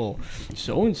 oh well,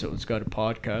 so and so's got a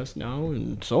podcast now,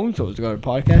 and so and so's got a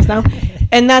podcast now,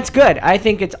 and that's good. I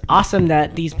think it's awesome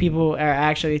that these people are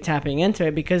actually tapping into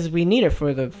it because we need it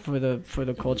for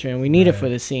the culture, and we need it for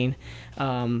the scene,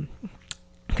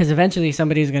 because eventually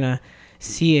somebody's gonna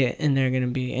see it and they're gonna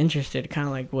be interested, kind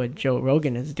of like what Joe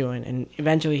Rogan is doing, and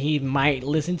eventually he might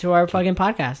listen to our fucking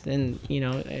podcast, and he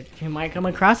might come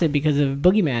across it because of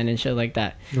Boogeyman and shit like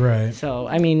that. Right. So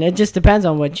I mean, it just depends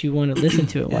on what you want to listen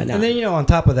to and whatnot. And then on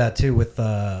top of that too, with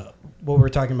what we were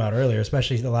talking about earlier,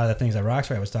 especially a lot of the things that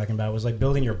Roxrite was talking about, was like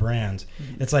building your brands.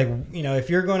 It's like if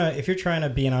you're trying to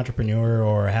be an entrepreneur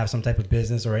or have some type of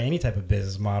business or any type of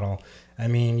business model, I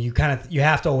mean, you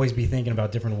have to always be thinking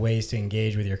about different ways to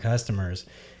engage with your customers.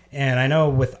 And I know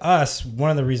with us, one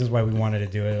of the reasons why we wanted to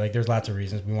do it, like there's lots of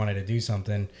reasons we wanted to do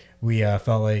something. We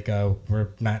felt like we're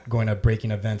not going to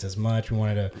breaking events as much. We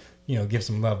wanted to, give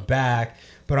some love back.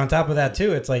 But on top of that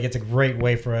too, it's like it's a great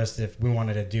way for us if we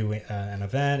wanted to do an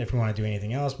event, if we want to do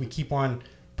anything else, we keep on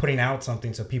putting out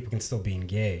something so people can still be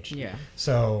engaged. Yeah.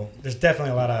 So there's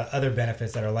definitely a lot of other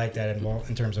benefits that are like that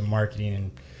in terms of marketing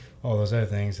and all those other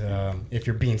things. If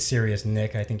you're being serious,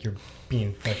 Nick, I think you're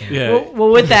being fucking... Yeah. Well,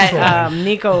 with that,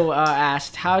 Nico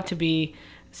asked how to be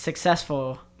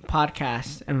successful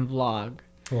podcast and vlog.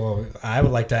 Well, I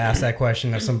would like to ask that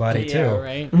question of somebody too. Yeah,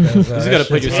 right. You just gotta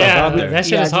put yourself out there. That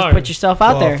shit Yeah, is just hard. put yourself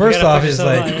out there. First You gotta off, put is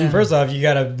yourself like out, yeah. first off, you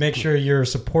got to make sure you're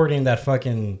supporting that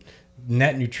fucking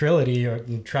net neutrality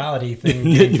thing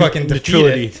being fucking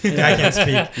defeated. I can't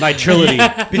speak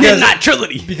Nitrility. because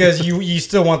Nitrility. because you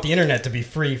still want the internet to be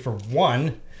free for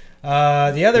one.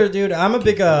 The other, dude, I'm a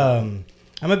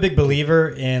big believer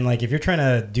in, like, if you're trying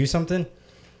to do something,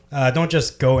 don't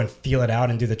just go and feel it out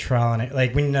and do the trial and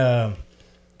like when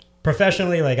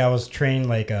professionally, like I was trained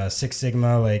like Six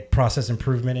Sigma, like process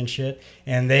improvement and shit,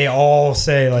 and they all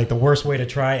say like the worst way to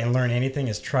try and learn anything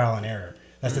is trial and error.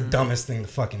 That's the dumbest thing to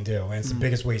fucking do, and it's the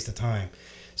biggest waste of time.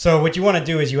 So what you want to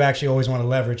do is you actually always want to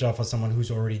leverage off of someone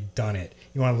who's already done it.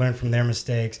 You want to learn from their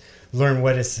mistakes, learn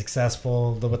what is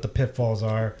successful, what the pitfalls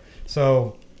are.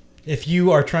 So if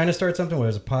you are trying to start something, whether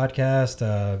it's a podcast,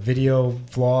 a video,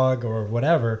 vlog, or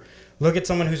whatever, look at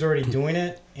someone who's already doing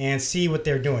it and see what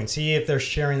they're doing. See if they're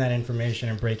sharing that information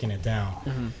and breaking it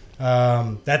down.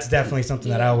 That's definitely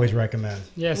something that I always recommend.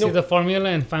 Yeah, see the formula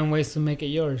and find ways to make it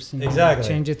yours. Exactly.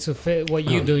 Change it to fit what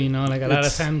you do, like a lot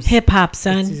of times Hip hop, it's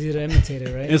son. easy to imitate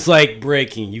it, right? It's like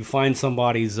breaking. You find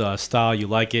somebody's style, you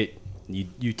like it,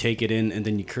 you take it in, and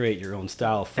then you create your own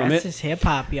style from That's it. just hip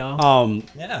hop, y'all.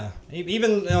 Yeah,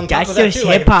 even on top That's of that just too,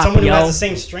 like if hip-hop, someone who yo. has the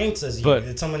same strengths as you, But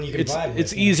it's someone you can vibe with.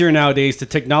 It's easier nowadays. The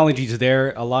technology's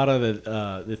there. A lot of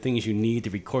the things you need to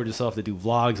record yourself, to do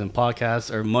vlogs and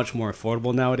podcasts, are much more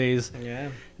affordable nowadays. Yeah.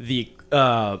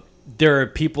 There are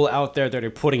people out there that are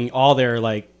putting all their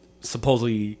like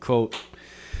supposedly quote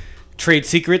trade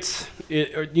secrets.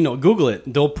 Google it.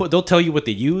 They'll tell you what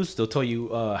they use. They'll tell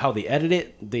you how they edit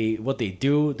it. What they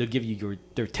do. They'll give you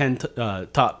their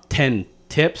top 10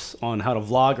 tips on how to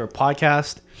vlog or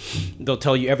podcast. They'll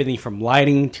tell you everything from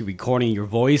lighting to recording your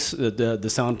voice, the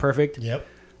sound perfect. Yep.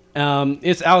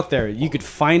 It's out there. You could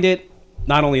find it.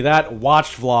 Not only that,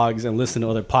 watch vlogs and listen to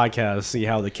other podcasts, see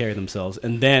how they carry themselves,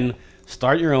 and then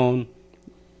start your own,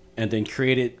 and then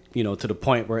create it, to the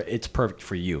point where it's perfect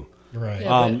for you.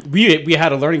 Right. We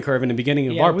had a learning curve in the beginning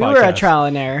of our we podcast. were at trial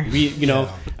and error.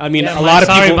 I mean, Yeah, a lot of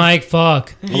sorry, people. Mike.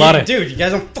 Fuck. A lot of dude, you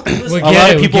guys don't fucking listen. We a get lot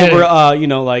it, of we people get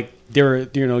were, like they were,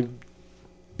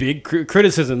 big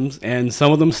criticisms, and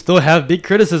some of them still have big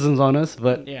criticisms on us.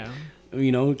 But Yeah.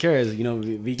 who cares?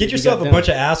 We Get yourself a bunch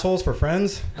of assholes for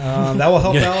friends. That will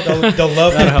help out. They'll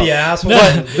love to be assholes.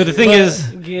 But the thing is,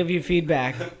 Give you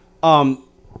feedback.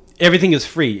 everything is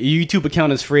free. Your YouTube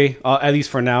account is free. At least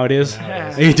for now, it is.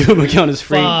 Yeah. YouTube account is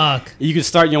free. Fuck. You can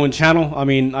start your own channel. I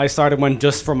mean, I started one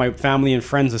just for my family and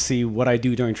friends to see what I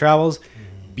do during travels.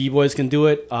 B-boys can do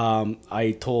it.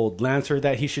 I told Lancer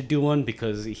that he should do one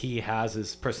because he has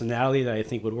his personality that I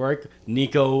think would work.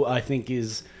 Nico, I think,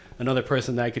 is another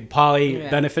person that could probably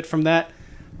benefit from that.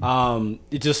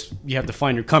 It just, you have to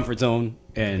find your comfort zone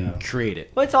and create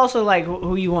it. But it's also like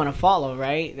who you want to follow,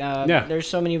 right? Yeah. There's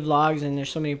so many vlogs and there's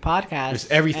so many podcasts.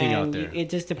 There's everything and out there. It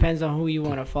just depends on who you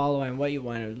want to follow and what you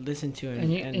want to listen to.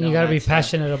 And you all gotta that be stuff.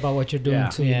 passionate about what you're doing Yeah.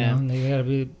 too. Yeah. You know,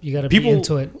 you gotta People- be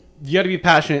into it. You got to be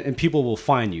passionate, and people will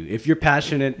find you. If you're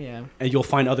passionate, Yeah. and you'll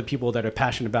find other people that are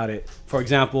passionate about it. For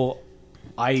example,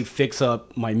 I fix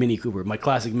up my Mini Cooper, my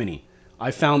classic Mini.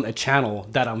 I found a channel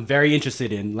that I'm very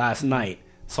interested in last night,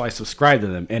 so I subscribed to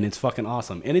them, and it's fucking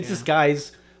awesome. And it's just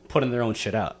guys putting their own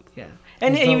shit out. Yeah.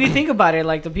 And if you think about it,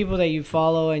 like the people that you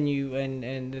follow and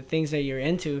the things that you're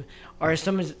into are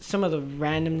some of the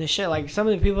randomness shit. Like some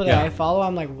of the people that Yeah. I follow,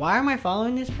 I'm like, why am I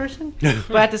following this person?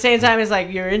 But at the same time, it's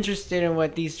like you're interested in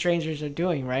what these strangers are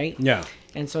doing, right? Yeah.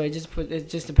 And so it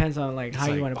just depends on like how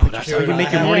you like, want to oh, put that's your how you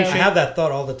make your I, money I have that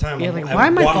thought all the time. Yeah, I'm- like, why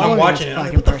am I following I'm watching this it. I'm like,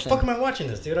 fucking what the person? fuck am I watching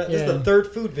this, dude? This is Yeah. the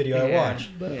third food video I Yeah. watch.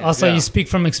 But Yeah. also, Yeah. you speak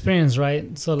from experience,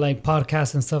 right? So, like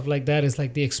podcasts and stuff like that is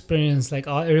like the experience. Like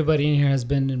everybody in here has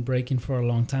been in breaking for a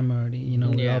long time already. You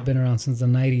know, we've Yeah. all been around since the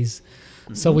 '90s.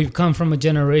 So we've come from a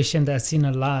generation that's seen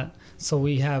a lot. So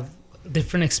we have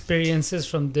different experiences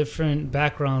from different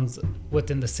backgrounds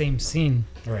within the same scene.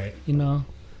 Right. You know,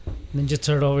 Ninja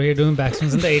Turtle over here doing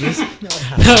backswings in the '80s.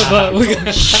 but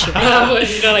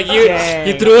you know, like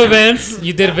you threw events,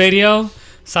 you did video.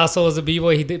 Sasso was a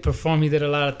b-boy. He did perform. He did a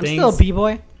lot of I'm things. still a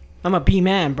b-boy. I'm a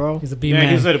b-man, bro. He's a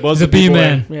b-man. he said it was He's a a b-boy.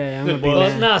 b-man. Yeah, I'm a Well,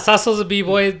 b-man. no, Sasso's a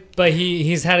b-boy, but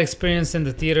he's had experience in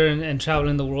the theater and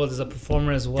traveling the world as a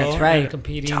performer as well. That's right. And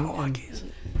competing.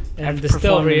 And I've the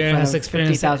still over performed in here front has of experience.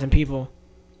 50,000 people.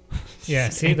 Yeah,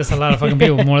 see, that's a lot of fucking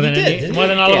people. More than more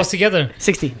than all of us together.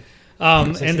 60.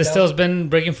 And the still's been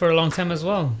breaking for a long time as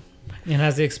well, and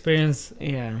has the experience.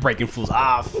 Yeah. Breaking fools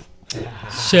off.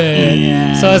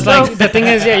 Shit. So it's like the thing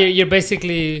is, you're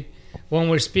basically when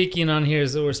we're speaking on here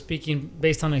is that we're speaking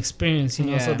based on experience, you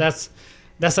know. So Yeah.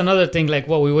 that's another thing. Like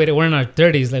what we waited, we're in our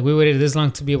 30s. Like we waited this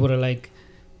long to be able to like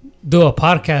do a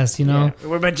podcast, you know.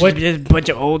 We're just What- a bunch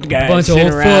of old guys. Bunch of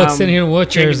old folks sitting here in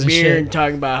wheelchairs drinking and beer shit. and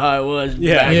talking about how it was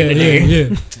Yeah. back in the day.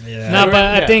 Yeah. Yeah. No, but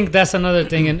I Yeah. think that's another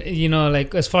thing, and you know,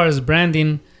 like as far as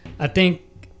branding, I think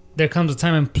there comes a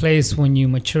time and place when you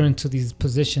mature into these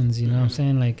positions. You know what I'm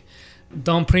saying? Like,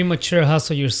 don't premature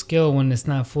hustle your skill when it's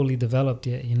not fully developed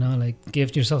yet. You know, like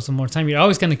give yourself some more time. You're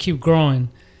always gonna keep growing,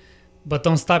 but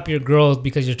don't stop your growth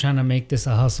because you're trying to make this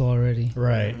a hustle already.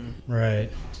 Right. Right.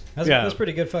 Yeah. That's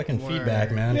pretty good fucking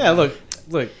feedback, man. Yeah, look,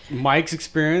 Mike's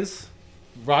experience,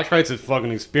 Rockstrite's his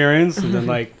fucking experience, and then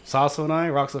like Sasso and I,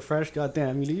 Rocks Are Fresh.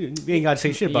 Goddamn, you ain't got to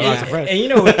say shit about Rocks Are Fresh. And you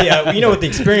know with the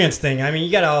experience thing, I mean,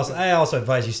 you gotta also. I also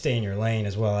advise you stay in your lane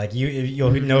as well. Like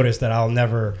you'll notice that I'll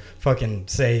never fucking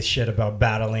say shit about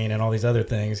battling and all these other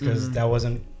things because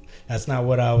that's not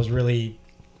what I was really.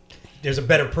 There's a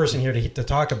better person here to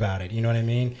talk about it. You know what I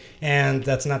mean? And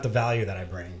that's not the value that I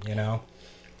bring. You know.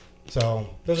 So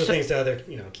those are things to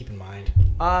keep in mind.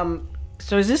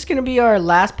 So is this going to be our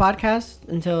last podcast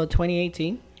until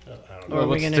 2018? Or are we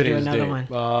What's going to do today's another date?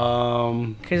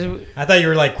 one? Because I thought you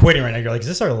were like quitting right now. You're like, is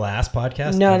this our last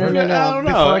podcast? No, ever? no, no. I don't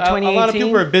know. Before A lot of 2018?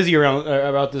 people are busy around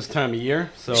about this time of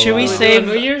year. So Should we Do save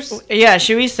New Year's? Yeah,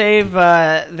 should we save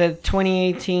the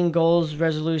 2018 goals,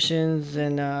 resolutions,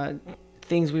 and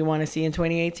things we want to see in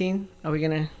 2018? Are we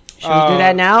gonna? Should we do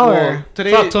that now, or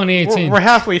today? Fuck 2018. We're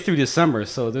halfway through December,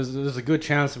 so there's a good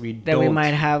chance that we that don't we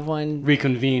might have one?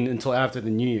 reconvene until after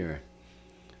the New Year.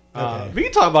 Okay. We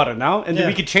can talk about it now, and then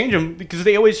we Yeah. can change them because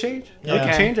they always change. They Yeah.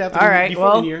 can change after All right, before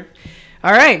well, the New Year.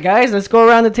 All right, guys, let's go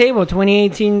around the table.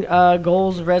 2018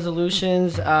 goals,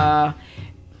 resolutions,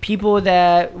 people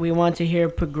that we want to hear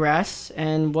progress,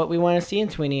 and what we want to see in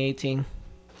 2018.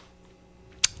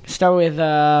 Start with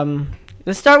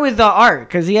let's start with Art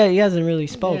because he hasn't really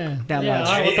spoke that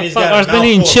much. What the He's fuck? got a I've been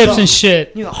eating mouthful of chips something. and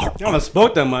shit. Y'all don't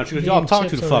spoke that much because y'all Eating talk too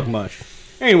chips the fuck already. much.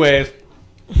 Anyways,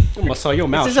 I'm gonna saw your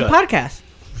mouth This is a shut. podcast.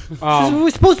 This is what Um, we're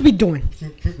supposed to be doing.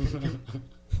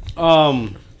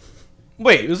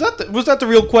 Wait, was that the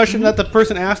real question that the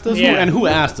person asked us? Yeah. And who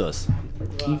asked us?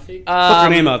 Put your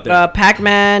name out there.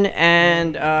 Pac-Man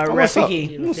and What's up?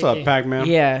 Rafiki. What's up, Pac-Man?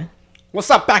 Yeah. What's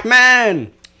up,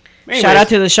 Pac-Man? Anyways, Shout out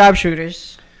to the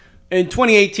sharpshooters. in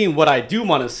 2018, what I do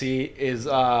want to see is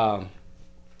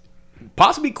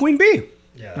possibly Queen Bee.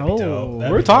 Yeah, that'd be Oh. dope.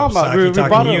 That'd We're be talking dope. about- Saki we talking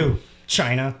brought to him. you,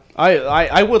 China.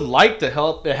 I would like to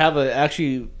help have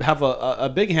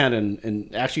a big hand in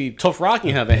actually Tough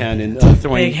Rocking have a hand in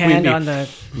throwing Big hand Queen Bee. on the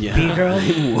Yeah. B-girl.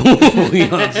 You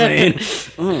know what I'm saying?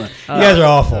 You guys are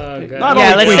awful. Not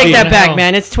Yeah, only let's Queen take Bee. that back,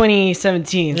 man. It's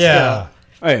 2017. Yeah.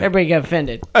 Hey, Everybody get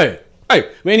offended. hey. But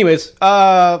anyways,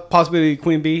 possibly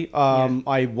Queen Bee.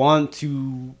 I want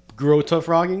to grow Tough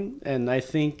Rocking, and I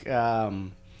think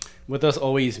with us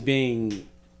always being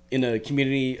in a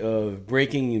community of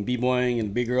breaking and b-boying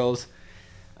and big girls,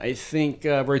 I think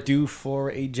we're due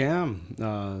for a jam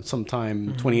sometime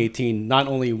 2018. Not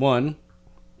only one,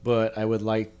 but I would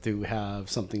like to have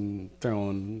something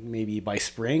thrown maybe by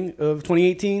spring of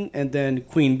 2018, and then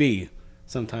Queen Bee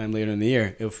sometime later in the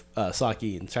year if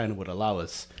Saki and China would allow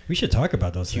us We should talk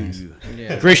about those things.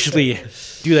 to graciously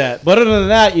do that. But other than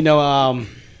that,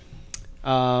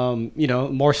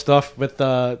 more stuff with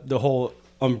the whole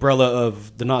umbrella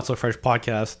of the Not So Fresh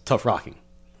podcast, Tough Rocking.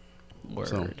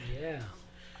 So, Yeah.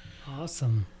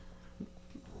 Awesome.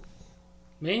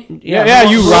 Me? yeah,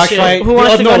 you who- rock right. Who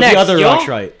wants to go next? The other Yo? rocks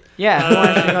right. Yeah, who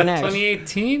wants to go next?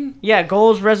 2018? Yeah,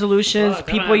 goals, resolutions, Fuck, I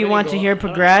don't people have you any want to goals. hear I don't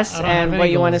progress, have and any what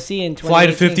you want to goals. see in Fly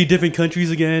to 2018. 50 different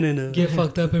countries again and Get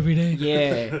fucked up every day.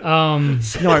 Yeah.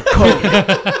 Snort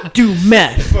coke. Do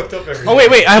meth. Oh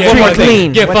wait, I have one Drink more thing.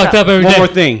 lean. Get What's fucked up every One day. more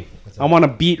thing. I want to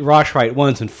beat Rosh right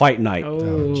once in Fight Night Oh,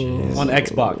 on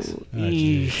Xbox.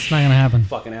 It's not gonna happen.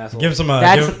 Fucking asshole. Give him some.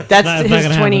 that's Give him- that's It's not his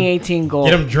gonna happen. 2018 goal.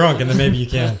 get him drunk, and then maybe you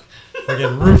can. Fucking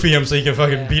roofie him so you can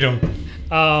fucking beat him.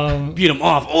 Beat him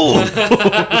off. Oh.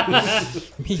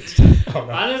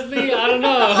 Honestly, I don't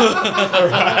know.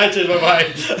 I changed my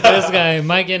mind. This guy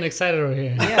might get excited over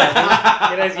here.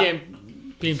 Yeah. Guy's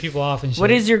getting beating people off and shit.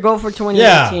 What is your goal for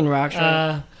 2018,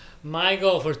 Rockstar? My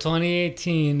goal for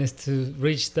 2018 is to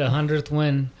reach the 100th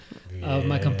win of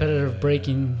my competitive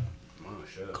breaking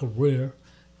career.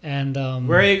 And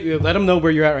Let them know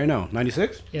where you're at right now.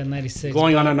 96? yeah, 96.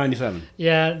 Going on 97.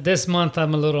 Yeah, this month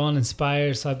I'm a little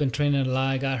uninspired, so I've been training a lot.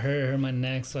 I got hurt my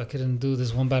neck, so I couldn't do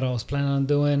this one battle I was planning on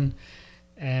doing.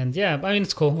 And yeah, I mean,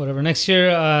 it's cool, whatever. Next year,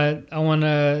 I want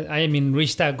to,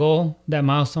 reach that goal, that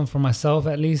milestone for myself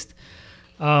at least.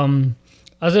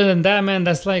 Other than that, man,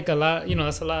 that's like a lot,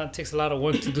 that's a lot, it takes a lot of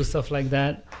work to do stuff like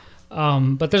that.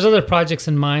 But there's other projects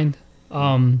in mind.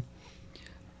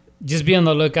 Just be on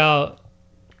the lookout.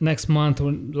 Next month,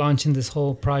 we're launching this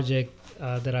whole project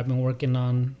that I've been working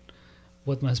on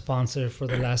with my sponsor for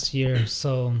the last year.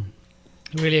 So,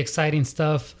 really exciting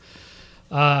stuff.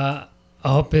 I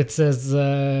hope it's as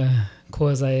cool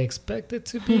as I expect it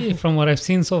to be from what I've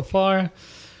seen so far.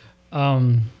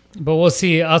 But we'll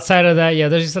see. Outside of that, yeah,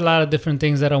 there's just a lot of different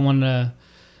things that I want to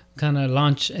kind of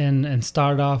launch and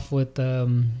start off with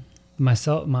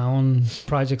myself, my own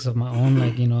projects of my own,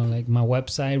 like my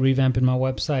website, revamping my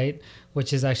website,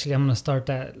 which is actually, I'm going to start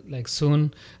that like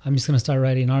soon. I'm just going to start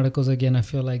writing articles again. I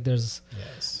feel like there's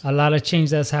a lot of change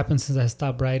that's happened since I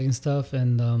stopped writing stuff.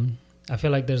 And I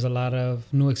feel like there's a lot of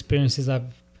new experiences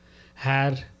I've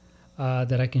had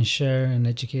that I can share and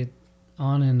educate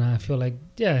on. And I feel like,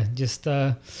 just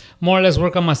more or less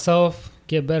work on myself,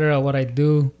 get better at what I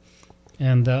do.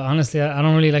 And honestly, I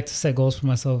don't really like to set goals for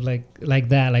myself like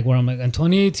that, like where I'm like, in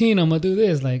 2018, I'm going to do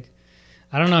this. Like,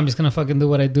 I don't know. I'm just going to fucking do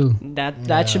what I do.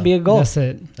 That should be a goal. That's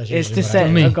it. Is to set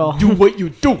a goal. Do what you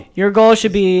do. Your goal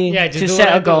should be Yeah, just to do set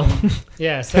what I a goal do.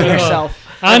 Yeah, set for a goal. yourself.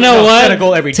 I know what. Set a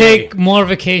goal every Take day. more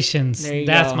vacations. There you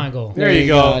That's go. my goal. There you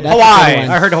go. That's a good Hawaii. one.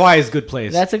 I heard Hawaii is a good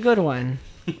place. That's a good one.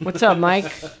 What's up,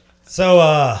 Mike? So,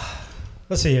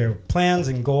 let's see here. Plans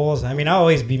and goals. I mean, I'll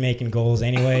always be making goals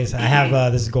anyways. I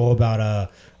have this goal about a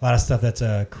lot of stuff that's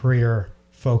career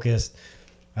focused.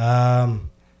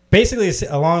 Basically, it's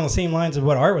along the same lines of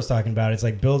what Art was talking about. It's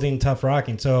like building Tough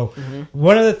Rocking. So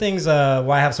one of the things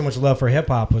why I have so much love for hip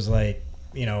hop was like,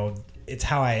 it's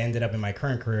how I ended up in my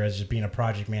current career as just being a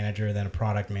project manager, then a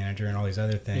product manager, and all these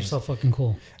other things. You're so fucking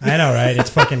cool. I know, right? It's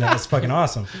fucking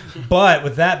awesome. But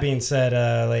with that being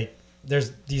said, like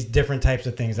there's these different types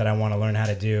of things that I want to learn how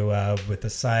to do with the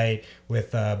site,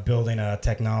 with building a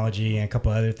technology and a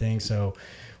couple other things. So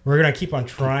we're gonna keep on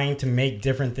trying to make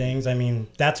different things. I mean,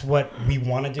 that's what we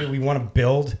want to do. We want to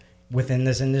build within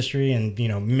this industry and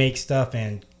make stuff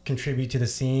and contribute to the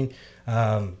scene.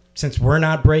 Since we're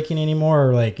not breaking anymore,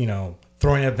 or like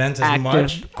throwing events as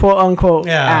much. Active, quote unquote,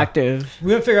 Yeah. active. We're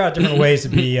gonna figure out different ways to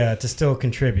be to still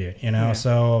contribute,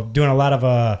 So doing a lot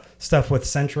of stuff with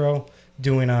Centro,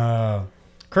 doing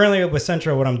currently with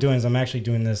Centro, what I'm doing is I'm actually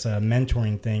doing this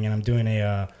mentoring thing, and I'm doing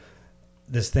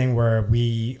this thing where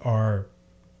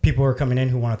people are coming in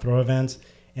who want to throw events,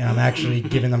 and I'm actually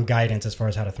giving them guidance as far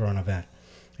as how to throw an event.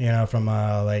 You know, from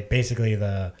like basically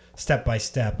the step by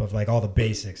step of like all the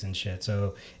basics and shit.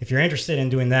 So if you're interested in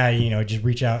doing that, you know, just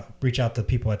reach out to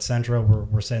people at Centro.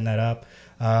 We're setting that up.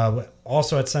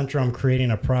 Also at Centro, I'm creating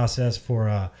a process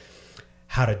for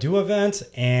how to do events,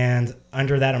 and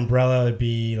under that umbrella would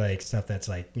be like stuff that's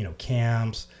like, you know,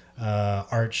 camps,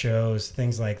 art shows,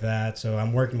 things like that. So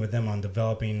I'm working with them on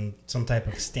developing some type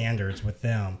of standards with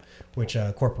them, which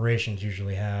corporations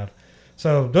usually have.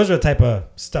 So those are the type of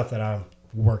stuff that I'm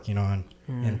working on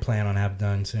and plan on have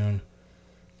done soon.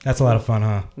 That's a lot of fun,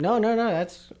 huh? No,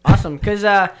 that's awesome. Because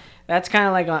that's kind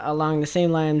of like along the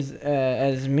same lines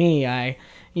as me.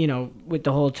 You know, with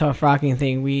the whole tough rocking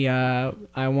thing,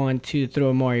 I want to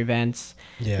throw more events.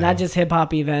 Yeah. Not just hip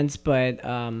hop events, but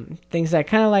things that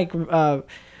kind of like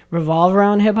revolve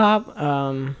around hip hop.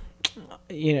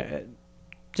 You know,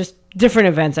 just different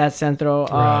events at Centro.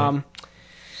 Right.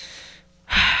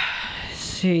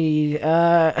 See,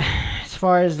 as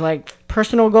far as like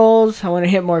personal goals, I want to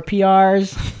hit more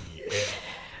PRs.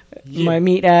 My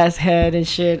meat ass head and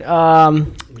shit.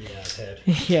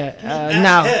 Yeah.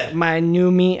 Now my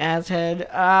new meat ass head.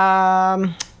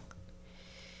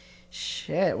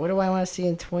 Shit. What do I want to see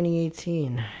in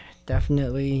 2018?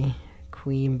 Definitely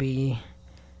Queen Bee.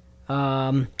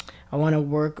 I want to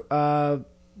work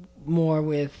more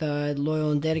with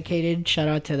Loyal and Dedicated. Shout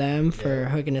out to them for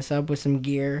hooking us up with some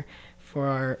gear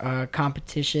for our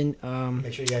competition.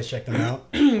 Make sure you guys check them out.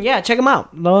 Yeah, check them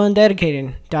out.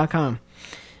 loyalandededicated.com.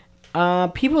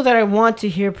 People that I want to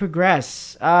hear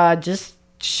progress. Just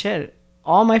shit.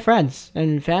 All my friends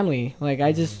and family. Like,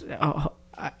 I just...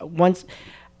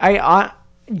 I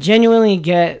genuinely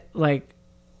get, like,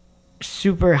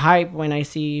 super hype when I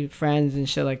see friends and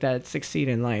shit like that succeed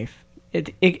in life.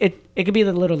 It could be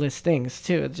the littlest things,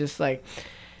 too. It's just, like,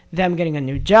 them getting a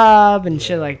new job and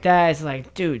shit like that. It's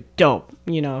like, dude, dope,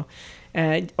 you know?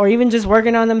 Or even just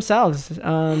working on themselves.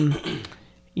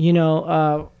 You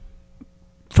know,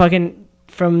 fucking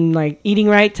from like eating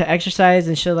right to exercise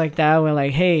and shit like that. We're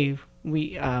like, hey,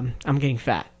 I'm getting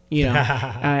fat, you know,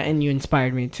 and you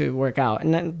inspired me to work out,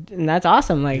 and that's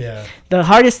awesome. Like the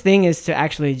hardest thing is to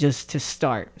actually just to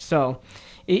start. So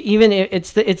even if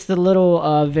it's the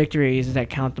little victories that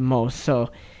count the most. So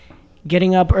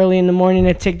getting up early in the morning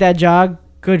to take that jog,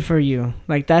 good for you.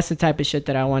 Like that's the type of shit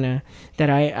that I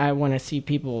wanna see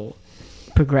people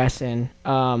progress in.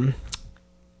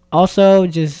 Also,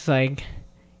 just like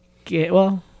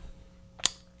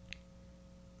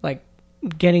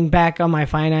getting back on my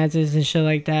finances and shit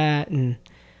like that, and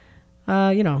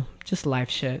you know, just life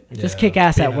shit. Just kick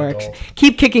ass at work. Adult.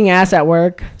 Keep kicking ass at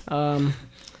work.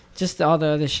 Just all the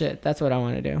other shit. That's what I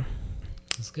want to do.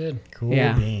 That's good. Cool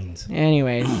beans.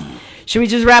 Anyways, should we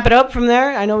just wrap it up from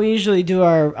there? I know we usually do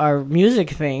our music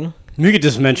thing. You could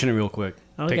just mention it real quick.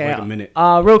 Okay. Take like a minute.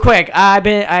 Real quick.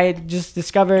 I just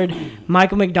discovered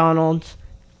Michael McDonald's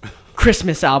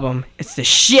Christmas album. It's the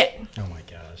shit. Oh my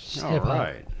gosh. All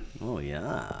right. Oh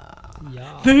yeah.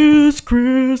 This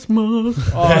Christmas.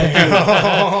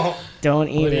 Don't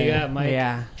even. What do you got, Mike?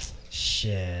 Yeah.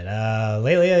 Shit.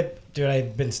 Lately,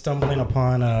 I've been stumbling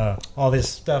upon all this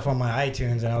stuff on my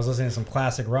iTunes, and I was listening to some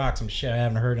classic rock, some shit I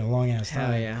haven't heard in a long ass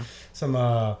time. Hell yeah. Some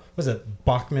was it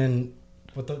Bachman?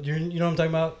 You know what I'm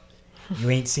talking about? You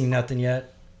ain't seen nothing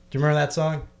yet. Do you remember that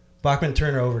song? Bachman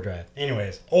Turner Overdrive.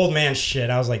 Anyways, old man shit.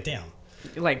 I was like, damn.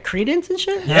 Like Creedence and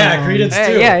shit? Yeah, Creedence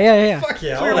too. Yeah. Fuck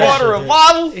yeah. Clearwater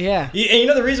Revival. Yeah. And you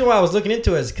know the reason why I was looking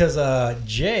into it is because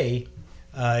Jay,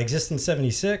 Existence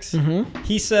 76,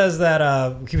 he says that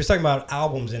he was talking about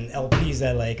albums and LPs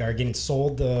that like are getting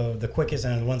sold the quickest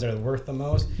and the ones that are worth the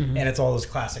most, and it's all those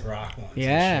classic rock ones.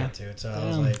 Yeah. And shit, dude. So I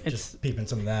was like, just peeping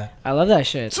some of that. I love that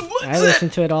shit. I listen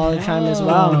to it all the time as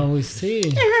well. Oh, we see.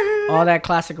 All that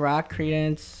classic rock,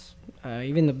 Creedence,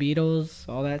 even the Beatles,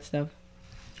 all that stuff.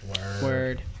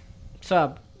 Word. What's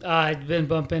up? I've been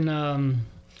bumping.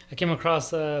 I came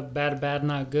across Bad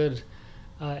Not Good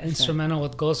instrumental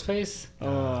with Ghostface.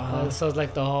 So it's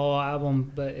like the whole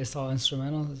album, but it's all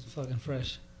instrumental. It's fucking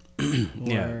fresh.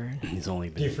 Yeah, he's only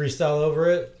been. Do you freestyle over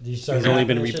it? He's only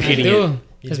been repeating it. it.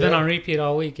 It's been on repeat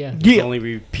all week. Yeah. He's only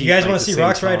repeat. You guys want like to see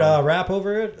Rox Ride rap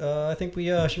over it? I think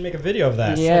we should make a video of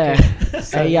that. Yeah.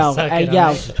 Hey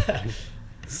yo.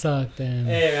 Suck them.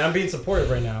 Hey man, I'm being supportive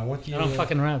right now. I don't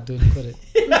fucking rap, dude. Quit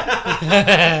it.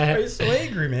 Why are you so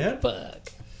angry, man?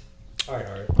 Fuck. All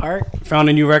right. Art. Found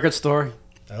a new record store.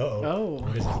 Oh.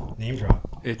 What is it? Name drop.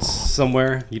 It's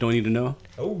somewhere you don't need to know.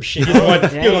 Oh shit! You don't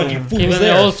want you fools Keeping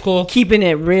there. it old school. Keeping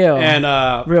it real.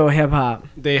 And real hip hop.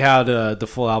 they had the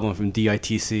full album from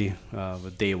DITC.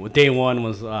 But Day One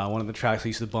was one of the tracks I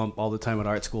used to bump all the time at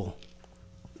art school.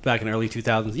 back in the early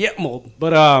 2000s. Yeah, I'm old.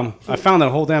 But I found that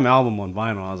whole damn album on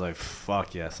vinyl. I was like,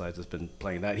 fuck yes. I've just been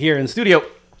playing that here in the studio.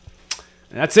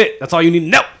 And that's it. That's all you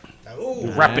need to know.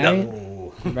 Wrap it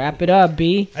up. Wrap it up,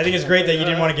 B. I think it's great that you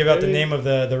didn't want to give out the name of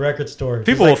the record store. It's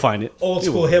People will find it. Old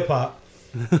school hip hop.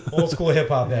 Old school hip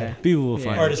hop. People will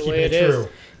find it. Artists The keeping way it it is. true.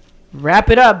 Wrap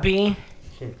it up, B.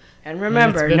 And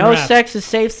remember, been no wrapped. sex is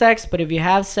safe sex, but if you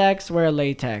have sex, wear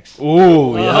latex.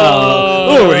 Oh, yeah.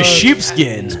 Oh, a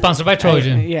sheepskin. Sponsored by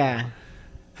Trojan. Yeah.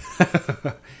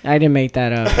 I didn't make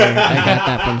that up. I got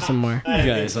that from somewhere. You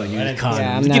guys are using condoms.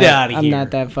 Yeah, I'm Get not, out of I'm here.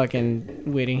 not that fucking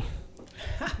witty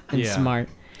and Yeah. smart.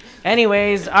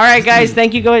 Anyways, all right, guys.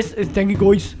 Thank you, guys. Thank you,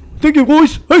 guys. Thank you,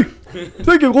 guys. Hey,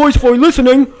 thank you, guys, for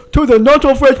listening to the Not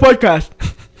So Fresh podcast.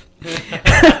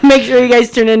 Make sure you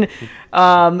guys tune in.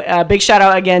 Big shout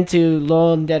out again to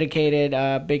Lowell and Dedicated.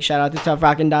 Big shout out to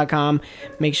ToughRockin.com.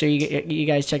 Make sure you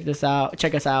guys check this out.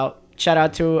 Check us out. Shout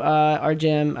out to our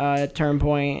gym,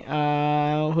 Turnpoint.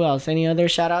 Who else? Any other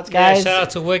shout outs, Yeah, guys? shout out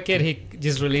to Wicked. He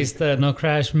just released the No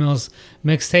Crash Mills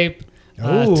mixtape.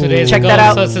 Ooh. 2 days Check ago. that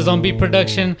out. So it's his own beat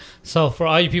production. So for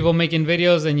all you people making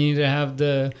videos and you need to have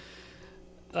the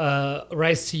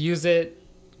rights to use it,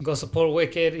 go support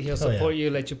Wicked. He'll support you,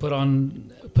 let you put it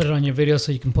on your video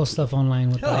so you can post stuff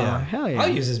online without Hell yeah. I'll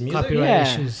use his music. copyright Yeah,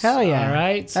 issues. hell yeah. All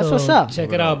right. That's so what's up.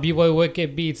 Check it out.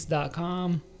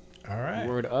 bboywickedbeats.com. All right.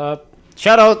 Word up.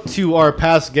 Shout out to our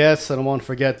past guests. I don't want to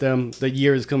forget them. The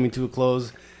year is coming to a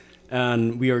close,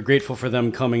 and we are grateful for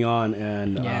them coming on.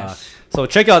 And Yes. so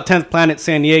check out 10th Planet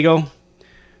San Diego.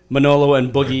 Manolo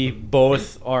and Boogie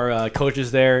both are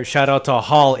coaches there. Shout out to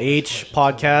Hall H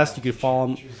podcast. You can follow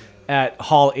them at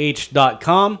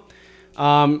hall-h.com.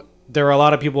 There are a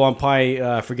lot of people I'm probably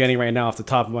forgetting right now off the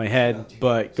top of my head,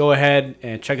 but go ahead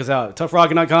and check us out at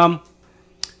toughrockin.com.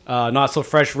 Not So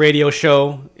Fresh radio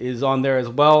show is on there as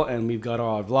well, and we've got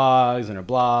our vlogs and our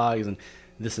blogs and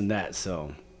this and that.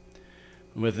 So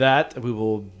with that, we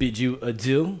will bid you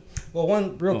adieu. Well,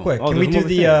 one real Oh, quick. oh, Can we there's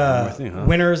do one more the thing. One more thing, huh?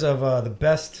 winners of the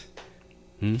best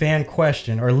fan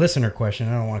question or listener question?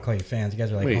 I don't want to call you fans. You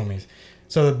guys are like Wait. homies.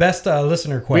 So the best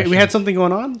listener question. We had something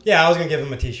going on? Yeah, I was gonna give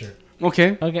them a T-shirt.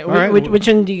 Okay. Okay. All right. Which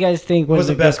one do you guys think What was,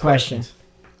 was the a best good question? questions?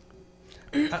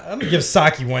 I'm gonna give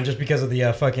Saki one just because of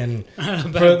the fucking for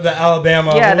the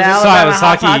Alabama. Yeah, what was the it? Alabama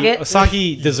Hot Pocket.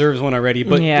 Saki deserves one already,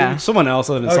 but Yeah. someone else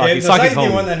other than Okay, Saki. no, Saki's Saki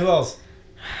home. one. Then who else?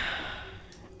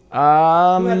 Who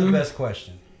had the Um, best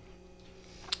question?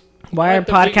 Wired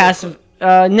podcast.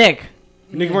 Nick.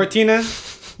 Nick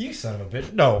Martinez. You son of a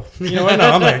bitch. No, you know what? No,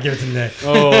 I'm not gonna give it to Nick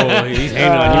Oh, he's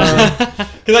hanging on you.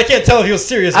 because I can't tell if he was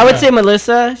serious. I or would not. say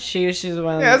Melissa. She's the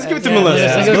one. Yeah, let's give it to yeah. Melissa.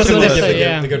 Yeah, Let's go Melissa to did Melissa, give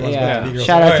yeah. the good ones. Yeah. back.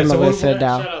 Shout out All to right, so Melissa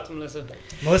Dow. Shout out to Melissa.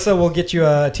 Melissa, we'll get you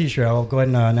a T-shirt. I'll go ahead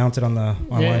and announce it on the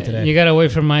online Yeah, today. you gotta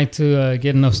wait for Mike to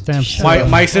get enough stamps.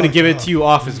 Mike's going to give it to you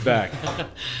off his back.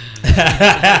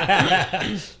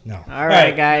 No. All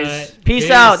right, guys. All right. Peace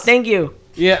Peace. out. Thank you.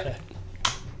 Yeah.